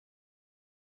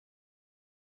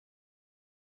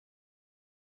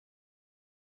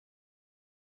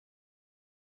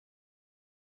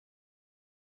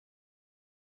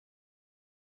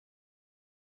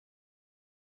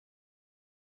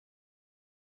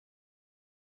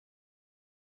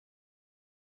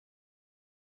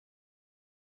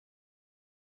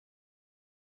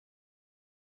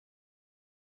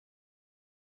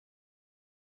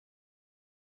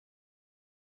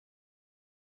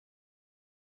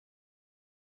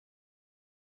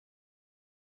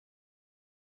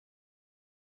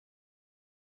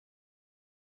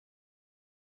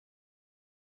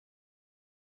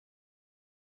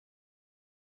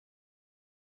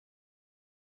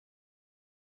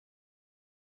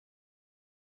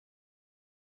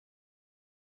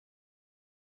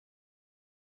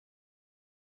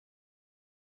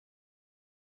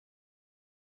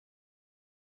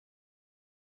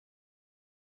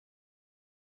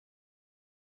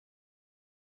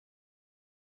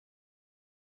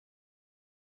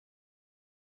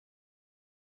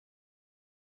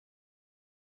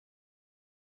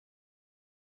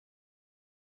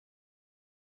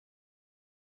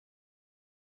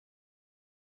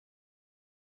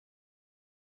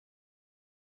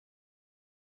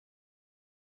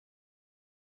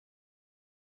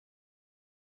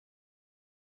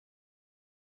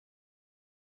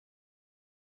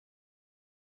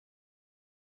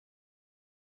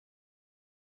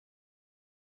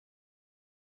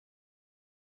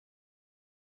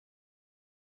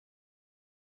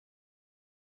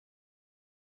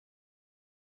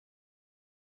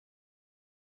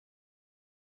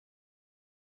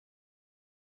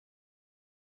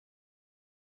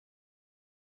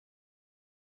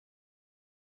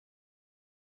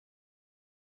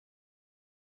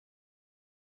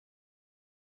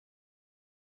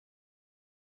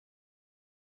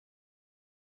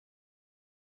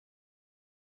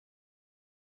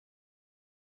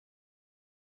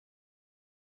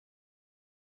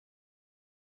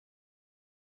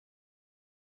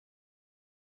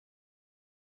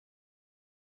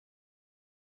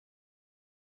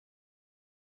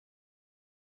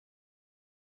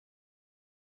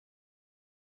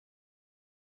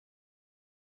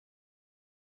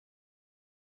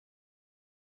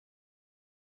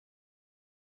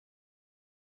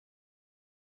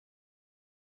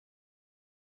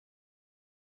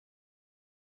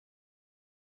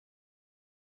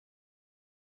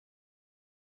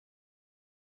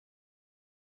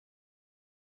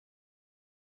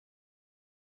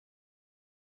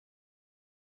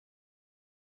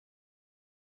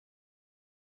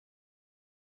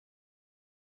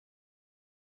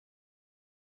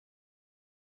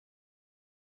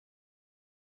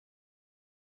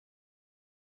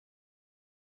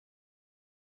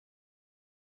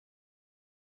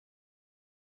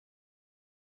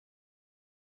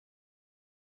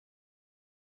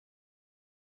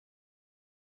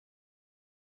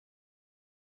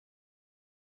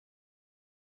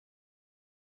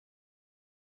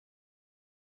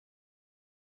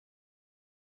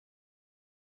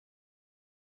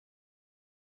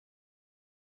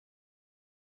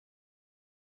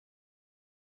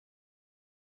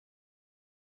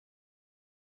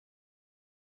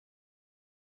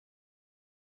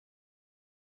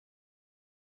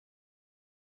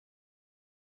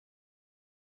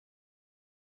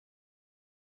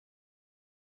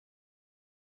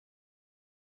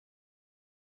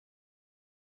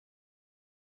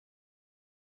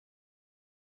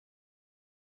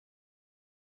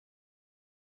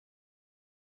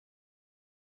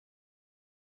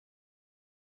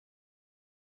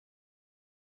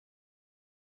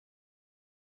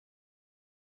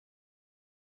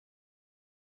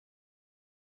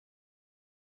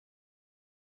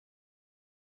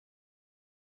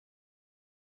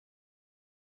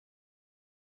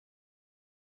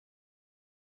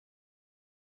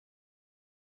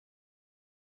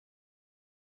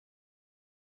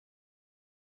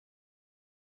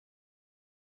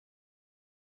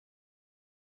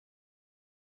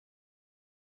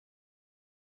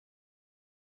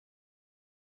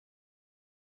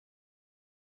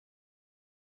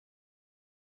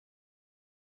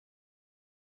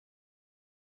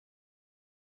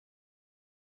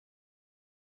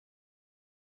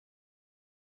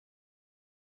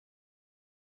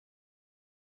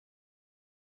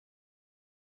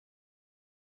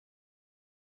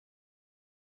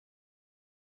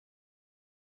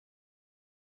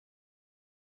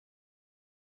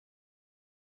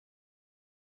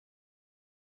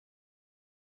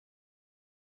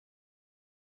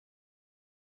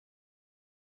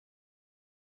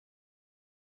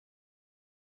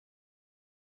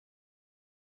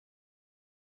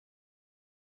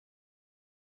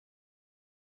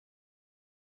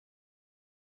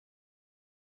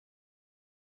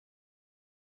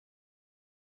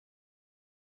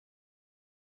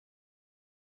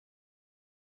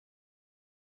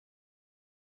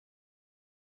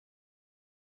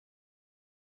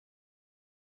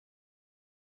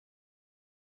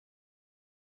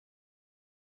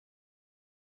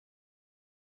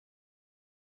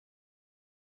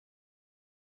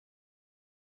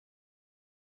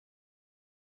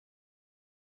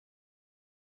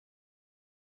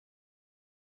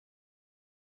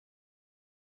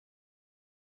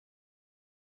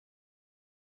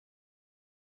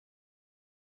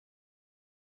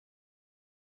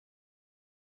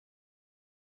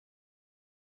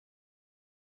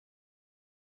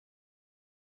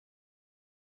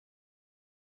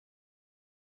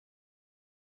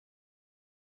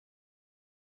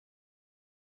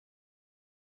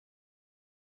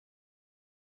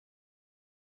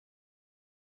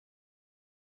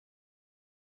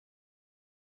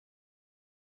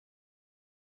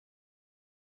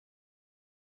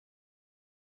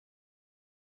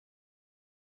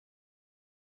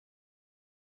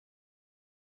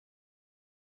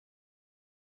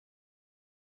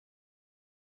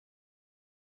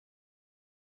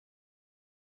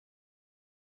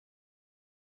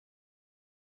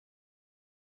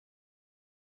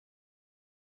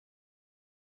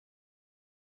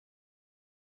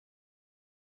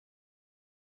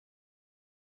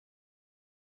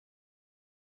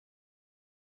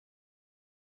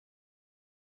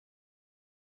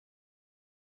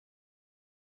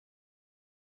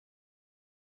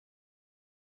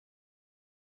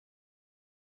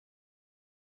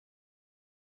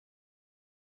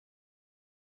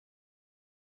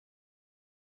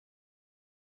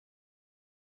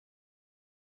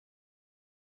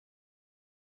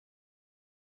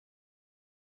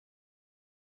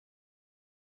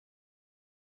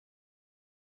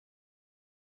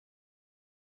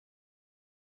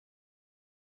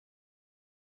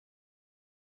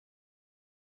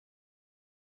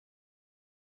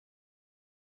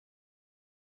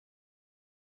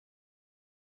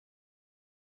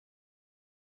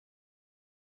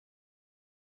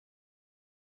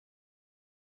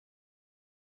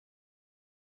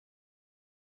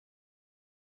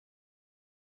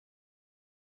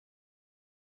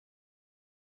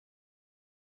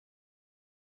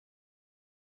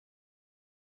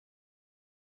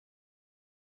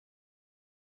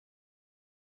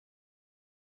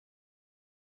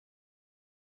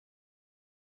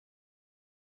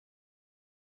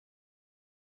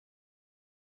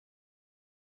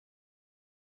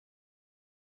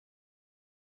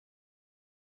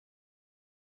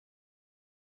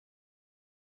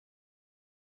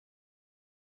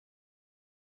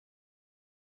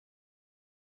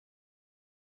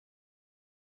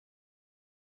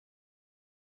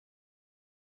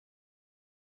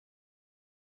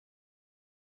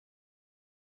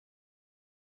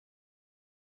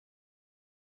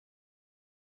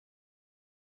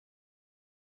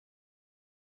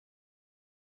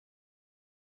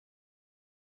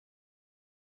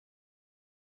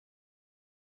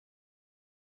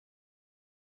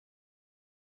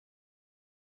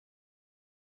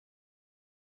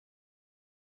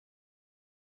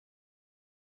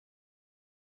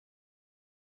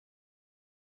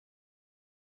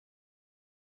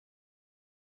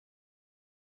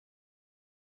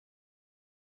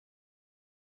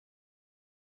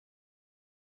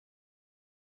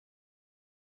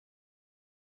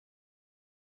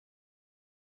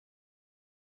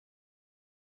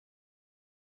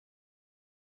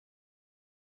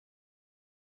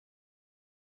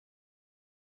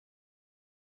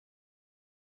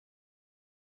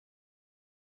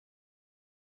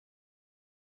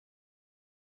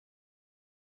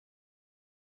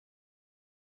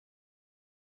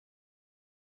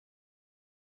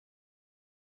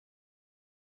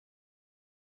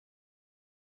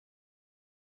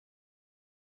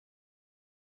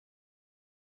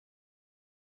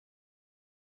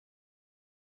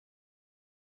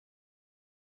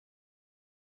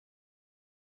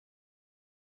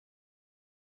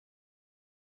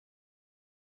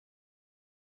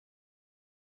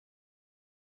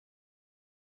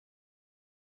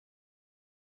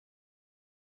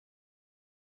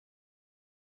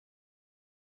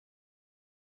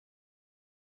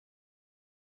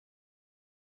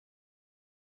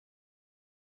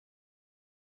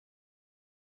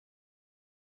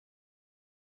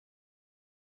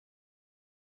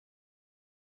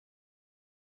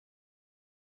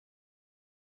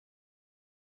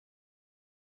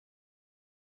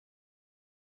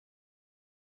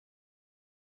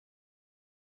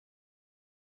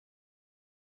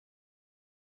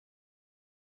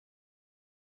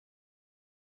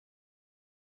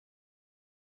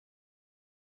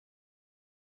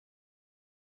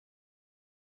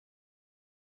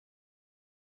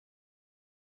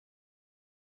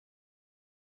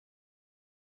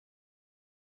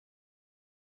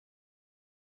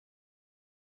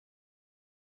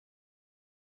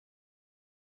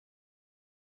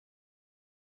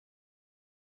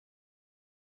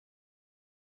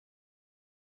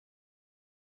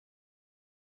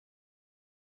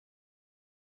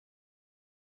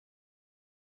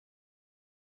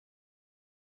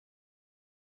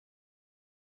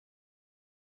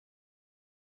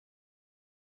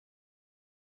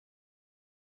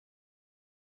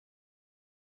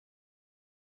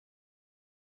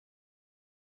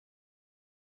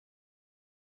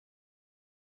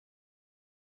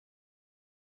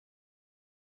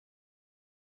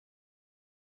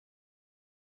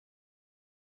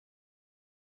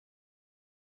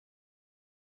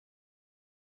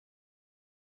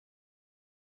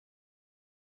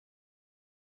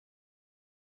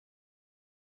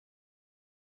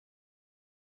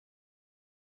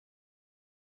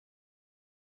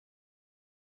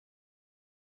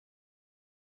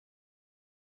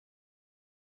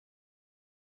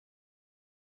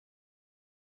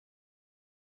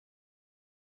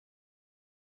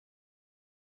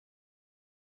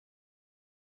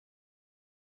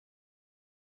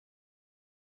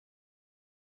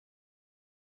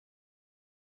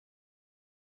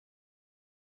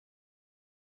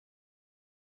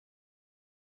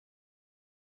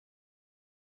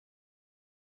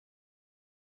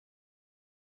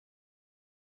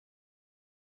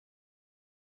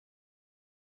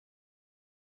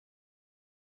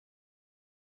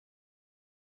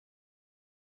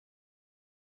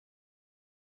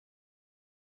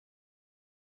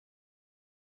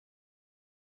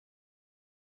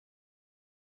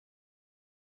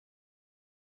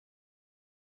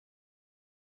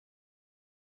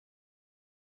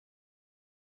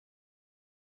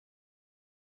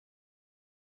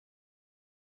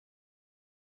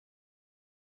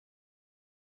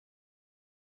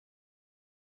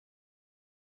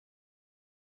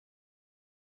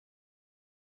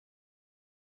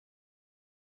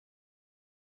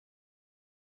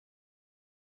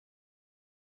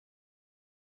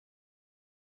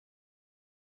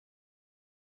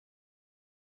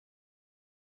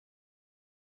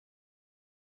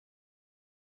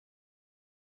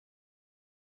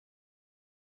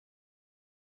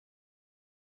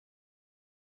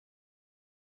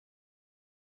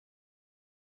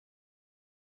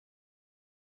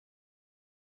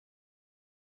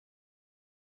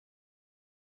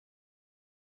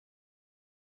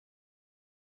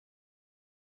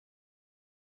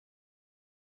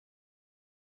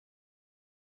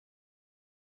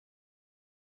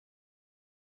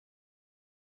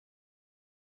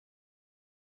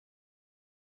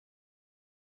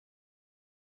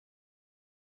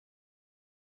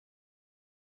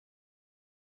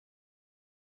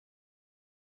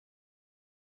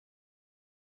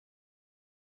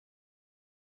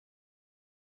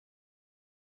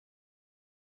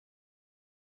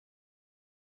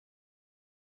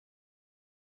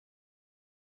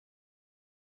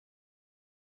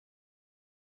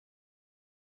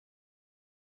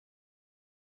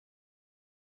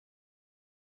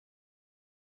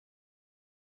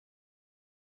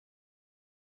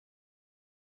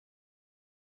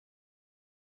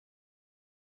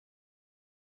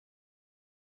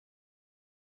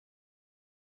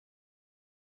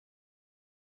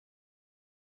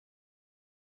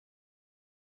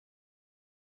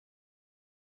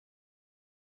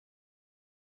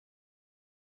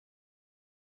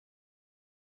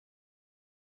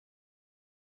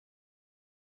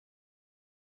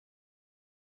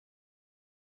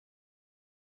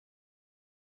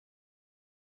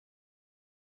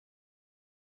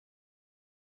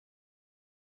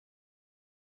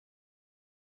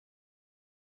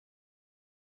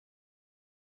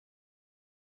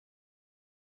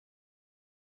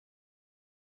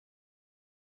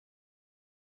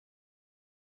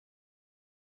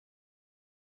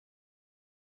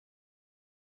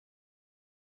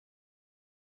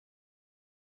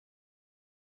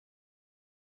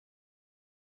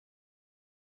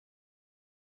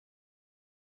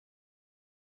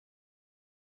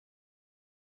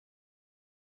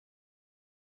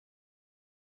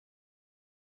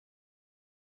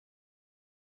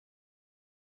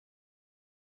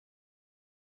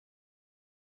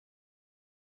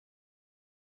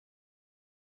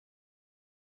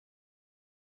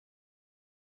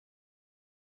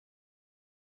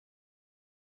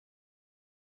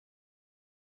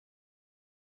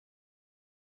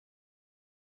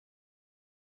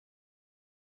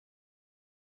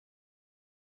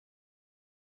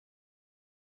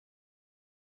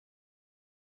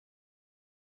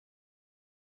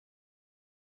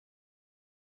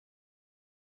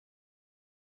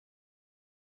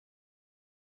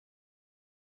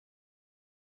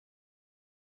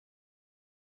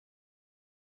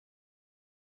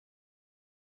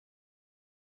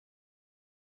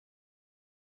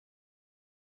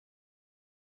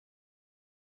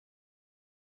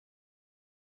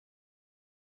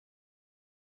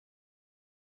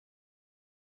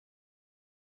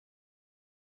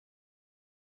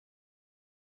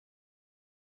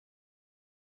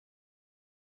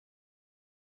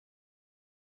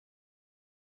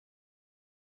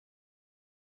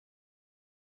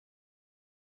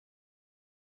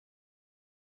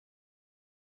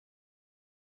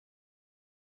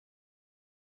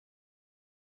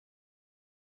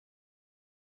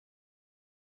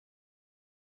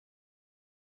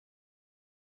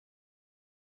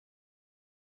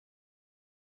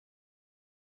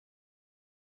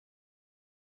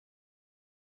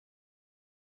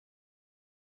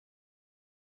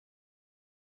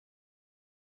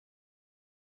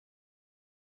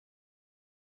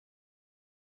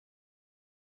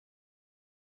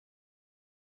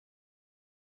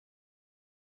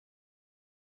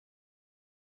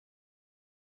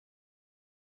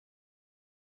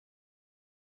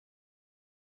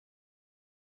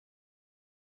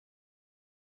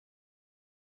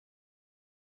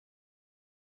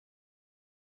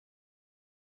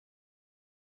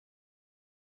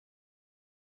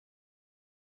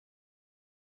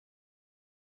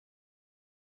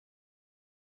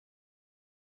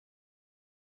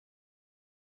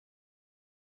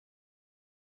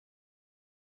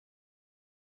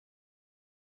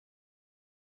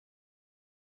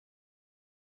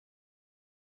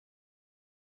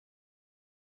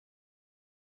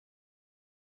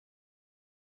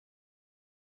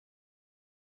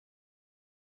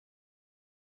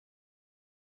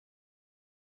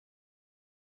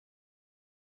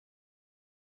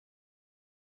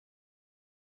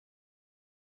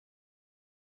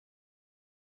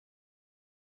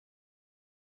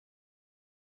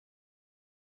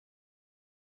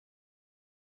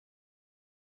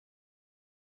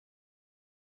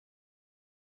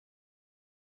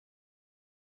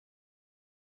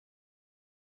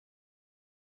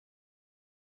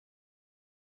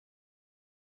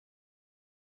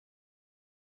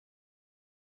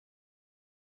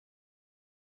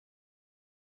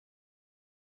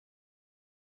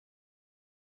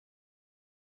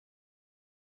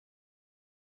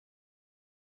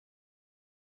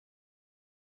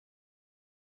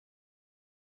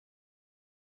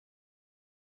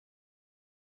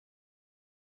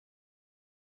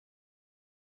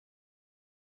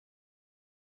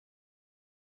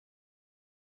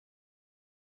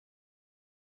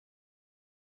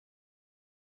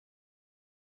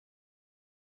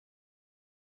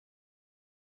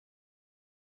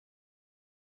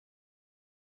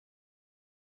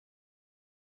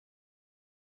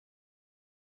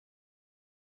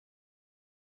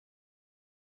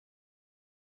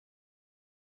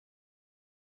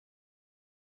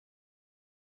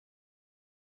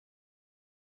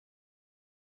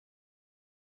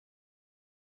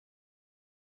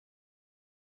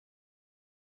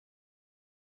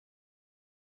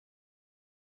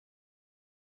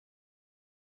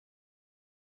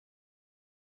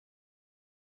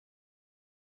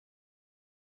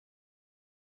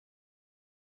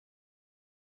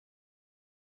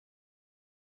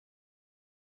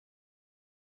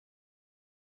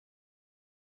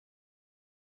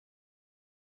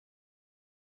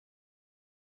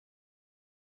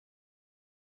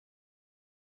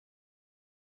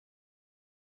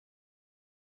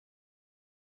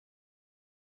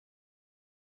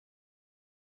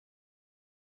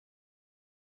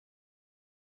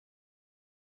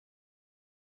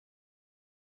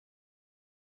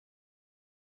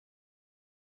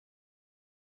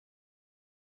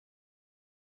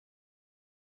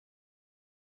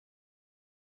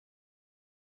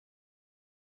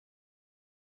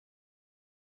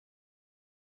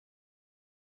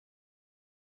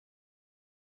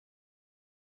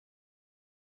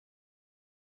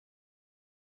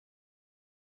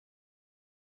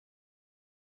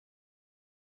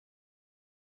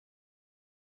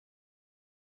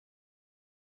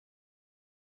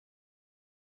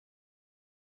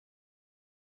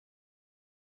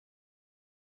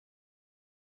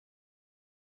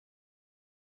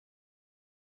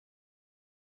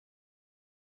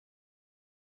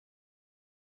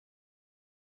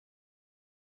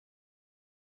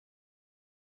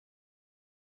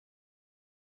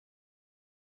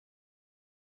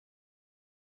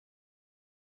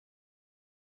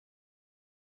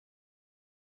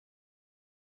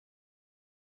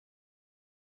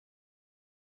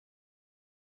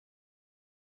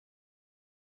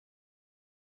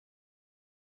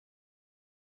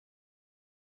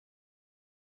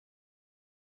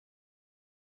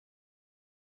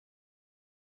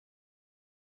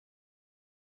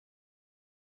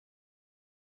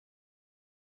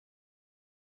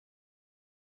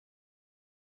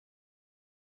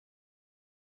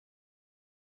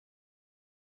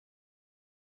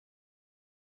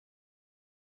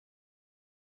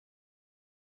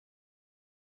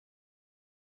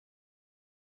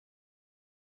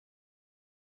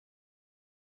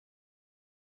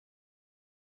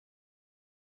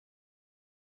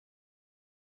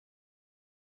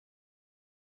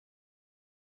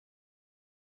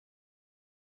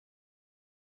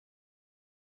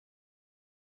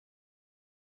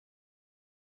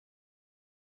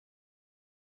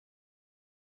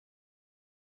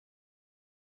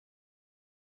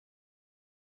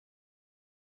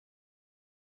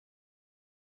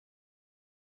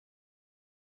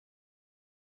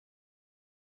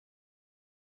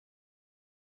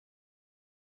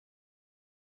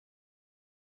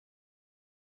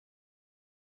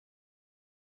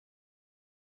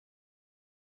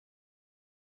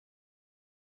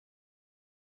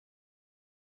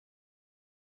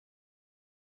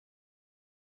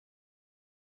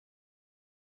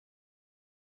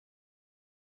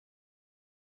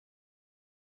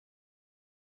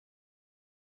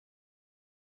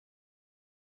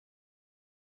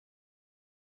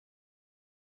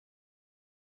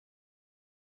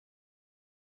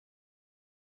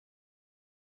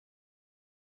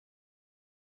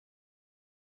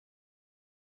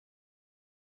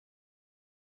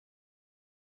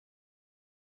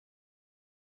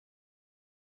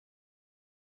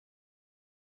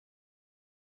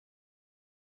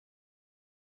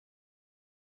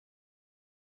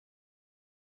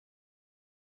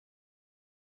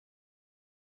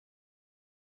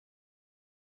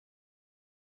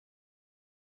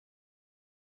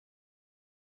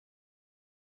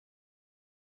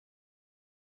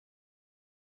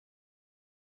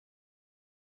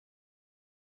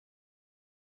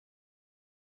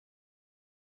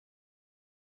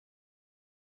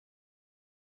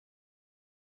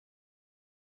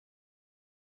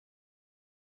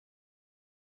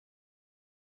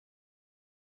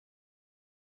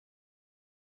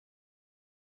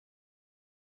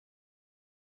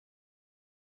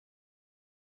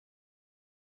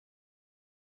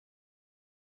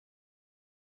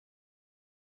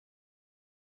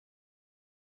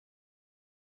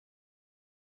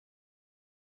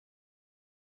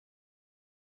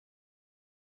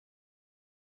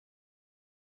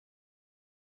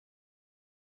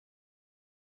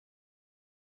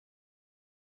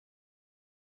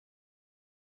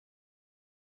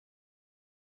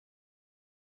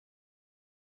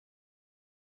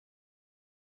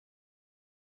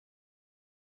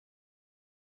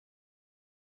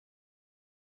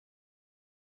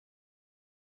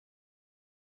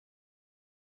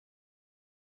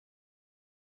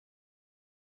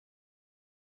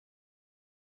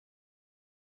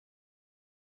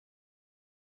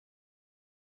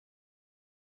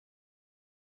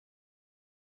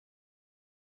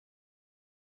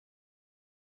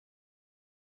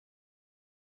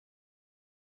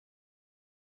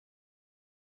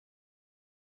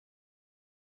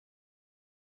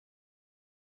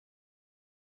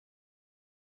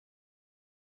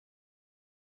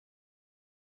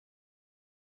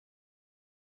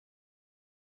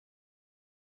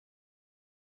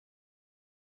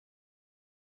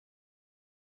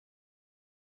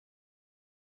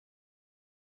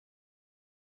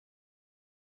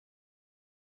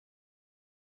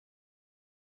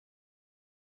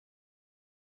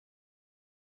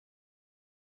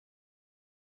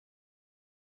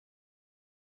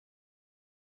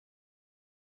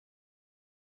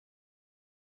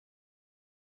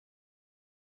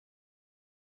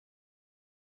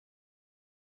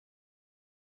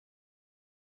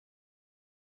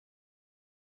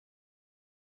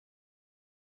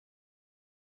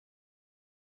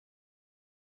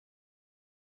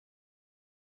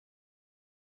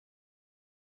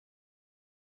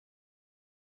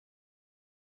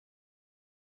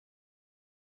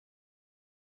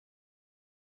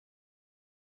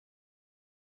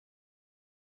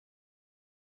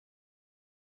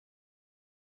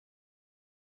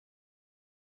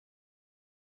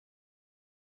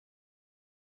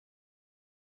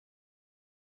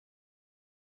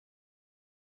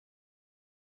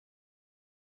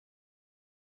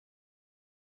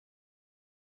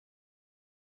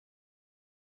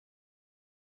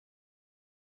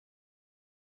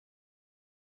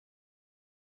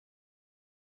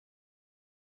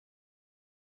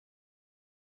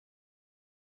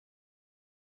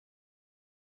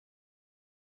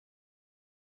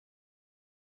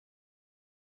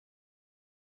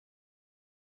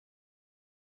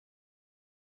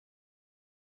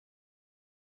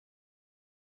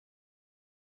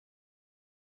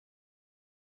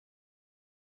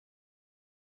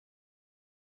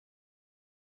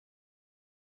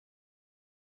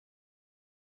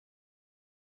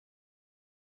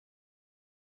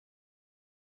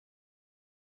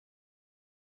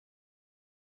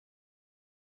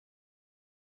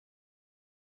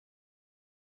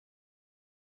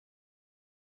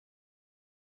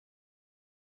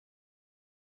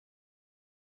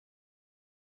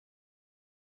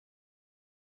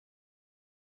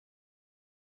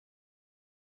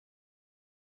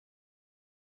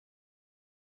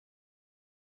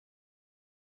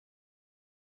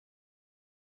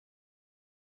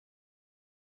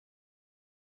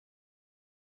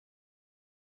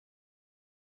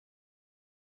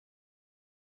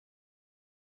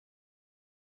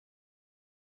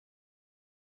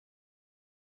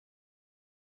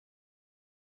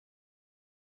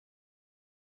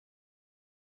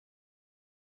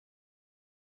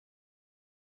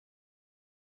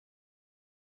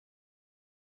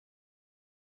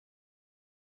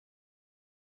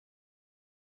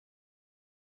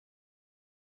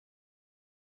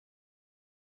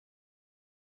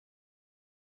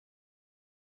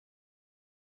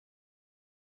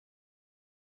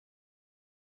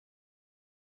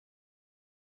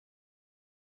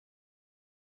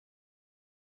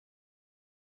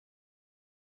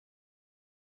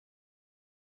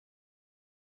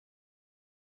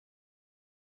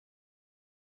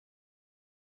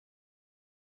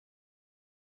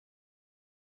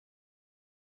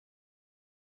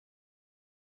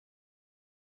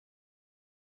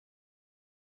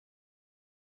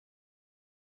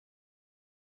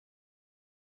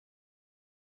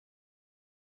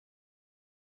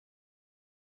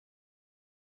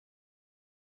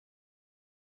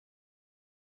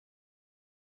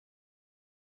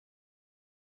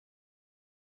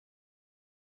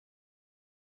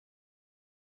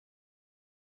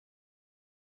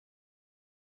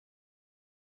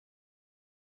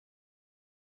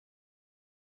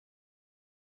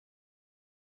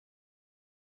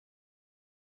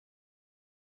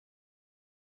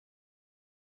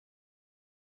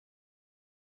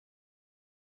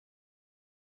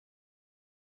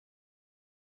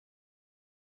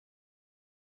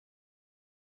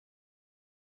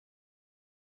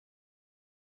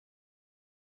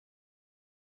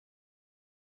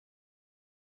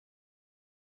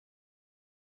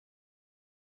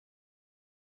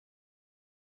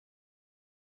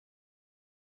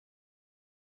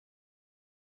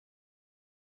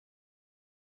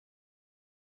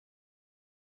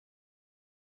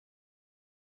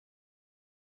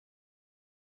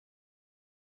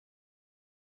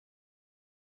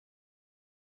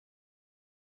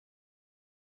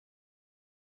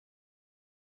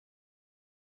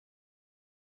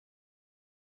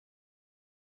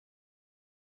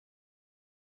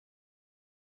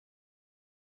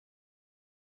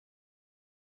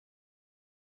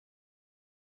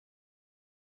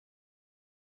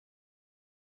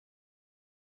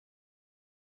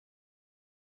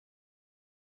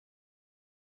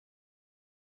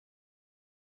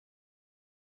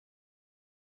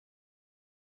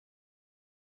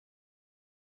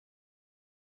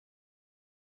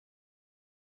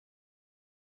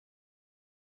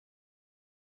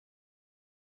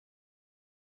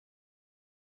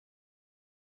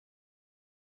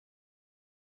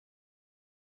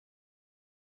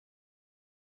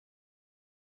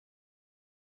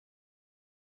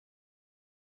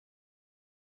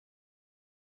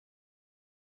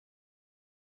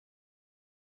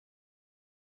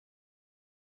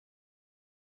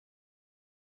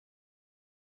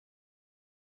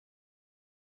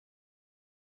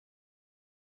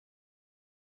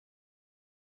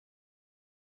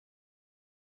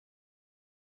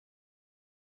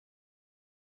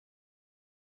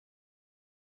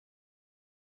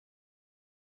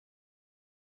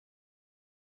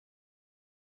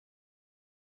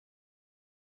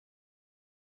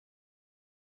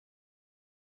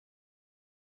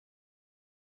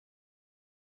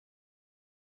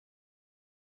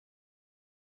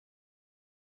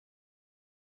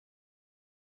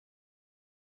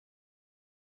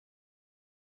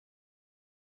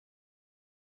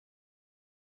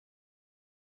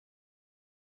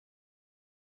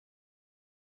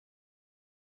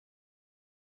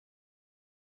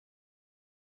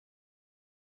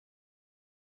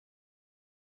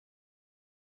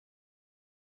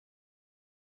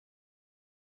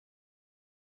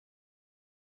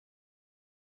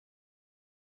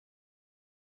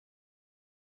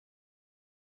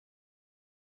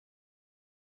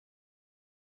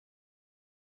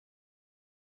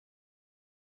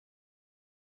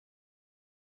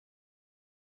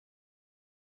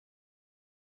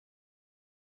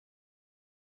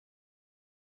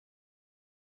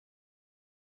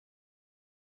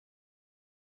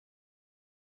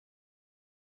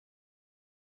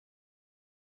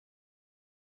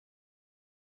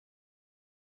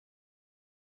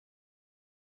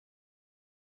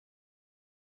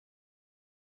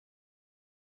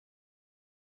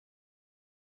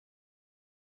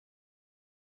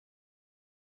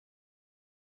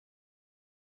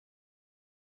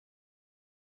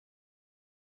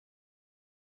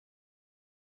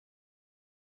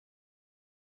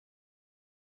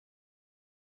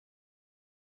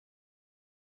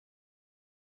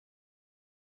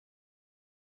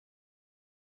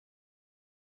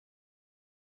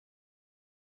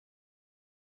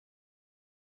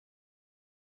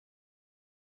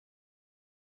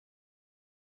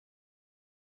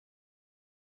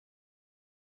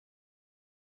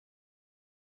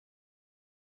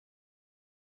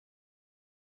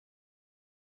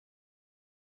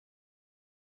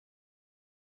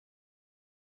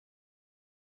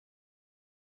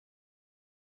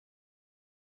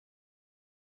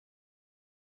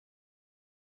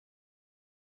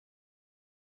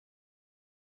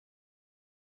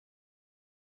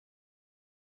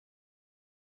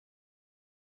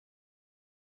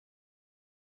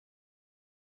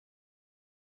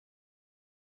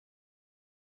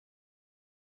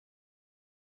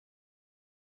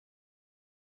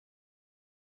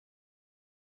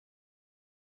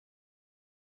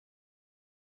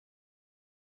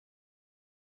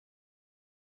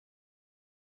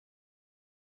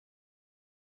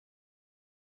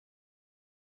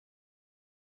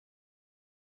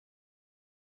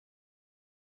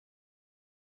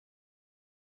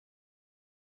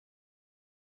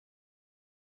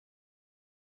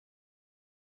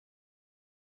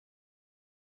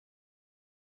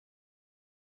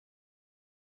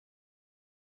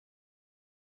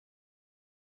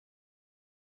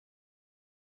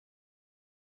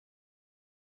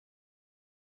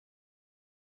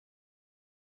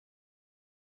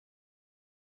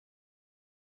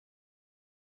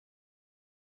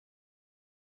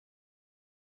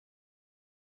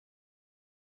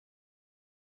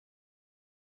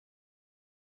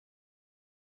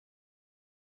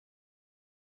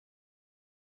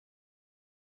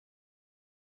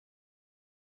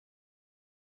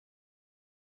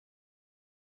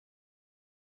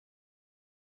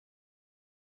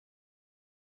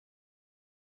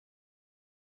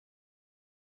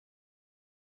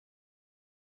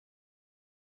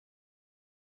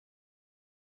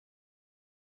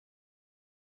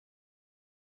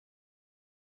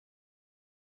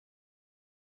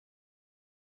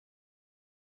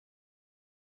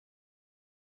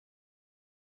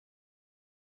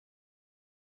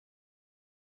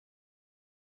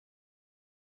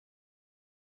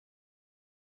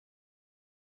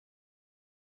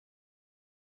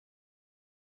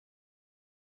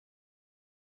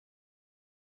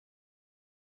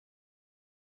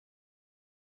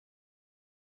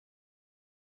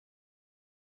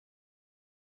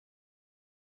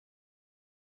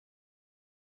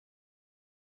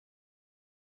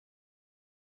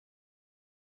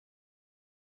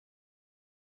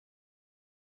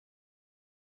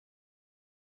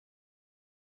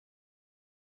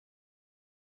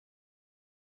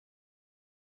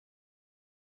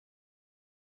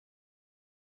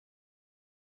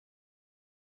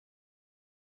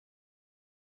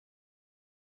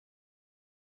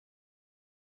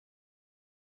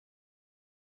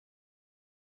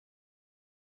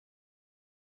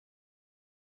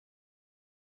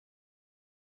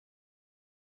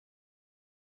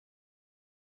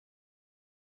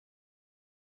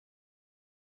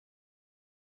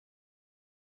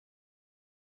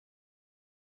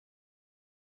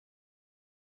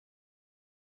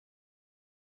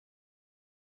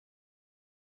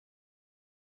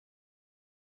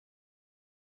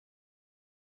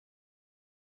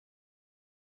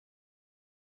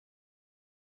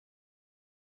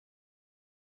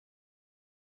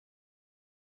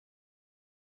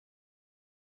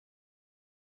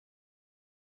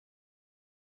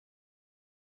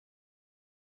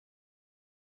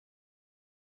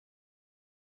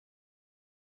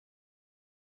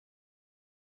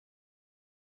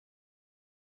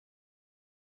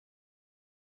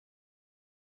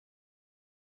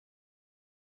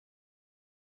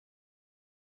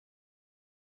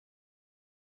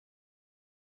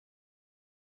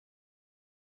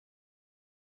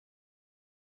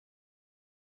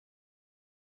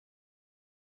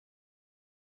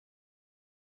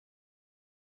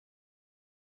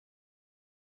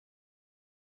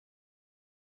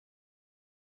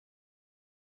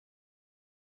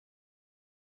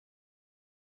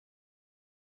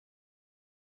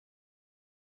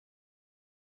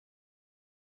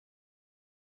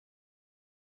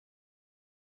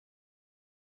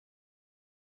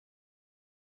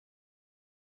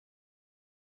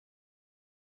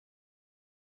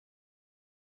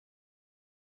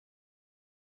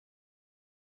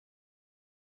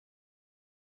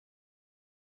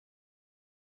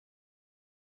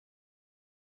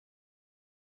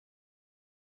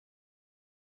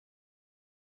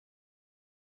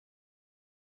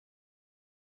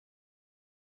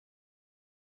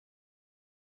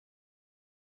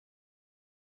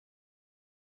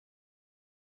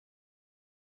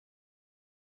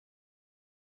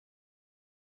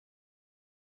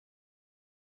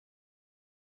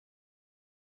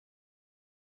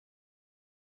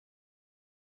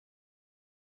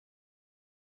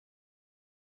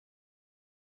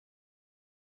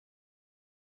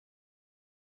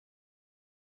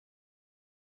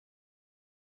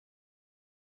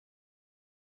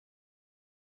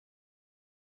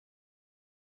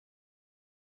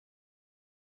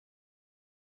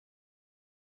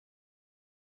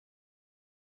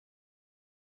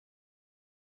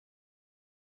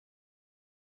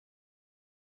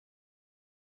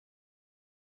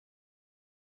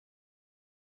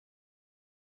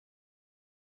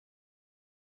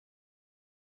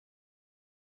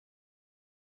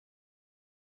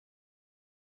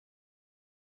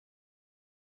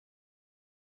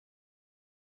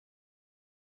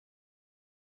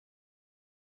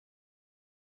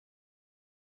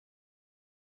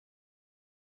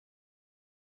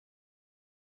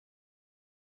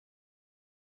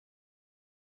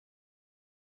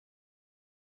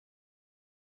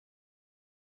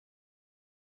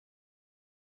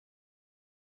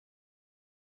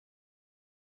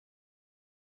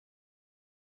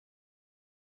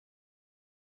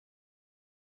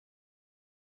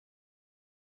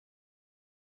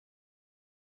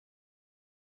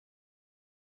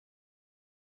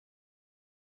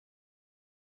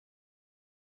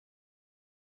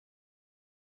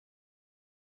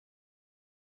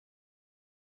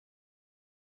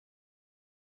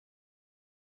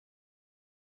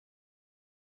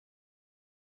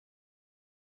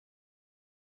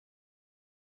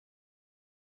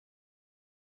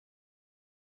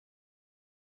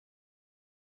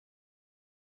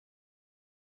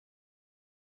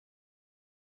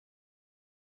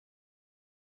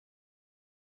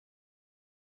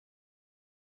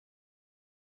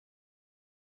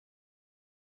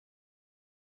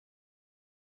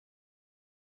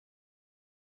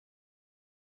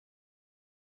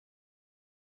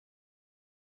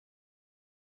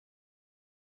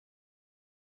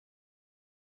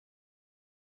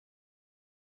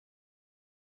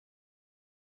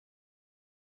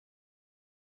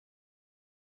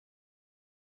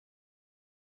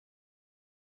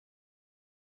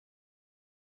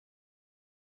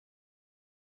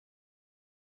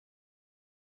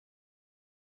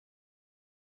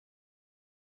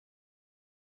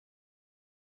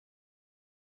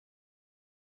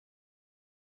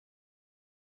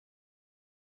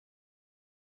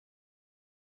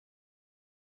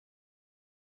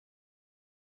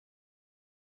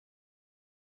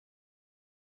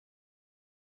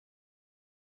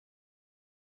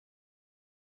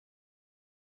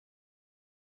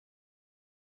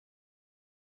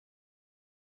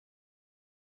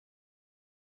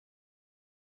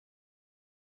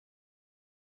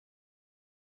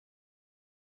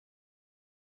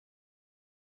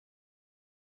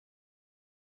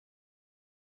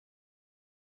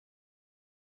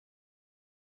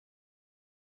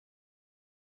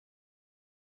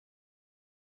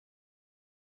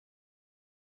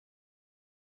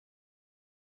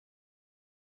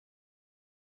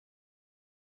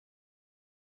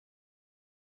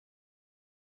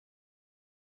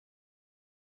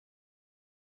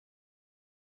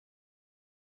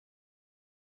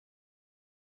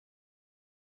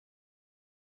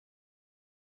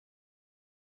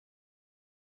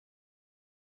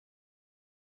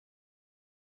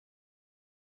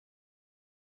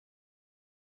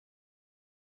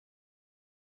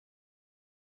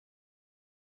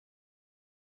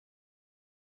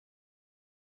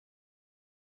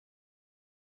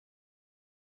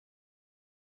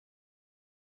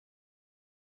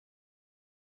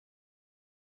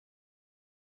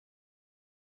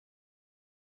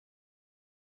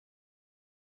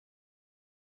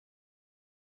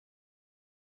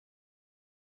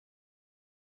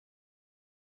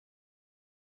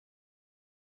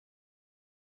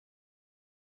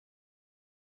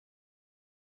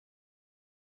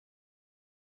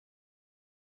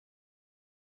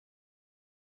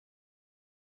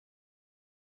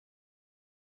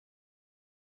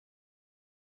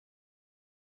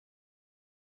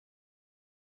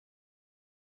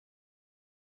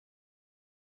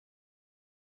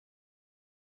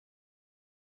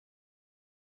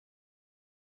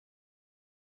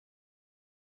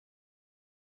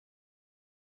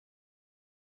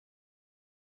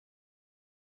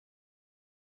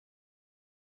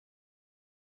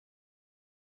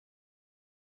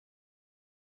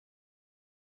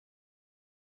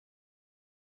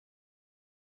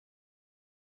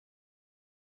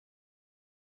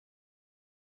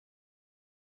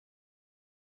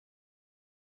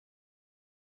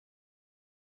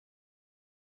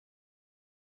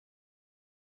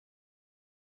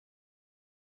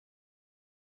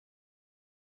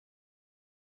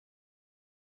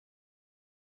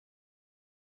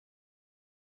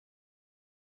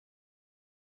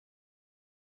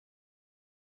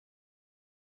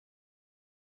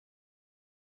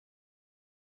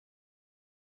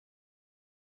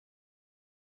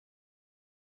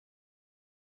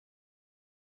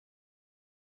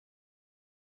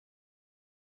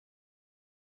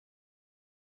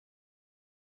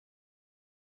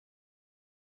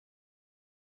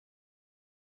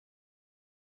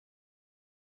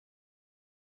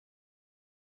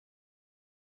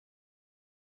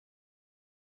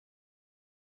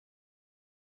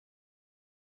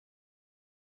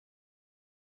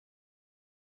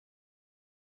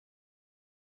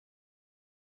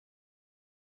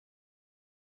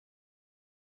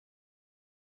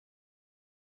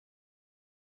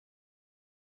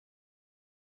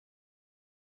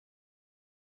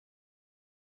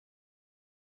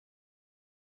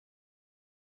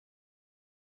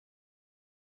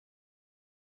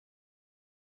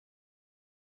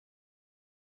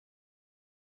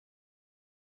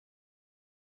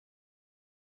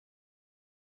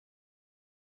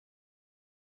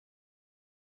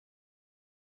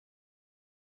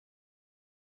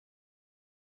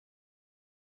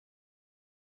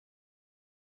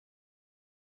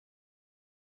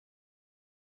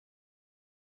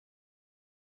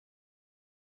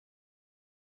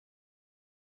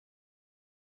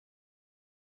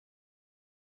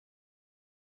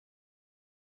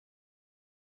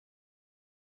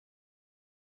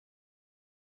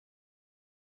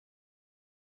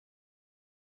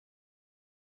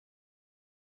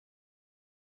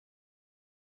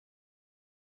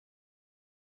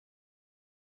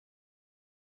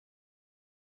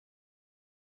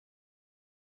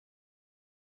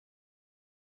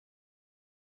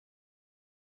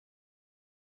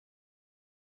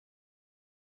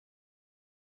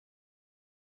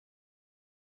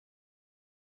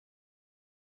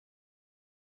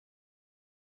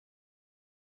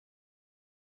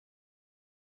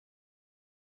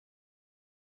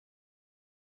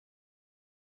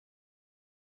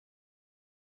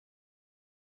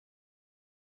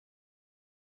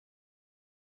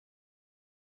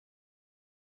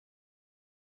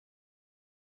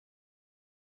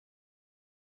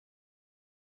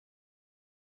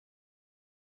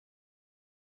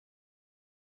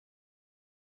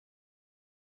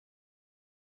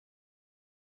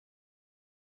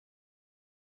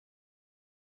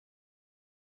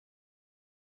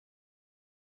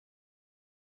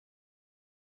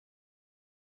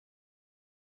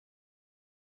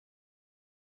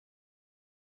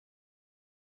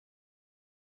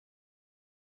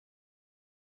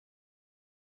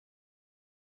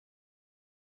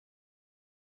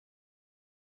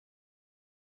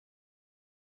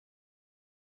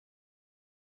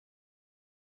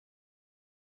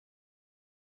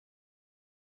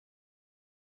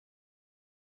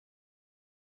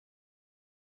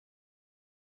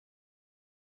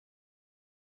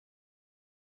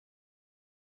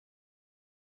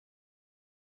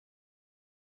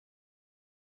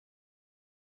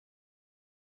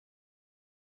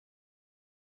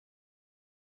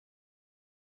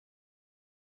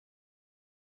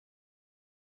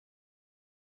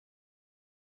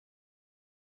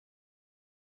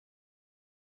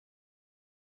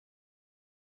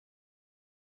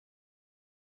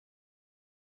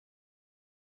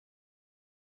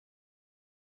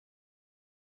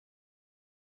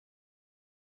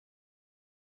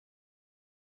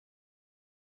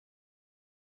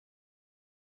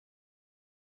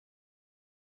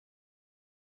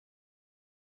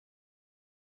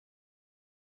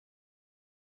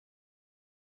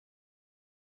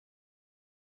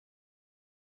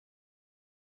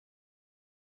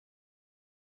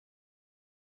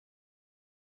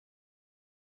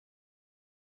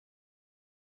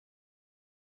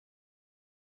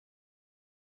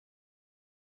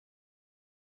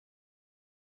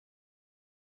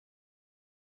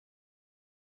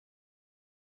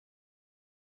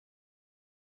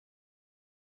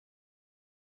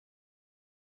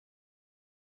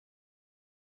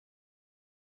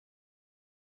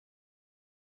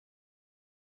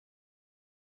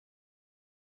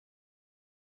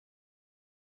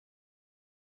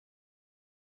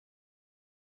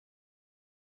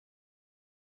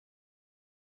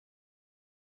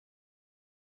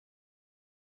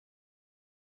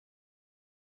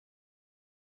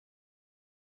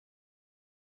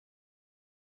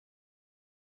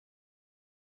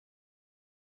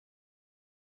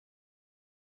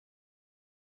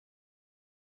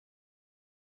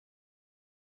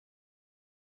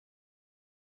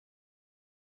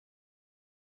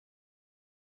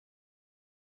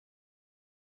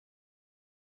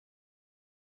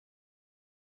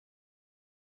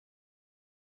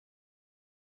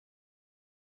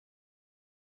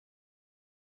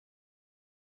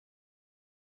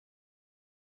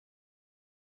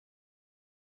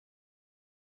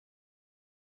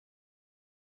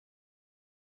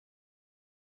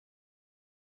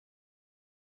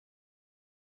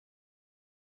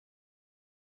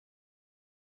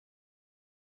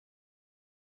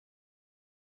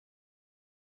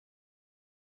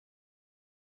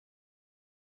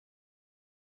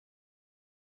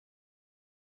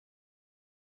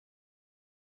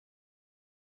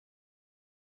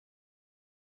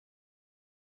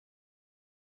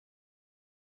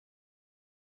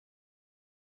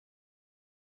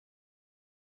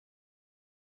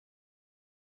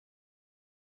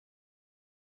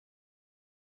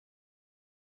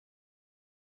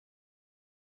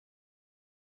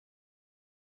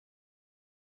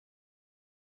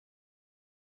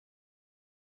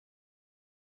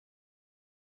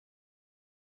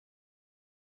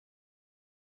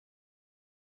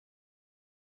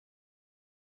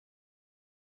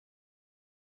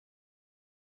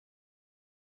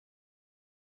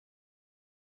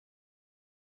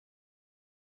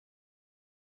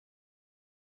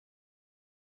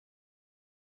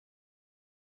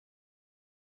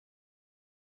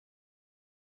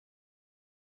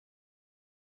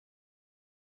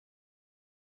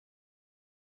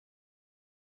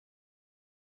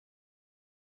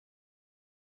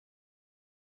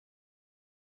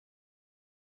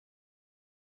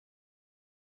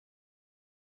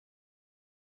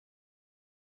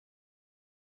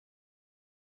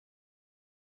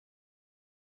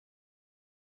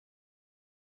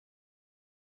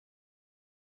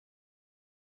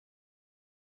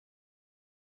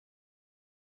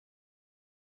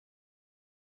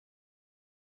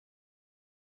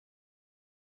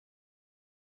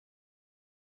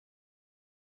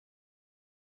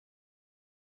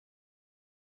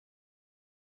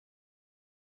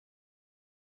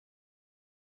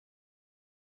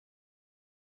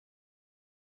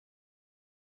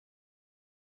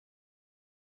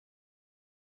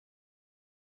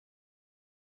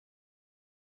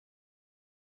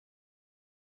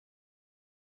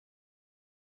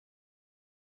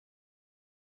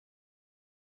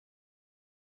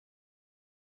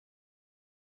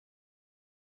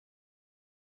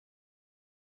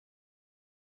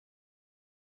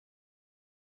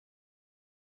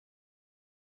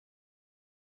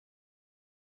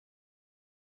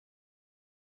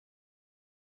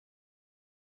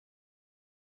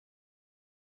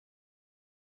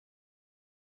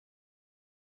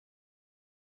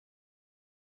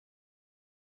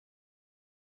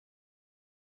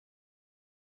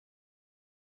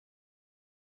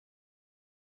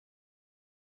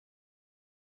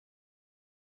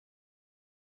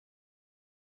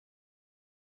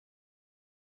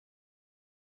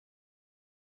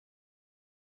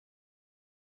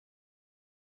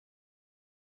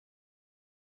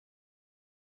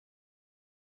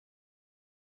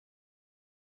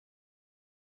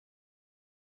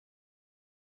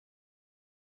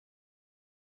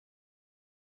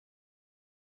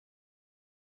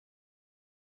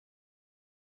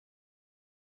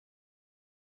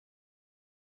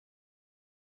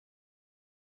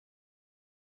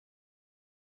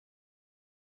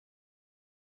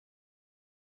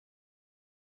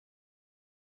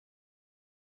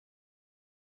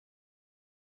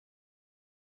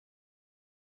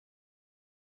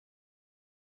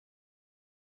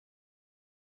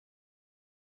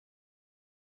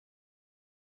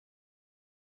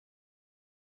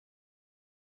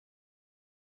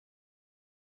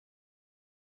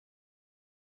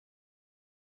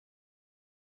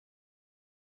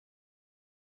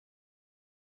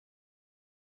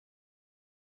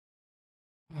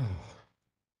Oh.